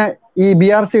പിന്നെ ഈ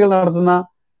BRCകൾ നടത്തുന്ന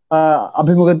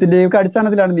അഭിമുഖത്തിന്റെയൊക്കെ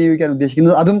അടിസ്ഥാനത്തിലാണ് നിയോഗിക്കാൻ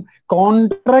ഉദ്ദേശിക്കുന്നത്. അതും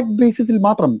കോൺട്രാക്ട് ബേസിസിൽ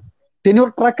മാത്രം, ടെന്യൂർ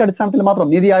ട്രാക്ക് അടിസ്ഥാനത്തിൽ മാത്രം.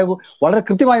 നീതി ആയോഗ് വളരെ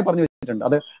കൃത്യമായി പറഞ്ഞു വെച്ചിട്ടുണ്ട്.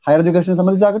 അത് ഹയർ എഡ്യൂക്കേഷനെ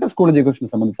സംബന്ധിച്ചാകട്ടെ സ്കൂൾ എഡ്യൂക്കേഷനെ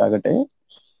സംബന്ധിച്ചാകട്ടെ.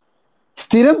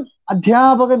 സ്ഥിരം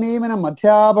അധ്യാപക നിയമനം,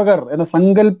 അധ്യാപകർ എന്ന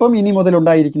സങ്കല്പം ഇനി മുതൽ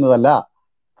ഉണ്ടായിരിക്കുന്നതല്ല.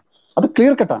 അത്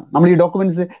ക്ലിയർ കട്ടാണ്. നമ്മൾ ഈ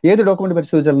ഡോക്യുമെന്റ്സ് ഏത് ഡോക്യുമെന്റ്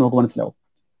പരിശോധിച്ചാലും നമുക്ക് മനസ്സിലാവും.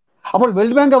 അപ്പോൾ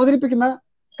വേൾഡ് ബാങ്ക് അവതരിപ്പിക്കുന്ന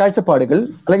കാഴ്ചപ്പാടുകൾ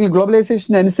അല്ലെങ്കിൽ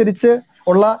ഗ്ലോബലൈസേഷൻ അനുസരിച്ച്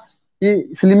ഉള്ള ഈ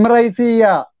സ്ലിമറൈസ്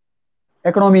ചെയ്യുക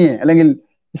എക്കണോമിയെ അല്ലെങ്കിൽ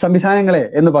സംവിധാനങ്ങളെ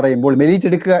എന്ന് പറയുമ്പോൾ മെരീറ്റ്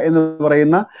എടുക്കുക എന്ന്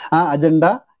പറയുന്ന ആ അജണ്ട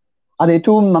അത്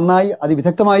ഏറ്റവും നന്നായി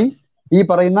അതിവിദഗ്ധമായി ഈ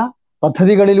പറയുന്ന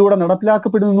പദ്ധതികളിലൂടെ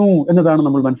നടപ്പിലാക്കപ്പെടുന്നു എന്നതാണ്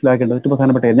നമ്മൾ മനസ്സിലാക്കേണ്ടത്. ഏറ്റവും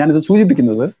പ്രധാനപ്പെട്ട കാര്യം. ഞാനിത്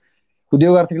സൂചിപ്പിക്കുന്നത്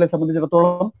ഉദ്യോഗാർത്ഥികളെ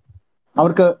സംബന്ധിച്ചിടത്തോളം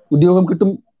അവർക്ക് ഉദ്യോഗം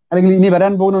കിട്ടും, അല്ലെങ്കിൽ ഇനി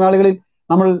വരാൻ പോകുന്ന നാളുകളിൽ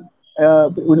നമ്മൾ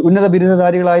ഉന്നത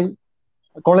ബിരുദധാരികളായി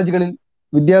കോളേജുകളിൽ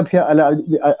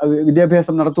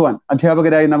വിദ്യാഭ്യാസം നടത്തുവാൻ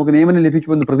അധ്യാപകരായി നമുക്ക് നിയമനം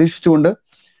ലഭിക്കുമെന്ന് പ്രതീക്ഷിച്ചുകൊണ്ട്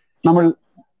നമ്മൾ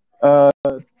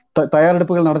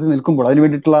തയ്യാറെടുപ്പുകൾ നടത്തി നിൽക്കുമ്പോൾ, അതിനു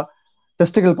വേണ്ടിയിട്ടുള്ള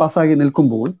ടെസ്റ്റുകൾ പാസ്സാക്കി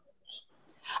നിൽക്കുമ്പോൾ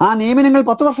ആ നിയമനങ്ങൾ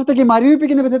 10 വർഷത്തേക്ക്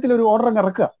മരവിപ്പിക്കുന്ന വിധത്തിൽ ഒരു ഓർഡർ അങ്ങ്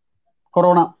ഇറക്കുക.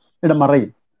 കൊറോണയുടെ മറയിൽ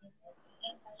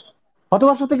 10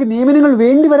 വർഷത്തേക്ക് നിയമനങ്ങൾ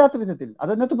വേണ്ടി വരാത്ത വിധത്തിൽ.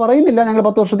 അതിനകത്ത് പറയുന്നില്ല ഞങ്ങൾ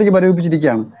 10 വർഷത്തേക്ക്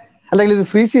മരവിപ്പിച്ചിരിക്കുകയാണ് അല്ലെങ്കിൽ ഇത്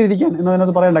ഫ്രീസ് ചെയ്തിരിക്കുകയാണ്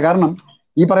എന്നതിനകത്ത് പറയേണ്ട. കാരണം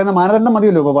ഈ പറയുന്ന മാനദണ്ഡം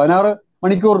മതിയല്ലോ. ഇപ്പോൾ 16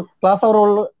 മണിക്കൂർ ക്ലാസ്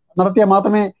അവറുകൾ നടത്തിയാൽ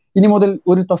മാത്രമേ ഇനി മുതൽ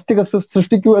ഒരു തസ്തിക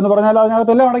സൃഷ്ടിക്കൂ എന്ന് പറഞ്ഞാൽ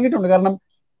അതിനകത്ത് എല്ലാം അടങ്ങിയിട്ടുണ്ട്. കാരണം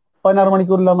 16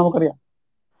 മണിക്കൂറില്ല നമുക്കറിയാം.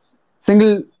 സിംഗിൾ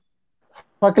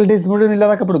ഫാക്കൽറ്റീസ് മുഴുവൻ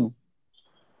ഇല്ലാതാക്കപ്പെടുന്നു.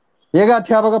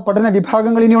 ഏകാധ്യാപക പഠന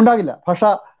വിഭാഗങ്ങൾ ഇനി ഉണ്ടാകില്ല. ഭാഷ,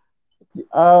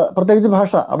 പ്രത്യേകിച്ച്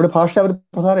ഭാഷ, അവിടെ ഭാഷ അവർ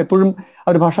പ്രധാനം. എപ്പോഴും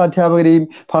അവർ ഭാഷാധ്യാപകരെയും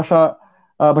ഭാഷ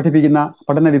പഠിപ്പിക്കുന്ന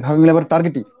പഠന വിഭാഗങ്ങളെ അവർ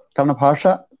ടാർഗറ്റ് ചെയ്യും. കാരണം ഭാഷ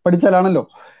പഠിച്ചാലാണല്ലോ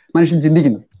മനുഷ്യൻ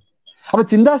ചിന്തിക്കുന്നത്. അപ്പൊ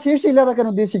ചിന്താശേഷി ഇല്ലാതാക്കാൻ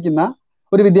ഉദ്ദേശിക്കുന്ന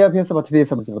ഒരു വിദ്യാഭ്യാസ പദ്ധതിയെ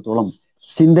സംബന്ധിച്ചിടത്തോളം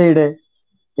ചിന്തയുടെ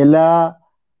എല്ലാ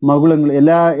മകുളങ്ങളും,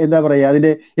 എന്താ പറയുക,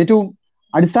 അതിന്റെ ഏറ്റവും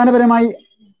അടിസ്ഥാനപരമായി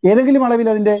ഏതെങ്കിലും അളവിൽ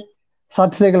അതിന്റെ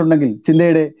സാധ്യതകളുണ്ടെങ്കിൽ,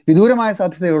 ചിന്തയുടെ വിദൂരമായ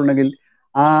സാധ്യതകളുണ്ടെങ്കിൽ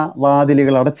ആ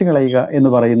വാതിലുകൾ അടച്ചു കളയുക എന്ന്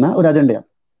പറയുന്ന ഒരു അജണ്ടയാണ്.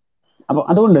 അപ്പൊ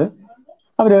അതുകൊണ്ട്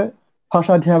അവര്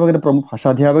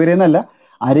ഭാഷാധ്യാപകരെ എന്നല്ല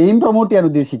ആരെയും പ്രൊമോട്ട് ചെയ്യാൻ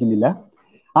ഉദ്ദേശിക്കുന്നില്ല.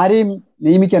 ആരെയും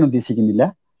നിയമിക്കാൻ ഉദ്ദേശിക്കുന്നില്ല.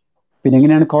 പിന്നെ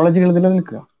എങ്ങനെയാണ് കോളേജുകൾ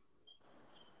നിലനിൽക്കുക?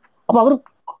 അപ്പൊ അവർ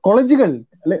കോളേജുകൾ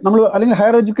അല്ലെങ്കിൽ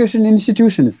ഹയർ എഡ്യൂക്കേഷൻ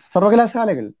ഇൻസ്റ്റിറ്റ്യൂഷൻസ്,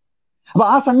 സർവകലാശാലകൾ, അപ്പൊ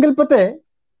ആ സങ്കല്പത്തെ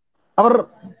അവർ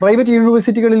പ്രൈവറ്റ്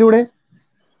യൂണിവേഴ്സിറ്റികളിലൂടെ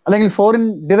അല്ലെങ്കിൽ ഫോറിൻ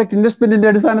ഡയറക്റ്റ് ഇൻവെസ്റ്റ്മെന്റിന്റെ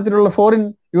അടിസ്ഥാനത്തിലുള്ള ഫോറിൻ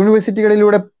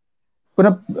യൂണിവേഴ്സിറ്റികളിലൂടെ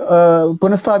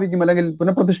പുനഃസ്ഥാപിക്കും അല്ലെങ്കിൽ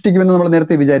പുനഃപ്രതിഷ്ഠിക്കുമെന്ന് നമ്മൾ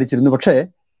നേരത്തെ വിചാരിച്ചിരുന്നു. പക്ഷേ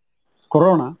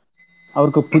കൊറോണ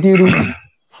അവർക്ക് പുതിയ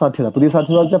സാധ്യത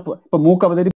വെച്ചാൽ ഇപ്പൊ മൂക്ക്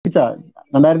അവതരിപ്പിച്ച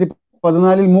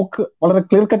 2014 മൂക്ക് വളരെ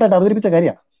ക്ലിയർ കട്ടായിട്ട് അവതരിപ്പിച്ച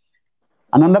കാര്യമാണ്.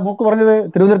 അന്ന് മൂക്ക് പറഞ്ഞത്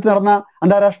തിരുവനന്തപുരത്ത് നടന്ന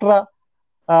അന്താരാഷ്ട്ര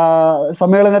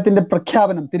സമ്മേളനത്തിന്റെ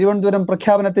തിരുവനന്തപുരം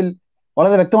പ്രഖ്യാപനത്തിൽ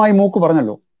വളരെ വ്യക്തമായി മൂക്ക്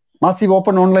പറഞ്ഞല്ലോ, മാസീവ്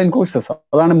ഓപ്പൺ ഓൺലൈൻ കോഴ്സസ്,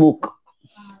 അതാണ് മൂക്ക്.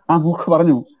 ആ മൂക്ക്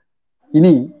പറഞ്ഞു,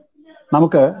 ഇനി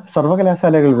നമുക്ക്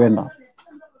സർവകലാശാലകൾ വേണ്ട,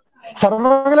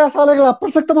 സർവകലാശാലകൾ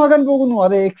അപ്രസക്തമാകാൻ പോകുന്നു,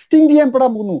 അത് എക്സ്റ്റിങ്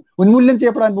ചെയ്യപ്പെടാൻ പോകുന്നു, ഉന്മൂലനം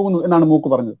ചെയ്യപ്പെടാൻ പോകുന്നു എന്നാണ് മൂക്ക്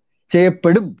പറഞ്ഞത്.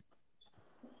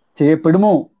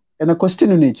 ചെയ്യപ്പെടുമോ എന്ന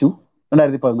ക്വസ്റ്റ്യൻ ഉന്നയിച്ചു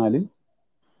 2014.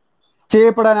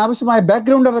 ചെയ്യപ്പെടാൻ ആവശ്യമായ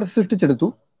ബാക്ക്ഗ്രൗണ്ട് അവർ സൃഷ്ടിച്ചെടുത്തു.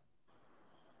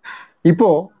 ഇപ്പോ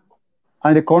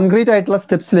അതിന്റെ കോൺക്രീറ്റ് ആയിട്ടുള്ള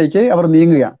സ്റ്റെപ്സിലേക്ക് അവർ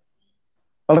നീങ്ങുകയാണ്.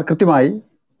 വളരെ കൃത്യമായി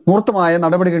മൂർത്തമായ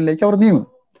നടപടികളിലേക്ക് അവർ നീങ്ങുന്നു.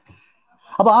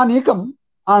 അപ്പൊ ആ നീക്കം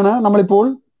ആണ് നമ്മളിപ്പോൾ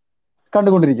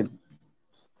കണ്ടുകൊണ്ടിരിക്കുന്നത്.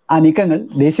 ആ നീക്കങ്ങൾ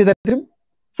ദേശീയ തലത്തിലും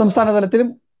സംസ്ഥാന തലത്തിലും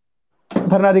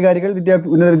ഭരണാധികാരികൾ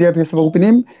ഉന്നത വിദ്യാഭ്യാസ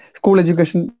വകുപ്പിനെയും സ്കൂൾ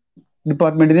എഡ്യൂക്കേഷൻ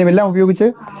ഡിപ്പാർട്ട്മെന്റിനെയും എല്ലാം ഉപയോഗിച്ച്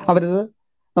അവരത്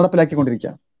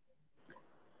നടപ്പിലാക്കിക്കൊണ്ടിരിക്കുകയാണ്.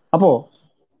 അപ്പോ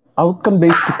ഔട്ട്കം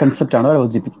ബേസ്ഡ് കൺസെപ്റ്റ് ആണ് അവർ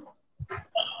അവതരിപ്പിക്കുന്നത്.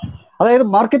 അതായത്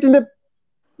മാർക്കറ്റിന്റെ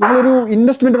നമ്മളൊരു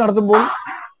ഇൻവെസ്റ്റ്മെന്റ് നടത്തുമ്പോൾ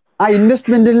ആ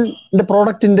ഇൻവെസ്റ്റ്മെന്റിന്റെ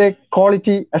പ്രോഡക്റ്റിന്റെ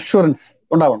ക്വാളിറ്റി അഷ്വറൻസ്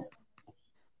ഉണ്ടാവണം.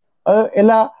 അത്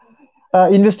എല്ലാ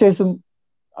ഇൻവെസ്റ്റേഴ്സും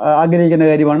ആഗ്രഹിക്കുന്ന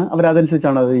കാര്യമാണ്.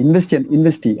 അവരതനുസരിച്ചാണ് അത്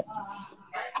ഇൻവെസ്റ്റ് ചെയ്യുക.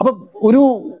 അപ്പം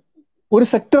ഒരു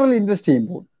സെക്ടറിൽ ഇൻവെസ്റ്റ്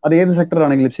ചെയ്യുമ്പോൾ, അത് ഏത് സെക്ടർ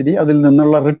ആണെങ്കിലും ശരി, അതിൽ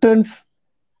നിന്നുള്ള റിട്ടേൺസ്,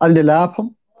 അതിന്റെ ലാഭം,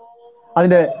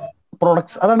 അതിന്റെ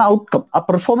പ്രോഡക്ട്സ്, അതാണ് ഔട്ട്കം. ആ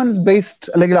പെർഫോമൻസ് ബേസ്ഡ്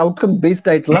അല്ലെങ്കിൽ ഔട്ട്കം ബേസ്ഡ്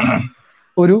ആയിട്ടുള്ള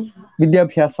ഒരു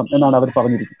വിദ്യാഭ്യാസം എന്നാണ് അവർ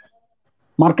പറഞ്ഞിരിക്കുന്നത്.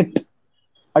 മാർക്കറ്റ്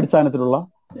അടിസ്ഥാനത്തിലുള്ള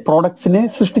പ്രോഡക്ട്സിനെ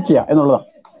സൃഷ്ടിക്കുക എന്നുള്ളതാണ്.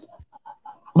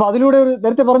 അപ്പൊ അതിലൂടെ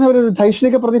നേരത്തെ പറഞ്ഞ ഒരു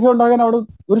ധൈഷണിക പ്രതിഭ ഉണ്ടാകാൻ അവിടെ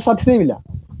ഒരു സാധ്യതയുമില്ല.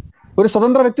 ഒരു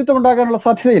സ്വതന്ത്ര വ്യക്തിത്വം ഉണ്ടാകാനുള്ള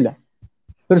സാധ്യതയില്ല.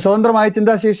 ഒരു സ്വതന്ത്രമായ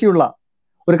ചിന്താശേഷിയുള്ള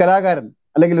ഒരു കലാകാരൻ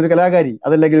അല്ലെങ്കിൽ ഒരു കലാകാരി,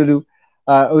 അതല്ലെങ്കിൽ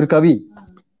ഒരു കവി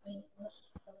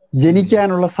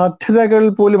ജനിക്കാനുള്ള സാധ്യതകൾ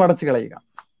പോലും അടച്ചു കളയുക,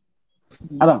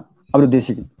 അതാണ്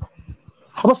അവരുദ്ദേശിക്കുന്നത്.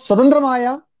 അപ്പൊ സ്വതന്ത്രമായ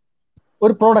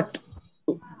ഒരു പ്രോഡക്റ്റ്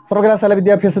സർവകലാശാല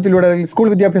വിദ്യാഭ്യാസത്തിലൂടെ അല്ലെങ്കിൽ സ്കൂൾ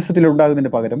വിദ്യാഭ്യാസത്തിലൂടെ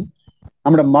ഉണ്ടാകുന്നതിന് പകരം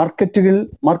നമ്മുടെ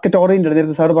മാർക്കറ്റ് ഓറിയന്റഡ്,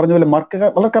 നേരത്തെ സാർ പറഞ്ഞ പോലെ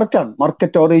വളരെ കറക്റ്റാണ്,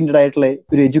 മാർക്കറ്റ് ഓറിയന്റഡ് ആയിട്ടുള്ള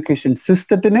ഒരു എഡ്യൂക്കേഷൻ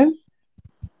സിസ്റ്റത്തിന്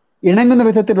ഇണങ്ങുന്ന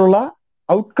വിധത്തിലുള്ള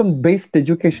ഔട്ട്കം ബേസ്ഡ്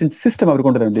എഡ്യൂക്കേഷൻ സിസ്റ്റം അവർ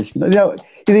കൊണ്ടുവരാൻ ഉദ്ദേശിക്കുന്നത്.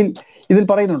 ഇതിൽ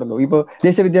പറയുന്നുണ്ടല്ലോ, ഇപ്പൊ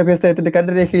ദേശീയ വിദ്യാഭ്യാസ നയത്തിന്റെ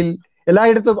കരരേഖയിൽ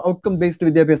എല്ലായിടത്തും ഔട്ട്കം ബേസ്ഡ്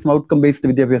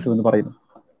വിദ്യാഭ്യാസം എന്ന് പറയുന്നു.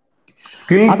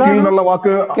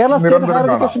 കേരള സ്റ്റേറ്റ് ഹയർ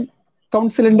എഡ്യൂക്കേഷൻ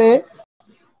കൗൺസിലിന്റെ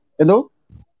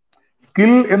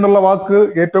സ്കിൽ എന്നുള്ള വാക്ക്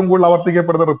ഏറ്റവും കൂടുതൽ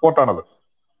ആവർത്തിക്കപ്പെടുന്ന റിപ്പോർട്ടാണത്.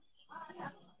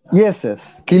 യെസ്,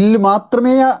 സ്കിൽ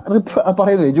മാത്രമേ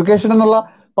പറയുന്നു. എഡ്യൂക്കേഷൻ എന്നുള്ള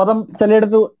പദം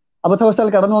ചിലയിടത്ത് അബദ്ധവശാൽ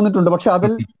കടന്നു വന്നിട്ടുണ്ട്. പക്ഷെ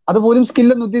അതുപോലും സ്കിൽ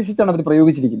എന്ന് ഉദ്ദേശിച്ചാണ് അവർ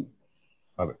പ്രയോഗിച്ചിരിക്കുന്നത്.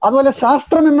 അതുപോലെ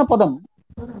ശാസ്ത്രം എന്ന പദം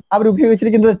അവർ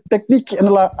ഉപയോഗിച്ചിരിക്കുന്നത് ടെക്നിക്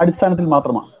എന്നുള്ള അടിസ്ഥാനത്തിൽ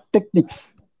മാത്രമാണ്, ടെക്നിക്സ്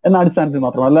എന്ന അടിസ്ഥാനത്തിൽ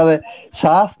മാത്രമാണ്. അല്ലാതെ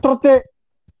ശാസ്ത്രത്തെ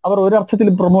അവർ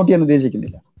ഒരർത്ഥത്തിലും പ്രൊമോട്ട് ചെയ്യാൻ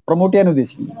ഉദ്ദേശിക്കുന്നില്ല.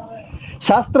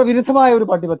 ശാസ്ത്രവിരുദ്ധമായ ഒരു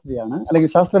പാഠ്യപദ്ധതിയാണ് അല്ലെങ്കിൽ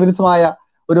ശാസ്ത്രവിരുദ്ധമായ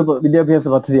ഒരു വിദ്യാഭ്യാസ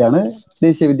പദ്ധതിയാണ്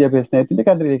ദേശീയ വിദ്യാഭ്യാസ നയത്തിന്റെ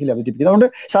കരരേഖയിൽ അവതരിപ്പിക്കുന്നത്. അതുകൊണ്ട്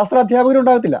ശാസ്ത്രാധ്യാപകർ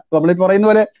ഉണ്ടാകത്തില്ല. നമ്മളിപ്പോൾ പറയുന്ന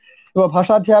പോലെ ഇപ്പൊ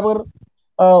ഭാഷാധ്യാപകർ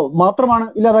മാത്രമാണ്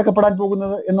ഇല്ലാതാക്കപ്പെടാൻ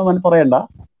പോകുന്നത് എന്ന് പറയണ്ട.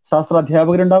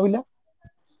 ശാസ്ത്രാധ്യാപകരുണ്ടാവില്ല,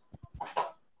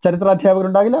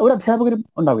 ചരിത്രാധ്യാപകരുണ്ടാവില്ല, ഒരു അധ്യാപകരും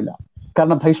ഉണ്ടാവില്ല.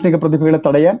 കാരണം ധൈഷണിക പ്രതിഭകളെ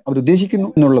തടയാൻ അവർ ഉദ്ദേശിക്കുന്നു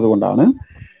എന്നുള്ളത് കൊണ്ടാണ്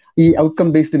ഈ ഔട്ട്കം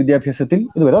ബേസ്ഡ് വിദ്യാഭ്യാസത്തിൽ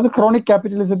ഇത് വരും. അത് ക്രോണിക്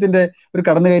ക്യാപിറ്റലിസത്തിന്റെ ഒരു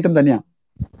കടന്നുകയറ്റം തന്നെയാണ്.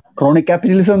 ക്രോണിക്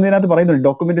ക്യാപിറ്റലിസം എന്നതിനകത്ത് പറയുന്നുണ്ട്,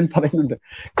 ഡോക്യുമെന്റിൽ പറയുന്നുണ്ട്,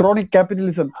 ക്രോണിക്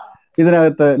ക്യാപിറ്റലിസം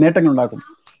ഇതിനകത്ത് നേട്ടങ്ങൾ ഉണ്ടാക്കും.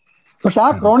 പക്ഷെ ആ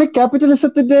ക്രോണിക്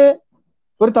ക്യാപിറ്റലിസത്തിന്റെ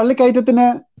ഒരു തള്ളിക്കയറ്റത്തിന്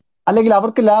അല്ലെങ്കിൽ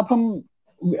അവർക്ക് ലാഭം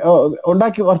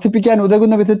വർദ്ധിപ്പിക്കാൻ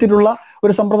ഉതകുന്ന വിധത്തിലുള്ള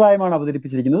ഒരു സമ്പ്രദായമാണ്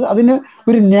അവതരിപ്പിച്ചിരിക്കുന്നത്. അതിന്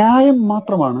ഒരു ന്യായം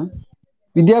മാത്രമാണ്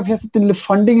വിദ്യാഭ്യാസത്തിന്റെ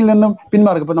ഫണ്ടിങ്ങിൽ നിന്നും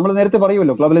പിന്മാറുക. ഇപ്പൊ നമ്മൾ നേരത്തെ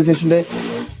പറയുമല്ലോ, ഗ്ലോബലൈസേഷന്റെ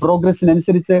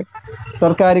പ്രോഗ്രസിനനുസരിച്ച്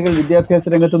സർക്കാരുകൾ വിദ്യാഭ്യാസ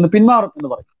രംഗത്ത് നിന്ന് പിന്മാറും എന്ന്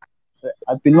പറയും.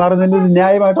 അത് പിന്മാറുന്നതിന്റെ ഒരു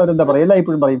ന്യായമായിട്ട് അവരെന്താ പറയുക,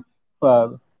 എല്ലായ്പ്പോഴും പറയും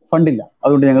ഫണ്ടില്ല,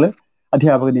 അതുകൊണ്ട് ഞങ്ങൾ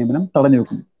അധ്യാപക നിയമനം തടഞ്ഞു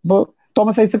വെക്കുന്നു. ഇപ്പോൾ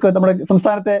തോമസ് ഐസക്, നമ്മുടെ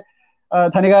സംസ്ഥാനത്തെ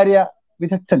ധനകാര്യ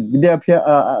വിദഗ്ധൻ,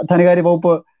 ധനകാര്യ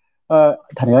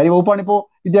വകുപ്പാണ് ഇപ്പോ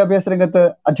വിദ്യാഭ്യാസ രംഗത്ത്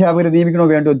അധ്യാപകരെ നിയമിക്കണോ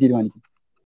വേണ്ടോ എന്ന് തീരുമാനിക്കും.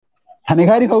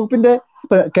 ധനകാര്യ വകുപ്പിന്റെ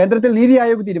കേന്ദ്രത്തിൽ നീതി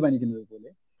ആയോഗ് തീരുമാനിക്കുന്നത് പോലെ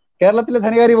കേരളത്തിലെ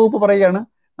ധനകാര്യ വകുപ്പ് പറയുകയാണ്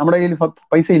നമ്മുടെ കയ്യിൽ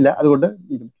പൈസ ഇല്ല, അതുകൊണ്ട്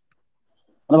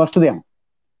അത് വസ്തുതയാണ്.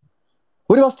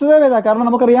 ഒരു വസ്തുതയല്ല. കാരണം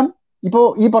നമുക്കറിയാം, ഇപ്പോ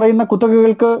ഈ പറയുന്ന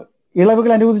കുത്തകകൾക്ക്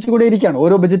ഇളവുകൾ അനുവദിച്ചുകൊണ്ടേയിരിക്കുകയാണ്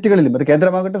ഓരോ ബജറ്റുകളിലും. അത്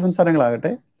കേന്ദ്രമാകട്ടെ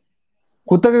സംസ്ഥാനങ്ങളാകട്ടെ,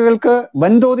 കുത്തകകൾക്ക്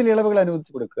വൻതോതിൽ ഇളവുകൾ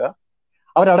അനുവദിച്ചു കൊടുക്കുക.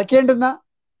 അവരടയ്ക്കേണ്ടുന്ന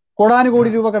കോടാനുകോടി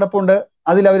രൂപ കിടപ്പുണ്ട്,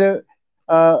 അതിൽ അവര്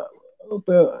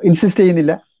ഇൻസിസ്റ്റ്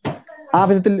ചെയ്യുന്നില്ല. ആ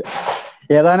വിധത്തിൽ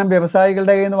ഏതാനും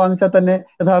വ്യവസായികളുടെ കയ്യിൽ നിന്ന് വാങ്ങിച്ചാൽ തന്നെ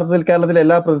യഥാർത്ഥത്തിൽ കേരളത്തിലെ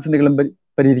എല്ലാ പ്രതിസന്ധികളും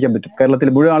പരിഹരിക്കാൻ പറ്റും. കേരളത്തിൽ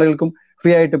മുഴുവൻ ആളുകൾക്കും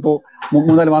ഫ്രീ ആയിട്ട് ഇപ്പോൾ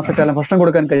 3-4 മാസക്കാലം ഭക്ഷണം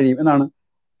കൊടുക്കാൻ കഴിയും എന്നാണ്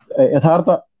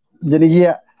യഥാർത്ഥ ജനകീയ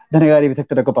ധനകാര്യ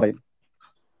വിദഗ്ധരൊക്കെ പറയുന്നത്.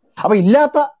 അപ്പൊ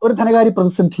ഇല്ലാത്ത ഒരു ധനകാര്യ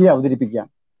പ്രതിസന്ധിയെ അവതരിപ്പിക്കുക.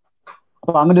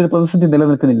 അപ്പൊ അങ്ങനെ ഒരു പ്രതിസന്ധി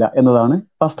നിലനിൽക്കുന്നില്ല എന്നതാണ്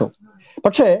വാസ്തവം.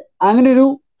 പക്ഷേ അങ്ങനെ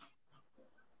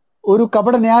ഒരു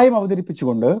കപട ന്യായം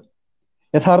അവതരിപ്പിച്ചുകൊണ്ട്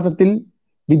യഥാർത്ഥത്തിൽ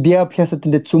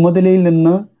വിദ്യാഭ്യാസത്തിന്റെ ചുമതലയിൽ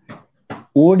നിന്ന്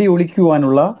ഓടി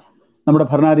ഒളിക്കുവാനുള്ള നമ്മുടെ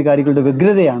ഭരണാധികാരികളുടെ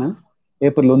വ്യഗ്രതയാണ്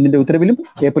ഏപ്രിൽ 1 ഉത്തരവിലും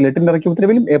April 8 ഇറക്കിയ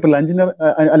ഉത്തരവിലും April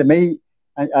 5 മെയ്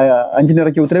 5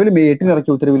 ഇറക്കിയ ഉത്തരവിലും May 8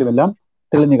 ഇറക്കിയ ഉത്തരവിലും എല്ലാം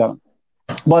തെളിഞ്ഞു കാണും.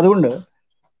 അപ്പൊ അതുകൊണ്ട്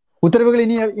ഉത്തരവുകൾ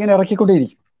ഇനി ഇങ്ങനെ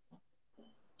ഇറക്കിക്കൊണ്ടേയിരിക്കും.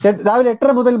 രാവിലെ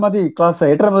 8:30 മുതൽ മതി ക്ലാസ്,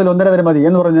 8:30 മുതൽ 1:30 വരെ മതി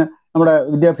എന്ന് പറഞ്ഞ് നമ്മുടെ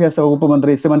വിദ്യാഭ്യാസ വകുപ്പ്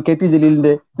മന്ത്രി ശ്രീമാൻ KT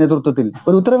ജലീലിന്റെ നേതൃത്വത്തിൽ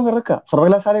ഒരു ഉത്തരവ് ഇറക്കുക.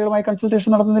 സർവകലാശാലകളുമായി കൺസൾട്ടേഷൻ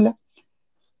നടത്തുന്നില്ല,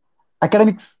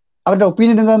 അക്കാഡമിക്സ് അവരുടെ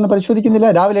ഒപ്പീനിയൻ എന്താണെന്ന് പരിശോധിക്കുന്നില്ല.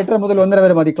 രാവിലെ 8:30 മുതൽ 1:30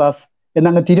 വരെ മതി ക്ലാസ്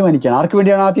എന്നങ്ങ് തീരുമാനിക്കുകയാണ്. ആർക്ക്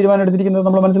വേണ്ടിയാണ് ആ തീരുമാനം എടുത്തിരിക്കുന്നത്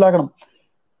നമ്മൾ മനസ്സിലാക്കണം.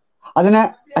 അതിന്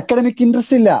അക്കാഡമിക്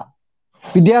ഇൻട്രസ്റ്റ് ഇല്ല,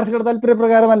 വിദ്യാർത്ഥികളുടെ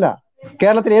താല്പര്യപ്രകാരമല്ല.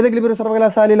 കേരളത്തിൽ ഏതെങ്കിലും ഒരു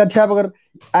സർവകലാശാലയിൽ അധ്യാപകർ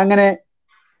അങ്ങനെ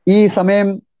ഈ സമയം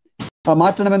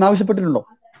മാറ്റണമെന്ന് ആവശ്യപ്പെട്ടിട്ടുണ്ടോ?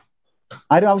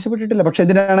 ആരും ആവശ്യപ്പെട്ടിട്ടില്ല. പക്ഷെ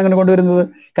എന്തിനാണ് അങ്ങനെ കൊണ്ടുവരുന്നത്?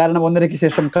 കാരണം 1:30-ക്ക്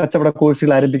ശേഷം കച്ചവട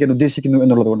കോഴ്സുകൾ ആരംഭിക്കാൻ ഉദ്ദേശിക്കുന്നു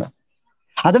എന്നുള്ളത് കൊണ്ട്.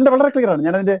 അതിന്റെ വളരെ ക്ലിയർ ആണ്.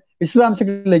 ഞാൻ അതിന്റെ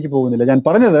വിശദാംശങ്ങളിലേക്ക് പോകുന്നില്ല. ഞാൻ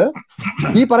പറഞ്ഞത്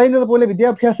ഈ പറയുന്നത് പോലെ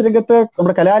വിദ്യാഭ്യാസ രംഗത്ത്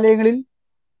നമ്മുടെ കലാലയങ്ങളിൽ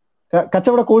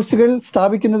കച്ചവട കോഴ്സുകൾ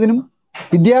സ്ഥാപിക്കുന്നതിനും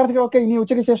വിദ്യാർത്ഥികളൊക്കെ ഇനി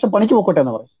ഉച്ചയ്ക്ക് ശേഷം പണിക്ക് പോക്കോട്ടെ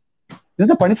എന്ന് പറയും.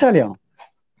 ഇന്നത്തെ പണിശാലയാണോ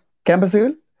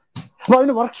ക്യാമ്പസുകൾ? അപ്പൊ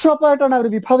അതിന് വർക്ക്ഷോപ്പായിട്ടാണ് അവർ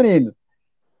വിഭാവന ചെയ്യുന്നത്.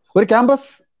 ഒരു ക്യാമ്പസ്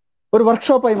ഒരു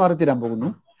വർക്ക്ഷോപ്പായി മാറിത്തീരാൻ പോകുന്നു.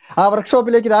 ആ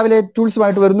വർക്ക്ഷോപ്പിലേക്ക് രാവിലെ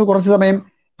ടൂൾസുമായിട്ട് വരുന്നു, കുറച്ച് സമയം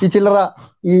ഈ ചില്ലറ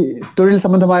ഈ തൊഴിൽ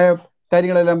സംബന്ധമായ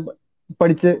കാര്യങ്ങളെല്ലാം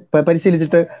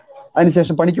പരിശീലിച്ചിട്ട്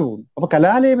അതിനുശേഷം പണിക്ക് പോകുന്നു. അപ്പൊ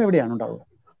കലാലയം എവിടെയാണ് ഉണ്ടാവുക?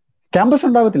 ക്യാമ്പസ്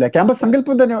ഉണ്ടാവത്തില്ല. ക്യാമ്പസ്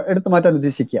സങ്കല്പം തന്നെ എടുത്തു മാറ്റാൻ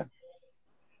ഉദ്ദേശിക്കുക.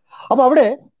 അപ്പൊ അവിടെ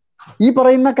ഈ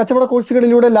പറയുന്ന കച്ചവട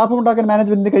കോഴ്സുകളിലൂടെ ലാഭമുണ്ടാക്കാൻ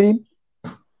മാനേജ്മെന്റിന് കഴിയും.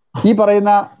 ഈ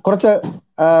പറയുന്ന കുറച്ച്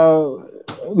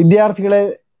വിദ്യാർത്ഥികളെ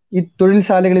ഈ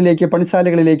തൊഴിൽശാലകളിലേക്ക്,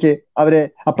 പണിശാലകളിലേക്ക് അവരെ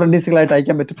അപ്രന്റീസുകളായിട്ട്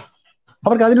അയക്കാൻ പറ്റും.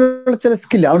 അവർക്ക് അതിനുള്ള ചില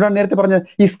സ്കിൽ, അതുകൊണ്ടാണ് നേരത്തെ പറഞ്ഞ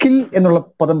ഈ സ്കിൽ എന്നുള്ള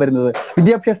പദം വരുന്നത്.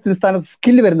 വിദ്യാഭ്യാസത്തിന്റെ സ്ഥാനത്ത്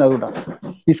സ്കിൽ വരുന്നത് അതുകൊണ്ടാണ്.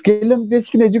 ഈ സ്കിൽ എന്ന്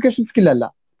ഉദ്ദേശിക്കുന്ന എഡ്യൂക്കേഷൻ സ്കില്ലല്ല.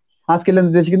 ആ സ്കിൽ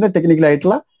എന്ന് ഉദ്ദേശിക്കുന്നത്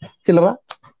ടെക്നിക്കലായിട്ടുള്ള ചില്ലറ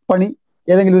പണി,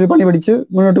 ഏതെങ്കിലും ഒരു പണി പഠിച്ച്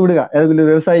മുന്നോട്ട് വിടുക, ഏതെങ്കിലും ഒരു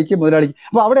വ്യവസായിക്ക്, മുതലാളിക്ക്.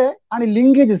 അപ്പൊ അവിടെ ആണ്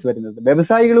ലിങ്കേജസ് വരുന്നത്.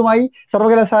 വ്യവസായികളുമായി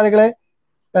സർവകലാശാലകളെ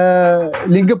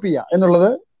ലിങ്കപ്പ് ചെയ്യുക എന്നുള്ളത്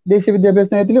ദേശീയ വിദ്യാഭ്യാസ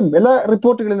നയത്തിലും എല്ലാ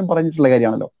റിപ്പോർട്ടുകളിലും പറഞ്ഞിട്ടുള്ള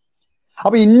കാര്യമാണല്ലോ.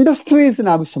 അപ്പൊ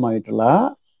ഇൻഡസ്ട്രീസിന് ആവശ്യമായിട്ടുള്ള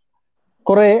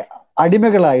കുറെ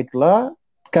അടിമകളായിട്ടുള്ള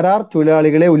കരാർ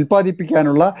തൊഴിലാളികളെ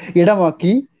ഉൽപ്പാദിപ്പിക്കാനുള്ള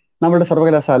ഇടമാക്കി നമ്മുടെ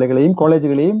സർവകലാശാലകളെയും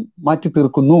കോളേജുകളെയും മാറ്റി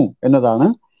തീർക്കുന്നു എന്നതാണ്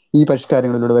ഈ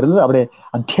പരിഷ്കാരങ്ങളിലൂടെ വരുന്നത്. അവിടെ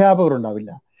അധ്യാപകർ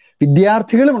ഉണ്ടാവില്ല,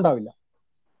 വിദ്യാർത്ഥികളും ഉണ്ടാവില്ല.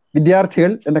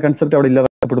 വിദ്യാർത്ഥികൾ എന്ന കൺസെപ്റ്റ് അവിടെ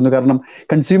ഇല്ലാതാക്കപ്പെടുന്നു. കാരണം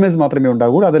കൺസ്യൂമേഴ്സ് മാത്രമേ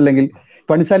ഉണ്ടാകൂ. അതല്ലെങ്കിൽ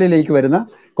പണിശാലയിലേക്ക് വരുന്ന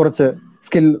കുറച്ച്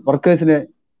സ്കിൽ വർക്കേഴ്സിനെ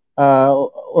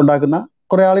ഉണ്ടാക്കുന്ന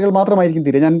കുറെ ആളുകൾ മാത്രമായിരിക്കും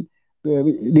തീരെ. ഞാൻ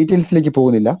ഡീറ്റെയിൽസിലേക്ക്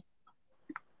പോകുന്നില്ല.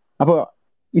 അപ്പോൾ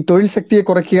ഈ തൊഴിൽ ശക്തിയെ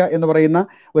കുറയ്ക്കുക എന്ന് പറയുന്ന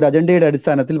ഒരു അജണ്ടയുടെ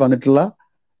അടിസ്ഥാനത്തിൽ വന്നിട്ടുള്ള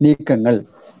നീക്കങ്ങൾ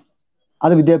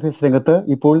അത് വിദ്യാഭ്യാസ രംഗത്ത്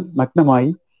ഇപ്പോൾ നഗ്നമായി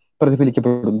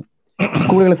പ്രതിഫലിക്കപ്പെടുന്നു.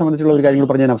 സ്കൂളുകളെ സംബന്ധിച്ചുള്ള ഒരു കാര്യങ്ങൾ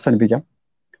പറഞ്ഞ് ഞാൻ അവസാനിപ്പിക്കാം.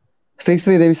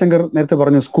 ശ്രീ രവിശങ്കർ നേരത്തെ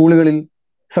പറഞ്ഞു, സ്കൂളുകളിൽ,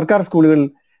 സർക്കാർ സ്കൂളുകളിൽ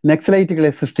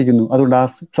നക്സലൈറ്റുകളെ സൃഷ്ടിക്കുന്നു, അതുകൊണ്ട് ആ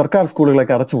സർക്കാർ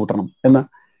സ്കൂളുകളൊക്കെ അടച്ചുപൂട്ടണം എന്ന്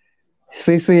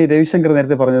ശ്രീ രവിശങ്കർ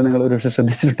നേരത്തെ പറഞ്ഞത് നിങ്ങൾ ഒരു പക്ഷേ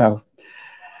ശ്രദ്ധിച്ചിട്ടുണ്ടാകും.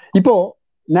 ഇപ്പോ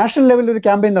നാഷണൽ ലെവലിൽ ഒരു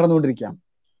ക്യാമ്പയിൻ നടന്നുകൊണ്ടിരിക്കുകയാണ്.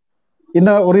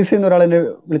 ഇന്ന് ഒറീസയിൽ നിന്ന് ഒരാൾ എന്നെ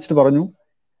വിളിച്ചിട്ട് പറഞ്ഞു,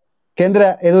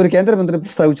 ഏതോ ഒരു കേന്ദ്രമന്ത്രി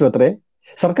പ്രസ്താവിച്ചു അത്രേ,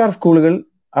 സർക്കാർ സ്കൂളുകൾ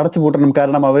അടച്ചുപൂട്ടണം,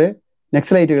 കാരണം അവര്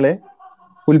നക്സലൈറ്റുകളെ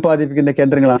ഉൽപ്പാദിപ്പിക്കുന്ന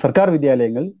കേന്ദ്രങ്ങളാണ് സർക്കാർ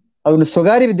വിദ്യാലയങ്ങൾ, അതുകൊണ്ട്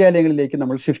സ്വകാര്യ വിദ്യാലയങ്ങളിലേക്ക്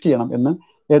നമ്മൾ ഷിഫ്റ്റ് ചെയ്യണം എന്ന്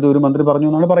ഏതോ ഒരു മന്ത്രി പറഞ്ഞു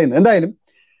എന്നാണ് പറയുന്നത്. എന്തായാലും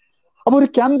അപ്പൊ ഒരു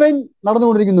ക്യാമ്പയിൻ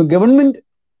നടന്നുകൊണ്ടിരിക്കുന്നു. ഗവൺമെന്റ്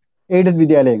എയ്ഡഡ്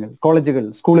വിദ്യാലയങ്ങൾ, കോളേജുകൾ,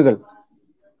 സ്കൂളുകൾ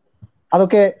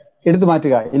അതൊക്കെ എടുത്തു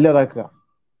മാറ്റുക, ഇല്ലാതാക്കുക.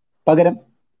 പകരം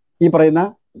ഈ പറയുന്ന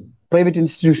പ്രൈവറ്റ്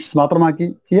ഇൻസ്റ്റിറ്റ്യൂഷൻസ് മാത്രമാക്കി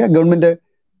ചെയ്യുക, ഗവൺമെന്റ്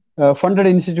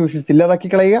ഫണ്ടഡ് ഇൻസ്റ്റിറ്റ്യൂഷൻസ് ഇല്ലാതാക്കി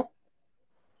കളയുക,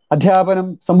 അധ്യാപനം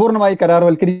സമ്പൂർണ്ണമായി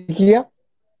കരാർവൽക്കരിക്കുക.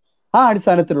 ആ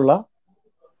അടിസ്ഥാനത്തിലുള്ള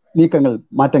നീക്കങ്ങൾ,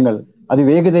 മാറ്റങ്ങൾ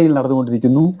അതിവേഗതയിൽ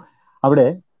നടന്നുകൊണ്ടിരിക്കുന്നു. അവിടെ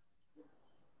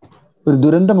ഒരു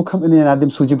ദുരന്തമുഖം എന്ന് ഞാൻ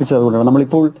ആദ്യം സൂചിപ്പിച്ചത് അതുകൊണ്ടാണ്.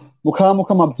 നമ്മളിപ്പോൾ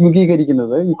മുഖാമുഖം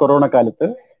അഭിമുഖീകരിക്കുന്നത് ഈ കൊറോണ കാലത്ത്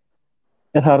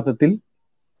യഥാർത്ഥത്തിൽ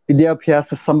വിദ്യാഭ്യാസ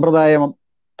സമ്പ്രദായം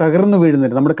തകർന്നു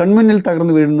വീഴുന്നുണ്ട്. നമ്മുടെ കൺമുന്നിൽ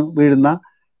തകർന്നു വീഴുന്ന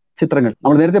ചിത്രങ്ങൾ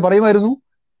നമ്മൾ നേരത്തെ പറയുമായിരുന്നു.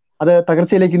 അത്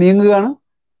തകർച്ചയിലേക്ക് നീങ്ങുകയാണ്.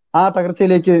 ആ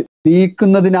തകർച്ചയിലേക്ക്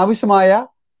നീക്കുന്നതിനാവശ്യമായ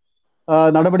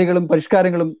നടപടികളും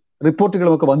പരിഷ്കാരങ്ങളും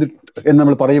റിപ്പോർട്ടുകളും ഒക്കെ വന്നിട്ടുണ്ട് എന്ന്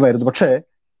നമ്മൾ പറയുമായിരുന്നു. പക്ഷേ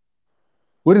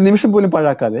ഒരു നിമിഷം പോലും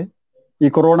പാഴാക്കാതെ ഈ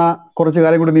കൊറോണ കുറച്ചു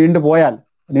കാലം കൂടി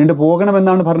നീണ്ടു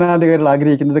പോകണമെന്നാണ് ഭരണാധികാരികൾ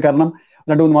ആഗ്രഹിക്കുന്നത്. കാരണം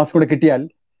 2-3 മാസം കൂടെ കിട്ടിയാൽ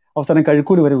അവസാനം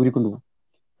കഴുക്കൂല് വരെ ഊരിക്കൊണ്ടുപോകും,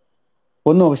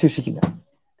 ഒന്നും അവശേഷിക്കില്ല.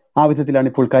 ആ വിധത്തിലാണ്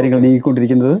ഇപ്പോൾ കാര്യങ്ങൾ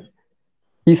നീങ്ങിക്കൊണ്ടിരിക്കുന്നത്.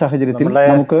 ഈ സാഹചര്യത്തിൽ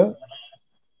നമുക്ക്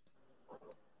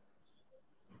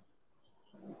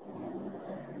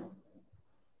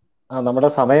നമ്മുടെ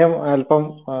സമയം അല്പം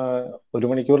 1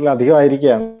 മണിക്കൂറിലധികം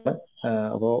ആയിരിക്കുകയാണ്.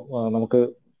 അപ്പോ നമുക്ക്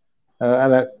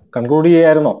കൺക്ലൂഡ്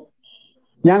ചെയ്യായിരുന്നോ?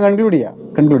 ഞാൻ കൺക്ലൂഡ്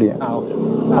ചെയ്യാം.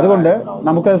 അതുകൊണ്ട്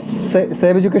നമുക്ക്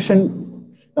സേവ് എഡ്യൂക്കേഷൻ,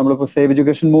 നമ്മളിപ്പോൾ സേവ്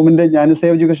എഡ്യൂക്കേഷൻ മൂവ്മെന്റ്, ഞാൻ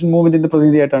സേവ് എഡ്യൂക്കേഷൻ മൂവ്മെന്റിന്റെ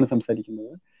പ്രതിനിധിയായിട്ടാണ്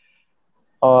സംസാരിക്കുന്നത്.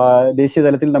 ദേശീയ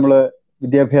തലത്തിൽ നമ്മൾ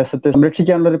വിദ്യാഭ്യാസത്തെ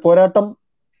സംരക്ഷിക്കാനുള്ള ഒരു പോരാട്ടം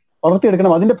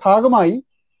വളർത്തിയെടുക്കണം. അതിന്റെ ഭാഗമായി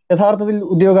യഥാർത്ഥത്തിൽ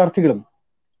ഉദ്യോഗാർത്ഥികളും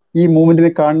ഈ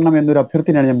മൂവ്മെന്റിനെ കാണണം എന്നൊരു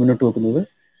അഭ്യർത്ഥനയാണ് ഞാൻ മുന്നോട്ട് വെക്കുന്നത്.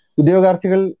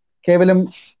 ഉദ്യോഗാർത്ഥികൾ കേവലം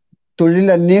തൊഴിൽ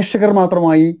അന്വേഷകർ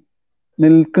മാത്രമായി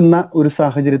നിൽക്കുന്ന ഒരു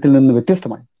സാഹചര്യത്തിൽ നിന്ന്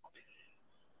വ്യത്യസ്തമായി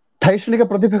ധൈഷണിക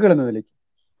പ്രതിഭകൾ എന്ന നിലയ്ക്ക്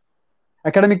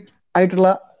അക്കാഡമിക് ആയിട്ടുള്ള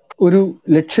ഒരു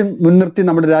ലക്ഷ്യം മുൻനിർത്തി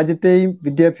നമ്മുടെ രാജ്യത്തെയും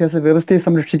വിദ്യാഭ്യാസ വ്യവസ്ഥയെ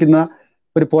സംരക്ഷിക്കുന്ന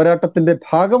ഒരു പോരാട്ടത്തിന്റെ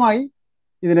ഭാഗമായി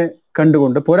ഇതിനെ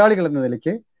കണ്ടുകൊണ്ട് പോരാളികൾ എന്ന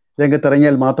നിലയ്ക്ക്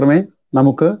രംഗത്തിറങ്ങിയാൽ മാത്രമേ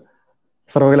നമുക്ക്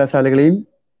സർവകലാശാലകളെയും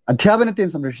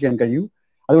അധ്യാപനത്തെയും സംരക്ഷിക്കാൻ കഴിയൂ.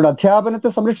 അതുകൊണ്ട് അധ്യാപനത്തെ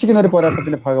സംരക്ഷിക്കുന്ന ഒരു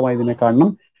പോരാട്ടത്തിന്റെ ഭാഗമായി ഇതിനെ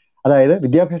കാണണം. അതായത്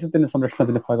വിദ്യാഭ്യാസത്തിന്റെ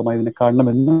സംരക്ഷണത്തിന്റെ ഭാഗമായി ഇതിനെ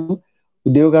കാണണമെന്ന്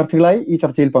ഉദ്യോഗാർത്ഥികളായി ഈ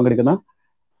ചർച്ചയിൽ പങ്കെടുക്കുന്ന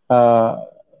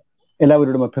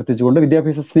എല്ലാവരോടും അഭ്യർത്ഥിച്ചുകൊണ്ട്,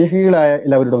 വിദ്യാഭ്യാസ സ്നേഹികളായ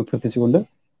എല്ലാവരോടും അഭ്യർത്ഥിച്ചുകൊണ്ട്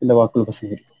എന്റെ വാക്കുകൾ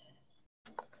പ്രസംഗിക്കും.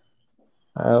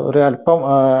 ഒരു അല്പം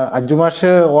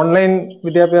അഞ്ജുമാഷ് ഓൺലൈൻ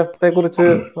വിദ്യാഭ്യാസത്തെ കുറിച്ച്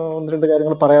 1-2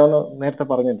 കാര്യങ്ങൾ പറയാമെന്ന് നേരത്തെ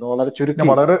പറഞ്ഞിരുന്നു. വളരെ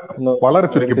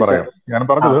ചുരുക്കി പറയാം. ഞാൻ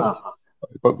പറഞ്ഞത്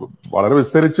ഇപ്പൊ വളരെ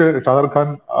വിസ്തരിച്ച് ഷാദർ ഖാൻ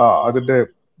അതിന്റെ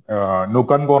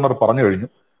നൂക്കാൻ കോർണർ പറഞ്ഞു കഴിഞ്ഞു.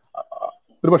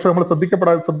 ഒരു പക്ഷെ നമ്മൾ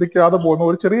ശ്രദ്ധിക്കാതെ പോകുന്ന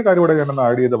ഒരു ചെറിയ കാര്യം കൂടെ ഞാനൊന്ന്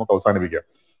ആഡ് ചെയ്ത് നമുക്ക് അവസാനിപ്പിക്കാം.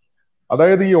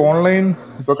 അതായത് ഈ ഓൺലൈൻ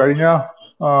ഇപ്പൊ കഴിഞ്ഞ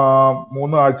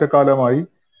 3 ആഴ്ചക്കാലമായി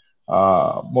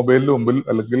മൊബൈലിന് മുമ്പിൽ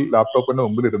അല്ലെങ്കിൽ ലാപ്ടോപ്പിന്റെ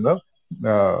മുമ്പിൽ ഇരുന്ന്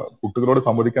കുട്ടികളോട്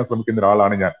സംവദിക്കാൻ ശ്രമിക്കുന്ന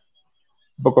ഒരാളാണ് ഞാൻ.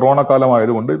 ഇപ്പൊ കൊറോണ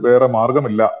കാലമായതുകൊണ്ട് വേറെ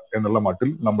മാർഗമില്ല എന്നുള്ള മട്ടിൽ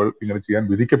നമ്മൾ ഇങ്ങനെ ചെയ്യാൻ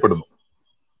വിധിക്കപ്പെടുന്നു.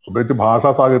 പ്രത്യേകിച്ച് ഭാഷാ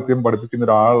സാഹിത്യം പഠിപ്പിക്കുന്ന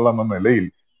ഒരാളെന്ന നിലയിൽ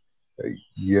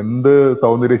എന്ത്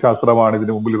സൗന്ദര്യശാസ്ത്രമാണ്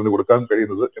ഇതിന് മുമ്പിൽ ഇരുന്ന് കൊടുക്കാൻ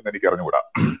കഴിയുന്നത് എന്ന് എനിക്ക് അറിഞ്ഞുകൂടാ.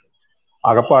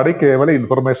 അകപ്പാടി കേവല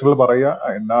ഇൻഫർമേഷനിൽ പറയുക,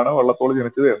 എന്നാണ് വള്ളത്തോൾ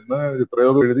ജനിച്ചത് എന്ന്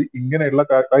പ്രയോഗം എഴുതി, ഇങ്ങനെയുള്ള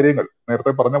കാര്യങ്ങൾ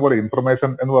നേരത്തെ പറഞ്ഞ പോലെ ഇൻഫർമേഷൻ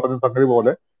എന്ന് പറഞ്ഞ സംഗതി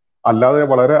പോലെ അല്ലാതെ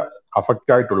വളരെ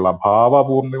അഫക്റ്റ് ആയിട്ടുള്ള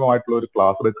ഭാവപൂർണിമമായിട്ടുള്ള ഒരു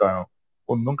ക്ലാസ് എടുക്കാനോ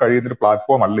ഒന്നും കഴിയുന്നൊരു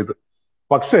പ്ലാറ്റ്ഫോം അല്ല ഇത്.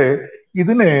 പക്ഷേ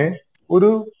ഇതിനെ ഒരു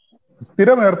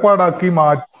സ്ഥിരം ഏർപ്പാടാക്കി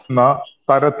മാറ്റുന്ന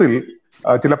തരത്തിൽ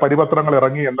ചില പരിപത്രങ്ങൾ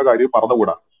ഇറങ്ങി എന്ന കാര്യം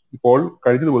മറന്നുകൂടാ. ഇപ്പോൾ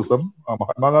കഴിഞ്ഞ ദിവസം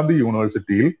മഹാത്മാഗാന്ധി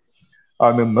യൂണിവേഴ്സിറ്റിയിൽ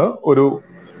നിന്ന് ഒരു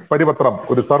പരിപത്രം,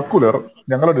 ഒരു സർക്കുലർ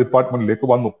ഞങ്ങളുടെ ഡിപ്പാർട്ട്മെന്റിലേക്ക്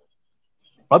വന്നു.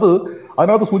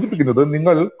 അതിനകത്ത് സൂചിപ്പിക്കുന്നത്,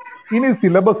 നിങ്ങൾ ഇനി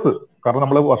സിലബസ്, കാരണം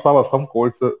നമ്മൾ വർഷാവർഷം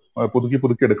കോഴ്സ്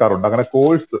പുതുക്കി എടുക്കാറുണ്ട്. അങ്ങനെ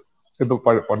കോഴ്സ്, ഇത്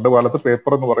പണ്ട് കാലത്ത്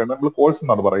പേപ്പർ എന്ന് പറയുന്നത് നമ്മൾ കോഴ്സ്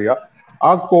എന്നാണ് പറയുക.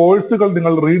 ആ കോഴ്സുകൾ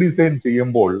നിങ്ങൾ റീഡിസൈൻ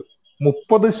ചെയ്യുമ്പോൾ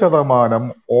 30%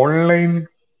 ഓൺലൈൻ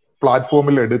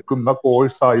പ്ലാറ്റ്ഫോമിൽ എടുക്കുന്ന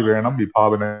കോഴ്സായി വേണം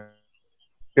വിഭാവന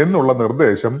എന്നുള്ള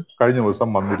നിർദ്ദേശം കഴിഞ്ഞ ദിവസം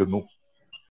വന്നിരുന്നു.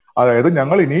 അതായത്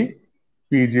ഞങ്ങൾ ഇനി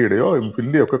PGയുടെയോ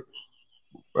MPhilന്റെയോ ഒക്കെ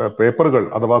പേപ്പറുകൾ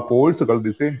അഥവാ കോഴ്സുകൾ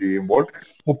ഡിസൈൻ ചെയ്യുമ്പോൾ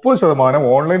 30%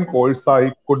 ഓൺലൈൻ കോഴ്സായി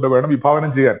കൊണ്ട് വേണം വിഭാവനം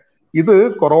ചെയ്യാൻ. ഇത്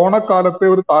കൊറോണ കാലത്തെ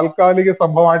ഒരു താൽക്കാലിക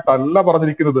സംഭവമായിട്ടല്ല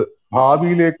പറഞ്ഞിരിക്കുന്നത്,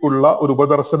 ഭാവിയിലേക്കുള്ള ഒരു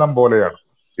ഉപദർശനം പോലെയാണ്.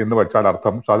 എന്ന് വെച്ചാൽ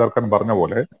അർത്ഥം ഷാദർ ഖാൻ പറഞ്ഞ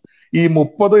പോലെ ഈ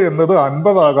 30 എന്നത്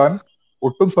 50 ആകാൻ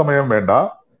ഒട്ടും സമയം വേണ്ട,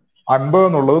 50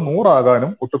 എന്നുള്ളത് 100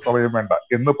 ആകാനും ഒട്ടും സമയം വേണ്ട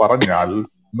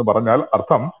എന്ന് പറഞ്ഞാൽ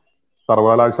അർത്ഥം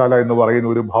സർവകലാശാല എന്ന് പറയുന്ന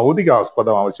ഒരു ഭൗതിക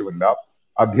ആസ്പദം ആവശ്യമില്ല,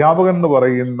 അധ്യാപകൻ എന്ന്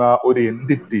പറയുന്ന ഒരു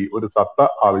എൻറ്റിറ്റി, ഒരു സത്ത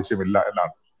ആവശ്യമില്ല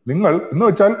എന്നാണ്. നിങ്ങൾ എന്ന്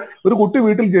വെച്ചാൽ ഒരു കുട്ടി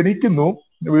വീട്ടിൽ ജനിക്കുന്നു,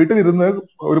 വീട്ടിലിരുന്ന്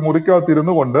ഒരു മുറിക്കകത്ത്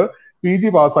ഇരുന്നു കൊണ്ട്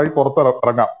PG പാസ്സായി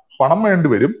പുറത്തിറങ്ങാം. പണം വേണ്ടി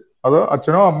വരും. അത്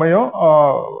അച്ഛനോ അമ്മയോ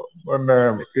പിന്നെ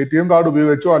ATM കാർഡ്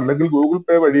ഉപയോഗിച്ചോ അല്ലെങ്കിൽ ഗൂഗിൾ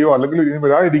പേ വഴിയോ അല്ലെങ്കിൽ ഇനി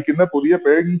വരാതിരിക്കുന്ന പുതിയ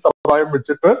പേയിങ് സമ്പ്രദായം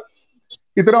വെച്ചിട്ട്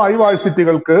ഇത്തരം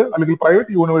യൂണിവേഴ്സിറ്റികൾക്ക് അല്ലെങ്കിൽ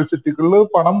പ്രൈവറ്റ് യൂണിവേഴ്സിറ്റികളിൽ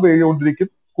പണം ചെയ്തുകൊണ്ടിരിക്കും,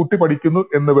 കുട്ടി പഠിക്കുന്നു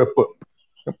എന്ന് വെപ്പ്.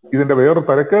 ഇതിന്റെ വേറൊരു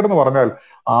തരക്കേടെന്ന് പറഞ്ഞാൽ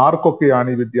ആർക്കൊക്കെയാണ്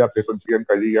ഈ വിദ്യാഭ്യാസം ചെയ്യാൻ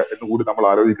കഴിയുക എന്ന് കൂടി നമ്മൾ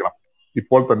ആലോചിക്കണം.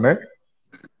 ഇപ്പോൾ തന്നെ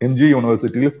MG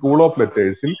യൂണിവേഴ്സിറ്റിയിൽ സ്കൂൾ ഓഫ്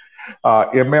ലെറ്റേഴ്സിൽ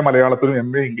MA മലയാളത്തിലും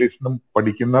MA ഇംഗ്ലീഷിലും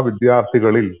പഠിക്കുന്ന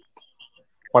വിദ്യാർത്ഥികളിൽ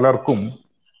പലർക്കും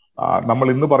നമ്മൾ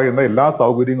ഇന്ന് പറയുന്ന എല്ലാ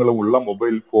സൗകര്യങ്ങളും ഉള്ള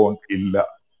മൊബൈൽ ഫോൺ ഇല്ല.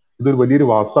 ഇതൊരു വലിയൊരു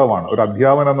വാസ്തവമാണ്. ഒരു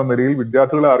അധ്യാപനം എന്ന നിലയിൽ,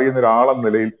 വിദ്യാർത്ഥികളെ അറിയുന്ന ഒരാളെന്ന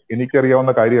നിലയിൽ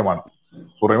എനിക്കറിയാവുന്ന കാര്യമാണ്.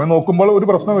 പുറമെ നോക്കുമ്പോൾ ഒരു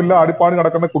പ്രശ്നമില്ല, ആടിപ്പാടി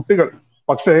നടക്കുന്ന കുട്ടികൾ.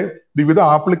 പക്ഷേ വിവിധ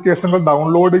ആപ്ലിക്കേഷനുകൾ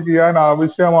ഡൗൺലോഡ് ചെയ്യാൻ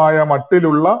ആവശ്യമായ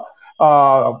മട്ടിലുള്ള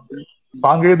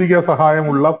സാങ്കേതിക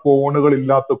സഹായമുള്ള ഫോണുകൾ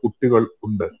ഇല്ലാത്ത കുട്ടികൾ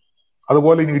ഉണ്ട്.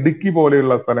 അതുപോലെ ഇടുക്കി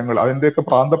പോലെയുള്ള സ്ഥലങ്ങൾ, അതിന്റെയൊക്കെ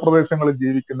പ്രാന്തപ്രദേശങ്ങളിൽ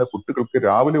ജീവിക്കുന്ന കുട്ടികൾക്ക്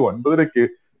രാവിലെ 9:30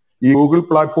 ഈ ഗൂഗിൾ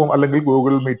പ്ലാറ്റ്ഫോം അല്ലെങ്കിൽ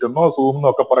ഗൂഗിൾ മീറ്റ് എന്നോ സൂം എന്നോ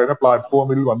ഒക്കെ പറയുന്ന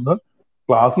പ്ലാറ്റ്ഫോമിൽ വന്ന്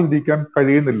ക്ലാസ്സിൽ ഇരിക്കാൻ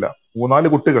കഴിയുന്നില്ല. 3-4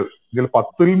 കുട്ടികൾ, ഇതിൽ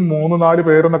 10-ൽ 3-4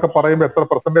 പേരെന്നൊക്കെ പറയുമ്പോൾ എത്ര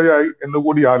പെർസെന്റേജ് ആയി എന്ന്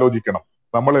കൂടി ആലോചിക്കണം.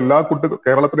 നമ്മൾ എല്ലാ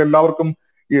കേരളത്തിലെ എല്ലാവർക്കും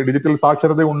ഈ ഡിജിറ്റൽ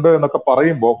സാക്ഷരത ഉണ്ട് എന്നൊക്കെ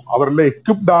പറയുമ്പോൾ അവരെല്ലാം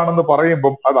എക്വിപ്ഡ് ആണെന്ന്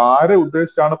പറയുമ്പോൾ അത് ആരെ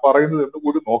ഉദ്ദേശിച്ചാണ് പറയുന്നത് എന്ന്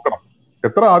കൂടി നോക്കണം.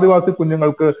 എത്ര ആദിവാസി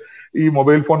കുഞ്ഞുങ്ങൾക്ക് ഈ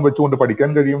മൊബൈൽ ഫോൺ വെച്ചുകൊണ്ട് പഠിക്കാൻ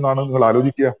കഴിയുമെന്നാണ് നിങ്ങൾ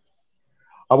ആലോചിക്കുക.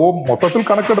 അപ്പോ മൊത്തത്തിൽ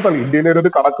കണക്കെടുത്താൽ ഇന്ത്യയിലെ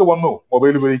ഒരു കണക്ക് വന്നു,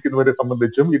 മൊബൈൽ ഉപയോഗിക്കുന്നവരെ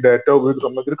സംബന്ധിച്ചും ഈ ഡാറ്റ ഉപയോഗിക്കുന്ന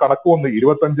സംബന്ധിച്ച് കണക്ക് വന്നു.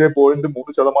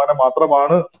 25.3%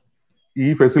 മാത്രമാണ് ഈ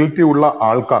ഫെസിലിറ്റി ഉള്ള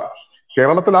ആൾക്കാർ.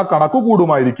 കേരളത്തിൽ ആ കണക്ക്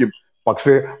കൂടുമായിരിക്കും,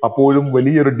 പക്ഷെ അപ്പോഴും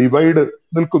വലിയൊരു ഡിവൈഡ്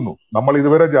നിൽക്കുന്നു. നമ്മൾ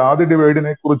ഇതുവരെ ജാതി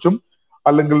ഡിവൈഡിനെ കുറിച്ചും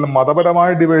അല്ലെങ്കിൽ മതപരമായ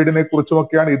ഡിവൈഡിനെ കുറിച്ചും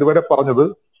ഒക്കെയാണ് ഇതുവരെ പറഞ്ഞത്.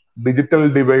 ഡിജിറ്റൽ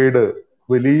ഡിവൈഡ്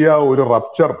വലിയ ഒരു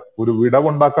റപ്ചർ, ഒരു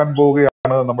വിടവുണ്ടാക്കാൻ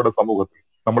പോവുകയാണ് നമ്മുടെ സമൂഹത്തിൽ.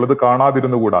 നമ്മളിത്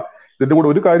കാണാതിരുന്നുകൂടാ. ഇതിന്റെ കൂടെ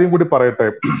ഒരു കാര്യം കൂടി പറയട്ടെ.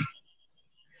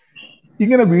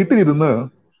 ഇങ്ങനെ വീട്ടിലിരുന്ന്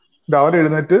രാവിലെ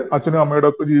എഴുന്നേറ്റ് അച്ഛനും അമ്മയുടെ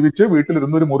ഒപ്പം ജീവിച്ച്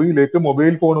വീട്ടിലിരുന്ന് ഒരു മുറിയിലേക്ക്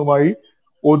മൊബൈൽ ഫോണുമായി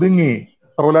ഒതുങ്ങി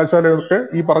സർവകലാശാലയൊക്കെ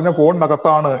ഈ പറഞ്ഞ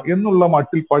ഫോണിനകത്താണ് എന്നുള്ള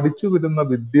മട്ടിൽ പഠിച്ചു വരുന്ന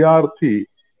വിദ്യാർത്ഥി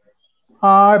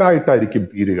ആരായിട്ടായിരിക്കും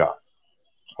തീരുക?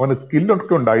 അവന്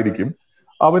സ്കില്ലൊക്കെ ഉണ്ടായിരിക്കും,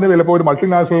 അവന് ചിലപ്പോൾ ഒരു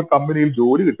മൾട്ടിനാഷണൽ കമ്പനിയിൽ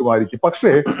ജോലി കിട്ടുമായിരിക്കും,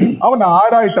 പക്ഷേ അവൻ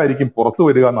ആരായിട്ടായിരിക്കും പുറത്തു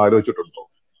വരിക എന്ന് ആലോചിച്ചിട്ടുണ്ടോ?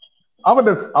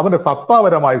 അവന്റെ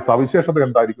സത്താപരമായ സവിശേഷത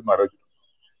എന്തായിരിക്കും എന്ന് ആലോചിച്ചിട്ടുണ്ടോ?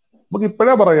 നമുക്ക്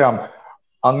ഇപ്പോഴേ പറയാം,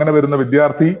 അങ്ങനെ വരുന്ന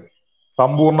വിദ്യാർത്ഥി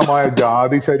സമ്പൂർണമായ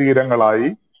ജാതി ശരീരങ്ങളായി,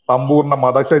 സമ്പൂർണ്ണ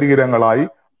മതശരീരങ്ങളായി,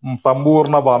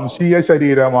 സമ്പൂർണ്ണ വംശീയ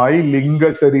ശരീരമായി, ലിംഗ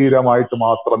ശരീരമായിട്ട്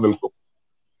മാത്രം നിൽക്കും.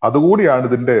 അതുകൂടിയാണ്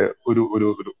ഇതിന്റെ ഒരു ഒരു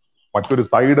ഒരു മറ്റൊരു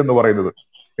സൈഡ് എന്ന് പറയുന്നത്.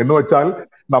 എന്ന് വെച്ചാൽ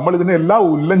നമ്മൾ ഇതിനെല്ലാം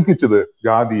ഉല്ലംഘിച്ചത്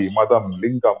ജാതി, മതം,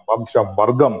 ലിംഗം, വംശം,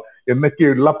 വർഗം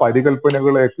എന്നൊക്കെയുള്ള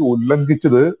പരികല്പനകളെയൊക്കെ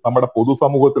ഉല്ലംഘിച്ചത് നമ്മുടെ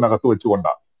പൊതുസമൂഹത്തിനകത്ത്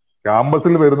വെച്ചുകൊണ്ടാണ്.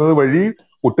 ക്യാമ്പസിൽ വരുന്നത് വഴി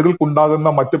കുട്ടികൾക്കുണ്ടാകുന്ന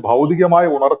മറ്റ് ഭൗതികമായ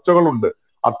ഉണർച്ചകളുണ്ട്.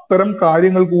 അത്തരം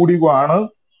കാര്യങ്ങൾ കൂടിയാണ്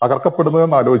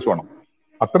തകർക്കപ്പെടുന്നതെന്ന് ആലോചിച്ചോണം.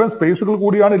 അത്തരം സ്പേസുകൾ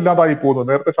കൂടിയാണ് ഇല്ലാതായി പോകുന്നത്.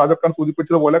 നേരത്തെ ഷാജർ ഖാൻ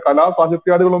സൂചിപ്പിച്ചതുപോലെ കലാ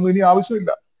സാഹിത്യാദികളൊന്നും ഇനി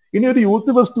ആവശ്യമില്ല. ഇനി ഒരു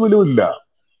യൂത്ത് ഫെസ്റ്റിവലും ഇല്ല,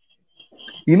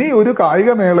 ഇനി ഒരു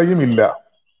കായികമേളയും ഇല്ല.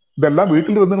 ഇതെല്ലാം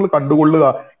വീട്ടിൽ വന്ന് നിങ്ങൾ കണ്ടുകൊള്ളുക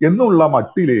എന്നുള്ള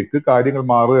മട്ടിലേക്ക് കാര്യങ്ങൾ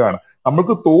മാറുകയാണ്.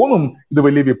 നമ്മൾക്ക് തോന്നും ഇത്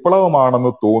വലിയ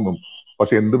വിപ്ലവമാണെന്ന് തോന്നും.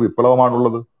 പക്ഷെ എന്ത്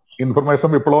വിപ്ലവമാണുള്ളത്? ഇൻഫർമേഷൻ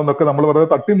വിപ്ലവം എന്നൊക്കെ നമ്മൾ വെറുതെ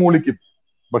തട്ടിമൂളിക്കും.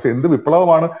 പക്ഷെ എന്ത്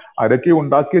വിപ്ലവമാണ്? അരക്കി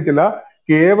ഉണ്ടാക്കിയ ചില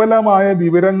കേവലമായ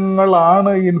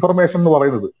വിവരങ്ങളാണ് ഈ ഇൻഫർമേഷൻ എന്ന്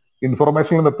പറയുന്നത്.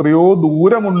 ഇൻഫർമേഷനിൽ നിന്ന് എത്രയോ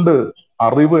ദൂരമുണ്ട്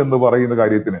അറിവ് എന്ന് പറയുന്ന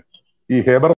കാര്യത്തിന്. ഈ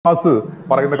ഹേബർമാസ്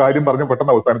പറയുന്ന കാര്യം പറഞ്ഞ്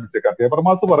പെട്ടെന്ന് അവസാനിപ്പിച്ചേക്കാം.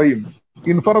 ഹേബർമാസ് പറയും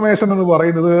ഇൻഫർമേഷൻ എന്ന്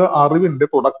പറയുന്നത് അറിവിന്റെ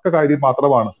തുടക്ക കാര്യം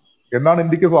മാത്രമാണ്. എന്നാണ്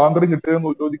ഇന്ത്യക്ക് സ്വാതന്ത്ര്യം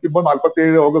കിട്ടുകയെന്ന് ചോദിക്കുമ്പോൾ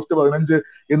 47 ഓഗസ്റ്റ് 15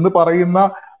 എന്ന് പറയുന്ന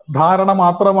ധാരണ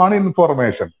മാത്രമാണ്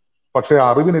ഇൻഫർമേഷൻ. പക്ഷെ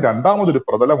അറിവിന് രണ്ടാമതൊരു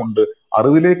പ്രതലമുണ്ട്,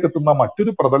 അറിവിലേക്ക് എത്തുന്ന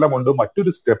മറ്റൊരു പ്രതലമുണ്ട്,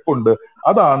 മറ്റൊരു സ്റ്റെപ്പ് ഉണ്ട്.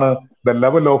 അതാണ് ദ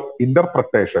ലെവൽ ഓഫ്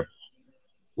ഇന്റർപ്രട്ടേഷൻ.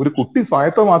 ഒരു കുട്ടി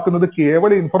സ്വായത്തമാക്കുന്നത്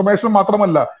കേവല ഇൻഫർമേഷൻ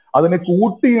മാത്രമല്ല, അതിനെ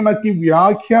കൂട്ടിയിണക്കി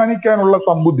വ്യാഖ്യാനിക്കാനുള്ള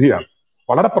സമ്പുദ്ധിയാണ്.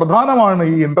 വളരെ പ്രധാനമാണ്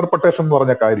ഈ ഇന്റർപ്രട്ടേഷൻ എന്ന്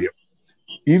പറഞ്ഞ കാര്യം.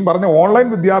 ഈ പറഞ്ഞ ഓൺലൈൻ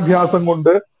വിദ്യാഭ്യാസം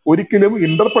കൊണ്ട് ഒരിക്കലും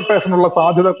ഇന്റർപ്രട്ടേഷനുള്ള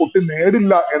സാധ്യത കുട്ടി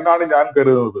നേടില്ല എന്നാണ് ഞാൻ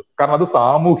കരുതുന്നത്. കാരണം അത്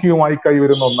സാമൂഹികമായി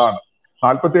കൈവരുന്ന ഒന്നാണ്.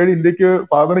 47 ഇന്ത്യക്ക്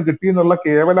സ്വാതന്ത്ര്യം കിട്ടി എന്നുള്ള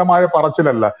കേവലമായ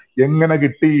പറച്ചിലല്ല, എങ്ങനെ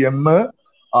കിട്ടി എന്ന്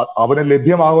അവന്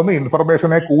ലഭ്യമാകുന്ന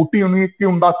ഇൻഫർമേഷനെ കൂട്ടിയുണക്കി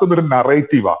ഉണ്ടാക്കുന്ന ഒരു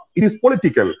നറേറ്റീവാ. It is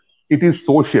political, it is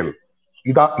social.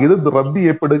 ഇത് റദ്ദ്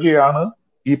ചെയ്യപ്പെടുകയാണ്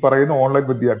ഈ പറയുന്ന ഓൺലൈൻ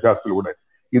വിദ്യാഭ്യാസത്തിലൂടെ.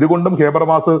 ഇതുകൊണ്ടും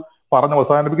ഹേബർമാസ് പറഞ്ഞ്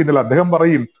അവസാനിപ്പിക്കുന്നില്ല. അദ്ദേഹം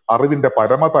പറയും അറിവിന്റെ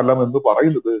പരമതലം എന്ന്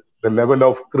പറയുന്നത് ദ ലെവൽ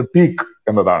ഓഫ് ക്രിട്ടീക്ക്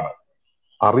എന്നതാണ്.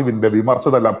 അറിവിന്റെ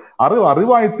വിമർശതലം.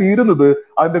 അറിവായി തീരുന്നത്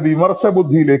അതിന്റെ വിമർശ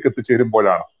ബുദ്ധിയിലേക്ക്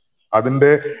എത്തിച്ചേരുമ്പോഴാണ്,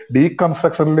 അതിന്റെ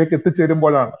ഡീകൺസ്ട്രക്ഷനിലേക്ക്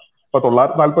എത്തിച്ചേരുമ്പോഴാണ്. ഇപ്പൊ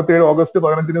 1947 ഓഗസ്റ്റ്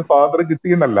 15 സ്വാതന്ത്ര്യം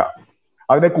കിട്ടിയെന്നല്ല,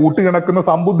 അതിനെ കൂട്ടിയിണക്കുന്ന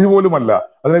സമ്പുദ്ധി പോലുമല്ല,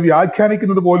 അതിനെ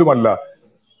വ്യാഖ്യാനിക്കുന്നത് പോലുമല്ല,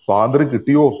 സ്വാതന്ത്ര്യം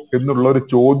കിട്ടിയോ എന്നുള്ള ഒരു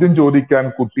ചോദ്യം ചോദിക്കാൻ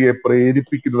കുട്ടിയെ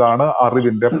പ്രേരിപ്പിക്കുന്നതാണ്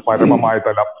അറിവിന്റെ പരമമായ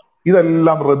തലം.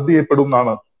 ഇതെല്ലാം റദ്ദ് ചെയ്യപ്പെടും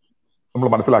എന്നാണ് നമ്മൾ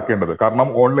മനസ്സിലാക്കേണ്ടത്. കാരണം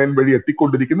ഓൺലൈൻ വഴി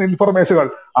എത്തിക്കൊണ്ടിരിക്കുന്ന ഇൻഫർമേഷനുകൾ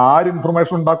ആര്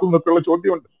ഇൻഫർമേഷൻ ഉണ്ടാക്കും എന്നൊക്കെയുള്ള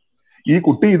ചോദ്യമുണ്ട്. ഈ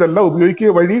കുട്ടി ഇതെല്ലാം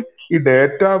ഉപയോഗിക്കുക വഴി ഈ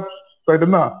ഡേറ്റ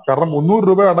തരുന്ന, കാരണം 300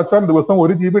 രൂപ അടച്ചാൽ ദിവസം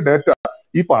 1 GB ഡേറ്റ,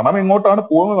 ഈ പണം എങ്ങോട്ടാണ്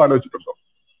പോകുന്നത് ആലോചിച്ചിട്ടുണ്ടോ?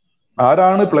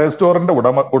 ആരാണ് പ്ലേ സ്റ്റോറിന്റെ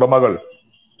ഉടമകൾ?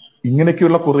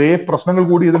 ഇങ്ങനെയൊക്കെയുള്ള കുറെ പ്രശ്നങ്ങൾ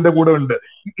കൂടി ഇതിന്റെ കൂടെ ഉണ്ട്.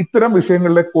 ഇത്തരം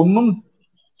വിഷയങ്ങളിലേക്കൊന്നും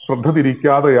ശ്രദ്ധ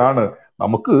തിരിക്കാതെയാണ്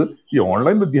നമുക്ക് ഈ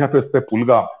ഓൺലൈൻ വിദ്യാഭ്യാസത്തെ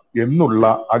പുൽകാം എന്നുള്ള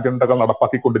അജണ്ടകൾ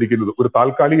നടപ്പാക്കിക്കൊണ്ടിരിക്കുന്നത്. ഒരു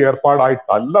താൽക്കാലിക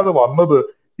ഏർപ്പാടായിട്ടല്ല അത് വന്നത്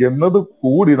എന്നത്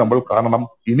കൂടി നമ്മൾ കാണണം.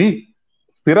 ഇനി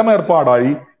സ്ഥിരം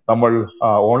ഏർപ്പാടായി നമ്മൾ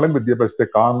ഓൺലൈൻ വിദ്യാഭ്യാസത്തെ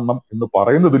കാണണം എന്ന്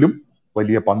പറയുന്നതിലും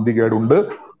വലിയ പന്തികേടുണ്ട്.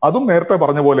 അതും നേരത്തെ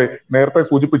പറഞ്ഞ പോലെ, നേരത്തെ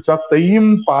സൂചിപ്പിച്ച സെയിം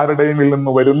പാരഡൈമിൽ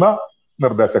നിന്ന് വരുന്ന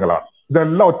നിർദ്ദേശങ്ങളാണ്.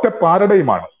 ഇതെല്ലാം ഒറ്റ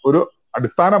പാരഡൈമാണ്. ഒരു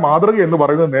അടിസ്ഥാന മാതൃക എന്ന്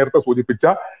പറയുന്നത് നേരത്തെ സൂചിപ്പിച്ച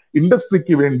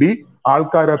ഇൻഡസ്ട്രിക്ക് വേണ്ടി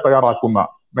ആൾക്കാരെ തയ്യാറാക്കുന്ന,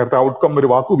 നേരത്തെ ഔട്ട്കം ഒരു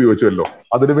വാക്ക് ഉപയോഗിച്ചല്ലോ,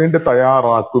 അതിനുവേണ്ടി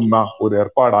തയ്യാറാക്കുന്ന ഒരു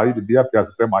ഏർപ്പാടായി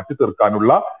വിദ്യാഭ്യാസത്തെ മാറ്റി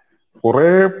തീർക്കാനുള്ള കുറെ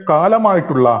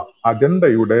കാലമായിട്ടുള്ള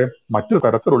അജണ്ടയുടെ മറ്റു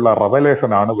തരത്തിലുള്ള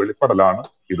റെവലേഷനാണ്, വെളിപ്പെടലാണ്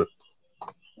ഇത്.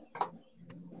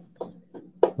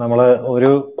 നമ്മള്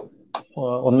ഒരു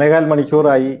 1.25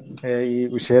 മണിക്കൂറായി ഈ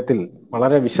വിഷയത്തിൽ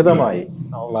വളരെ വിശദമായി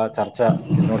ഉള്ള ചർച്ച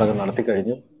ഇതിനോടകം നടത്തി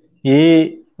കഴിഞ്ഞു.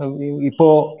 ഇപ്പോ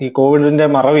ഈ കോവിഡിന്റെ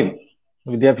മറവിൽ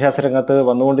വിദ്യാഭ്യാസ രംഗത്ത്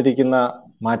വന്നുകൊണ്ടിരിക്കുന്ന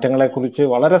മാറ്റങ്ങളെക്കുറിച്ച്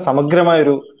വളരെ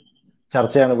സമഗ്രമായൊരു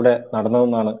ചർച്ചയാണ് ഇവിടെ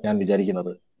നടന്നതെന്നാണ് ഞാൻ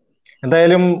വിചാരിക്കുന്നത്.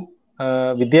 എന്തായാലും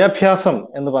വിദ്യാഭ്യാസം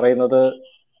എന്ന് പറയുന്നത്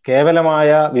കേവലമായ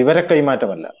വിവര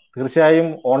കൈമാറ്റമല്ല. തീർച്ചയായും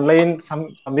ഓൺലൈൻ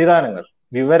സംവിധാനങ്ങൾ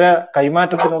വിവര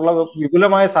കൈമാറ്റത്തിനുള്ള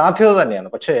വിപുലമായ സാധ്യത തന്നെയാണ്.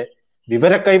 പക്ഷേ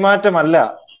വിവര കൈമാറ്റമല്ല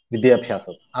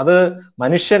വിദ്യാഭ്യാസം. അത്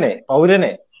മനുഷ്യനെ,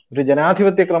 പൗരനെ, ഒരു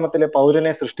ജനാധിപത്യ ക്രമത്തിലെ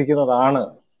പൗരനെ സൃഷ്ടിക്കുന്നതാണ്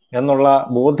എന്നുള്ള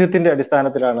ബോധ്യത്തിന്റെ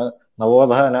അടിസ്ഥാനത്തിലാണ്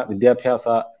നവോത്ഥാന വിദ്യാഭ്യാസ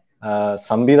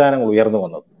സംവിധാനങ്ങൾ ഉയർന്നു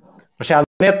വന്നത്. പക്ഷെ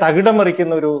അതിനെ തകിടം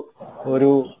മറിക്കുന്ന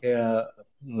ഒരു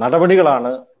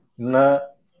നടപടികളാണ് ഇന്ന്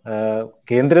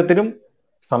കേന്ദ്രത്തിലും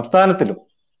സംസ്ഥാനത്തിലും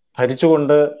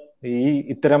ഭരിച്ചുകൊണ്ട്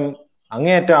ഇത്തരം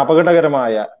അങ്ങേയറ്റം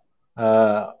അപകടകരമായ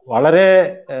വളരെ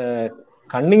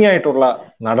കണ്ണിങ് ആയിട്ടുള്ള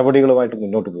നടപടികളുമായിട്ട്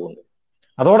മുന്നോട്ട് പോകുന്നത്.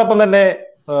 അതോടൊപ്പം തന്നെ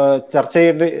ചർച്ച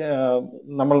ചെയ്യേണ്ട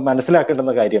നമ്മൾ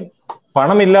മനസ്സിലാക്കേണ്ടുന്ന കാര്യം,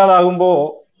 പണമില്ലാതാകുമ്പോൾ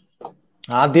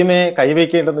ആദ്യമേ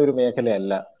കൈവയ്ക്കേണ്ടുന്ന ഒരു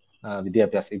മേഖലയല്ല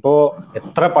വിദ്യാഭ്യാസം. ഇപ്പോ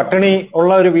എത്ര പട്ടിണി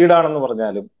ഉള്ള ഒരു വീടാണെന്ന്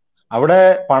പറഞ്ഞാലും അവിടെ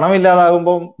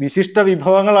പണമില്ലാതാകുമ്പോൾ വിശിഷ്ട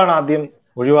വിഭവങ്ങളാണ് ആദ്യം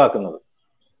ഒഴിവാക്കുന്നത്,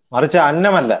 മറിച്ച്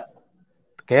അന്നമല്ല.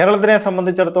 കേരളത്തിനെ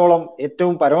സംബന്ധിച്ചിടത്തോളം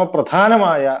ഏറ്റവും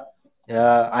പരമപ്രധാനമായ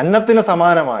അന്നത്തിന്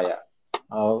സമാനമായ,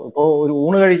 ഇപ്പോ ഒരു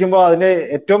ഊണ് കഴിക്കുമ്പോൾ അതിന്റെ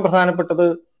ഏറ്റവും പ്രധാനപ്പെട്ടത്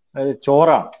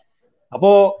ചോറാണ്.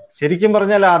 അപ്പോ ശരിക്കും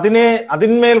പറഞ്ഞാൽ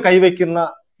അതിന്മേൽ കൈവയ്ക്കുന്ന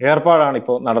ഏർപ്പാടാണ്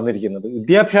ഇപ്പോൾ നടന്നിരിക്കുന്നത്.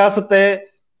 വിദ്യാഭ്യാസത്തെ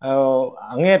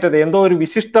അങ്ങേയറ്റത്തെ എന്തോ ഒരു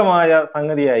വിശിഷ്ടമായ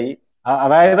സംഗതിയായി,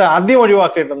 അതായത് ആദ്യം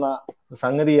ഒഴിവാക്കേണ്ടുന്ന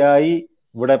സംഗതിയായി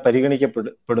ഇവിടെ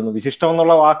പരിഗണിക്കപ്പെടുന്നു. വിശിഷ്ടം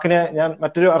എന്നുള്ള വാക്കിനെ ഞാൻ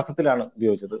മറ്റൊരു അർത്ഥത്തിലാണ്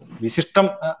ഉപയോഗിച്ചത്, വിശിഷ്ടം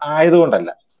ആയതുകൊണ്ടല്ല,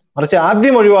 മറിച്ച്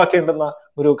ആദ്യം ഒഴിവാക്കേണ്ടുന്ന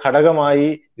ഒരു ഘടകമായി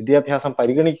വിദ്യാഭ്യാസം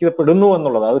പരിഗണിക്കപ്പെടുന്നു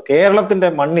എന്നുള്ളത്, അത് കേരളത്തിന്റെ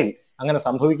മണ്ണിൽ അങ്ങനെ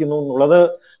സംഭവിക്കുന്നു എന്നുള്ളത്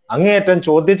അങ്ങേയറ്റം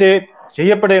ചോദ്യം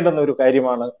ചെയ്യപ്പെടേണ്ടുന്ന ഒരു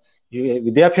കാര്യമാണ്. ഈ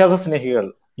വിദ്യാഭ്യാസ സ്നേഹികൾ,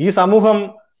 ഈ സമൂഹം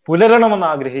പുലരണമെന്ന്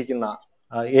ആഗ്രഹിക്കുന്ന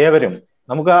ഏവരും,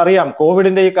 നമുക്ക് അറിയാം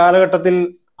കോവിഡിന്റെ ഈ കാലഘട്ടത്തിൽ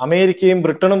അമേരിക്കയും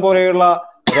ബ്രിട്ടനും പോലെയുള്ള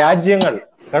രാജ്യങ്ങൾ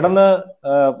കടന്ന്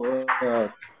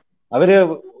അവര്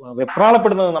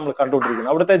വെപ്രാളപ്പെടുന്നത് നമ്മൾ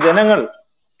കണ്ടുകൊണ്ടിരിക്കുന്നു. അവിടുത്തെ ജനങ്ങൾ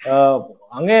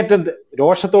അങ്ങേയറ്റം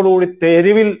രോഷത്തോടുകൂടി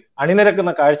തെരുവിൽ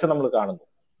അണിനിരക്കുന്ന കാഴ്ച നമ്മൾ കാണുന്നു.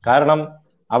 കാരണം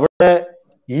അവിടെ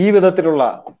ഈ വിധത്തിലുള്ള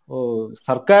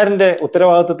സർക്കാരിന്റെ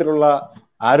ഉത്തരവാദിത്വത്തിലുള്ള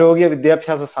ആരോഗ്യ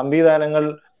വിദ്യാഭ്യാസ സംവിധാനങ്ങൾ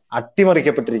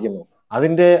അട്ടിമറിക്കപ്പെട്ടിരിക്കുന്നു.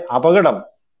 അതിന്റെ അപകടം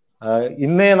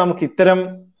ഇന്നേ നമുക്ക് ഇത്തരം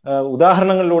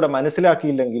ഉദാഹരണങ്ങളിലൂടെ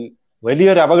മനസ്സിലാക്കിയില്ലെങ്കിൽ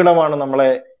വലിയൊരു അപകടമാണ്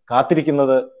നമ്മളെ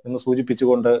കാത്തിരിക്കുന്നത് എന്ന്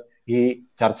സൂചിപ്പിച്ചുകൊണ്ട് ഈ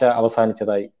ചർച്ച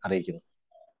അവസാനിച്ചതായി അറിയിക്കുന്നു.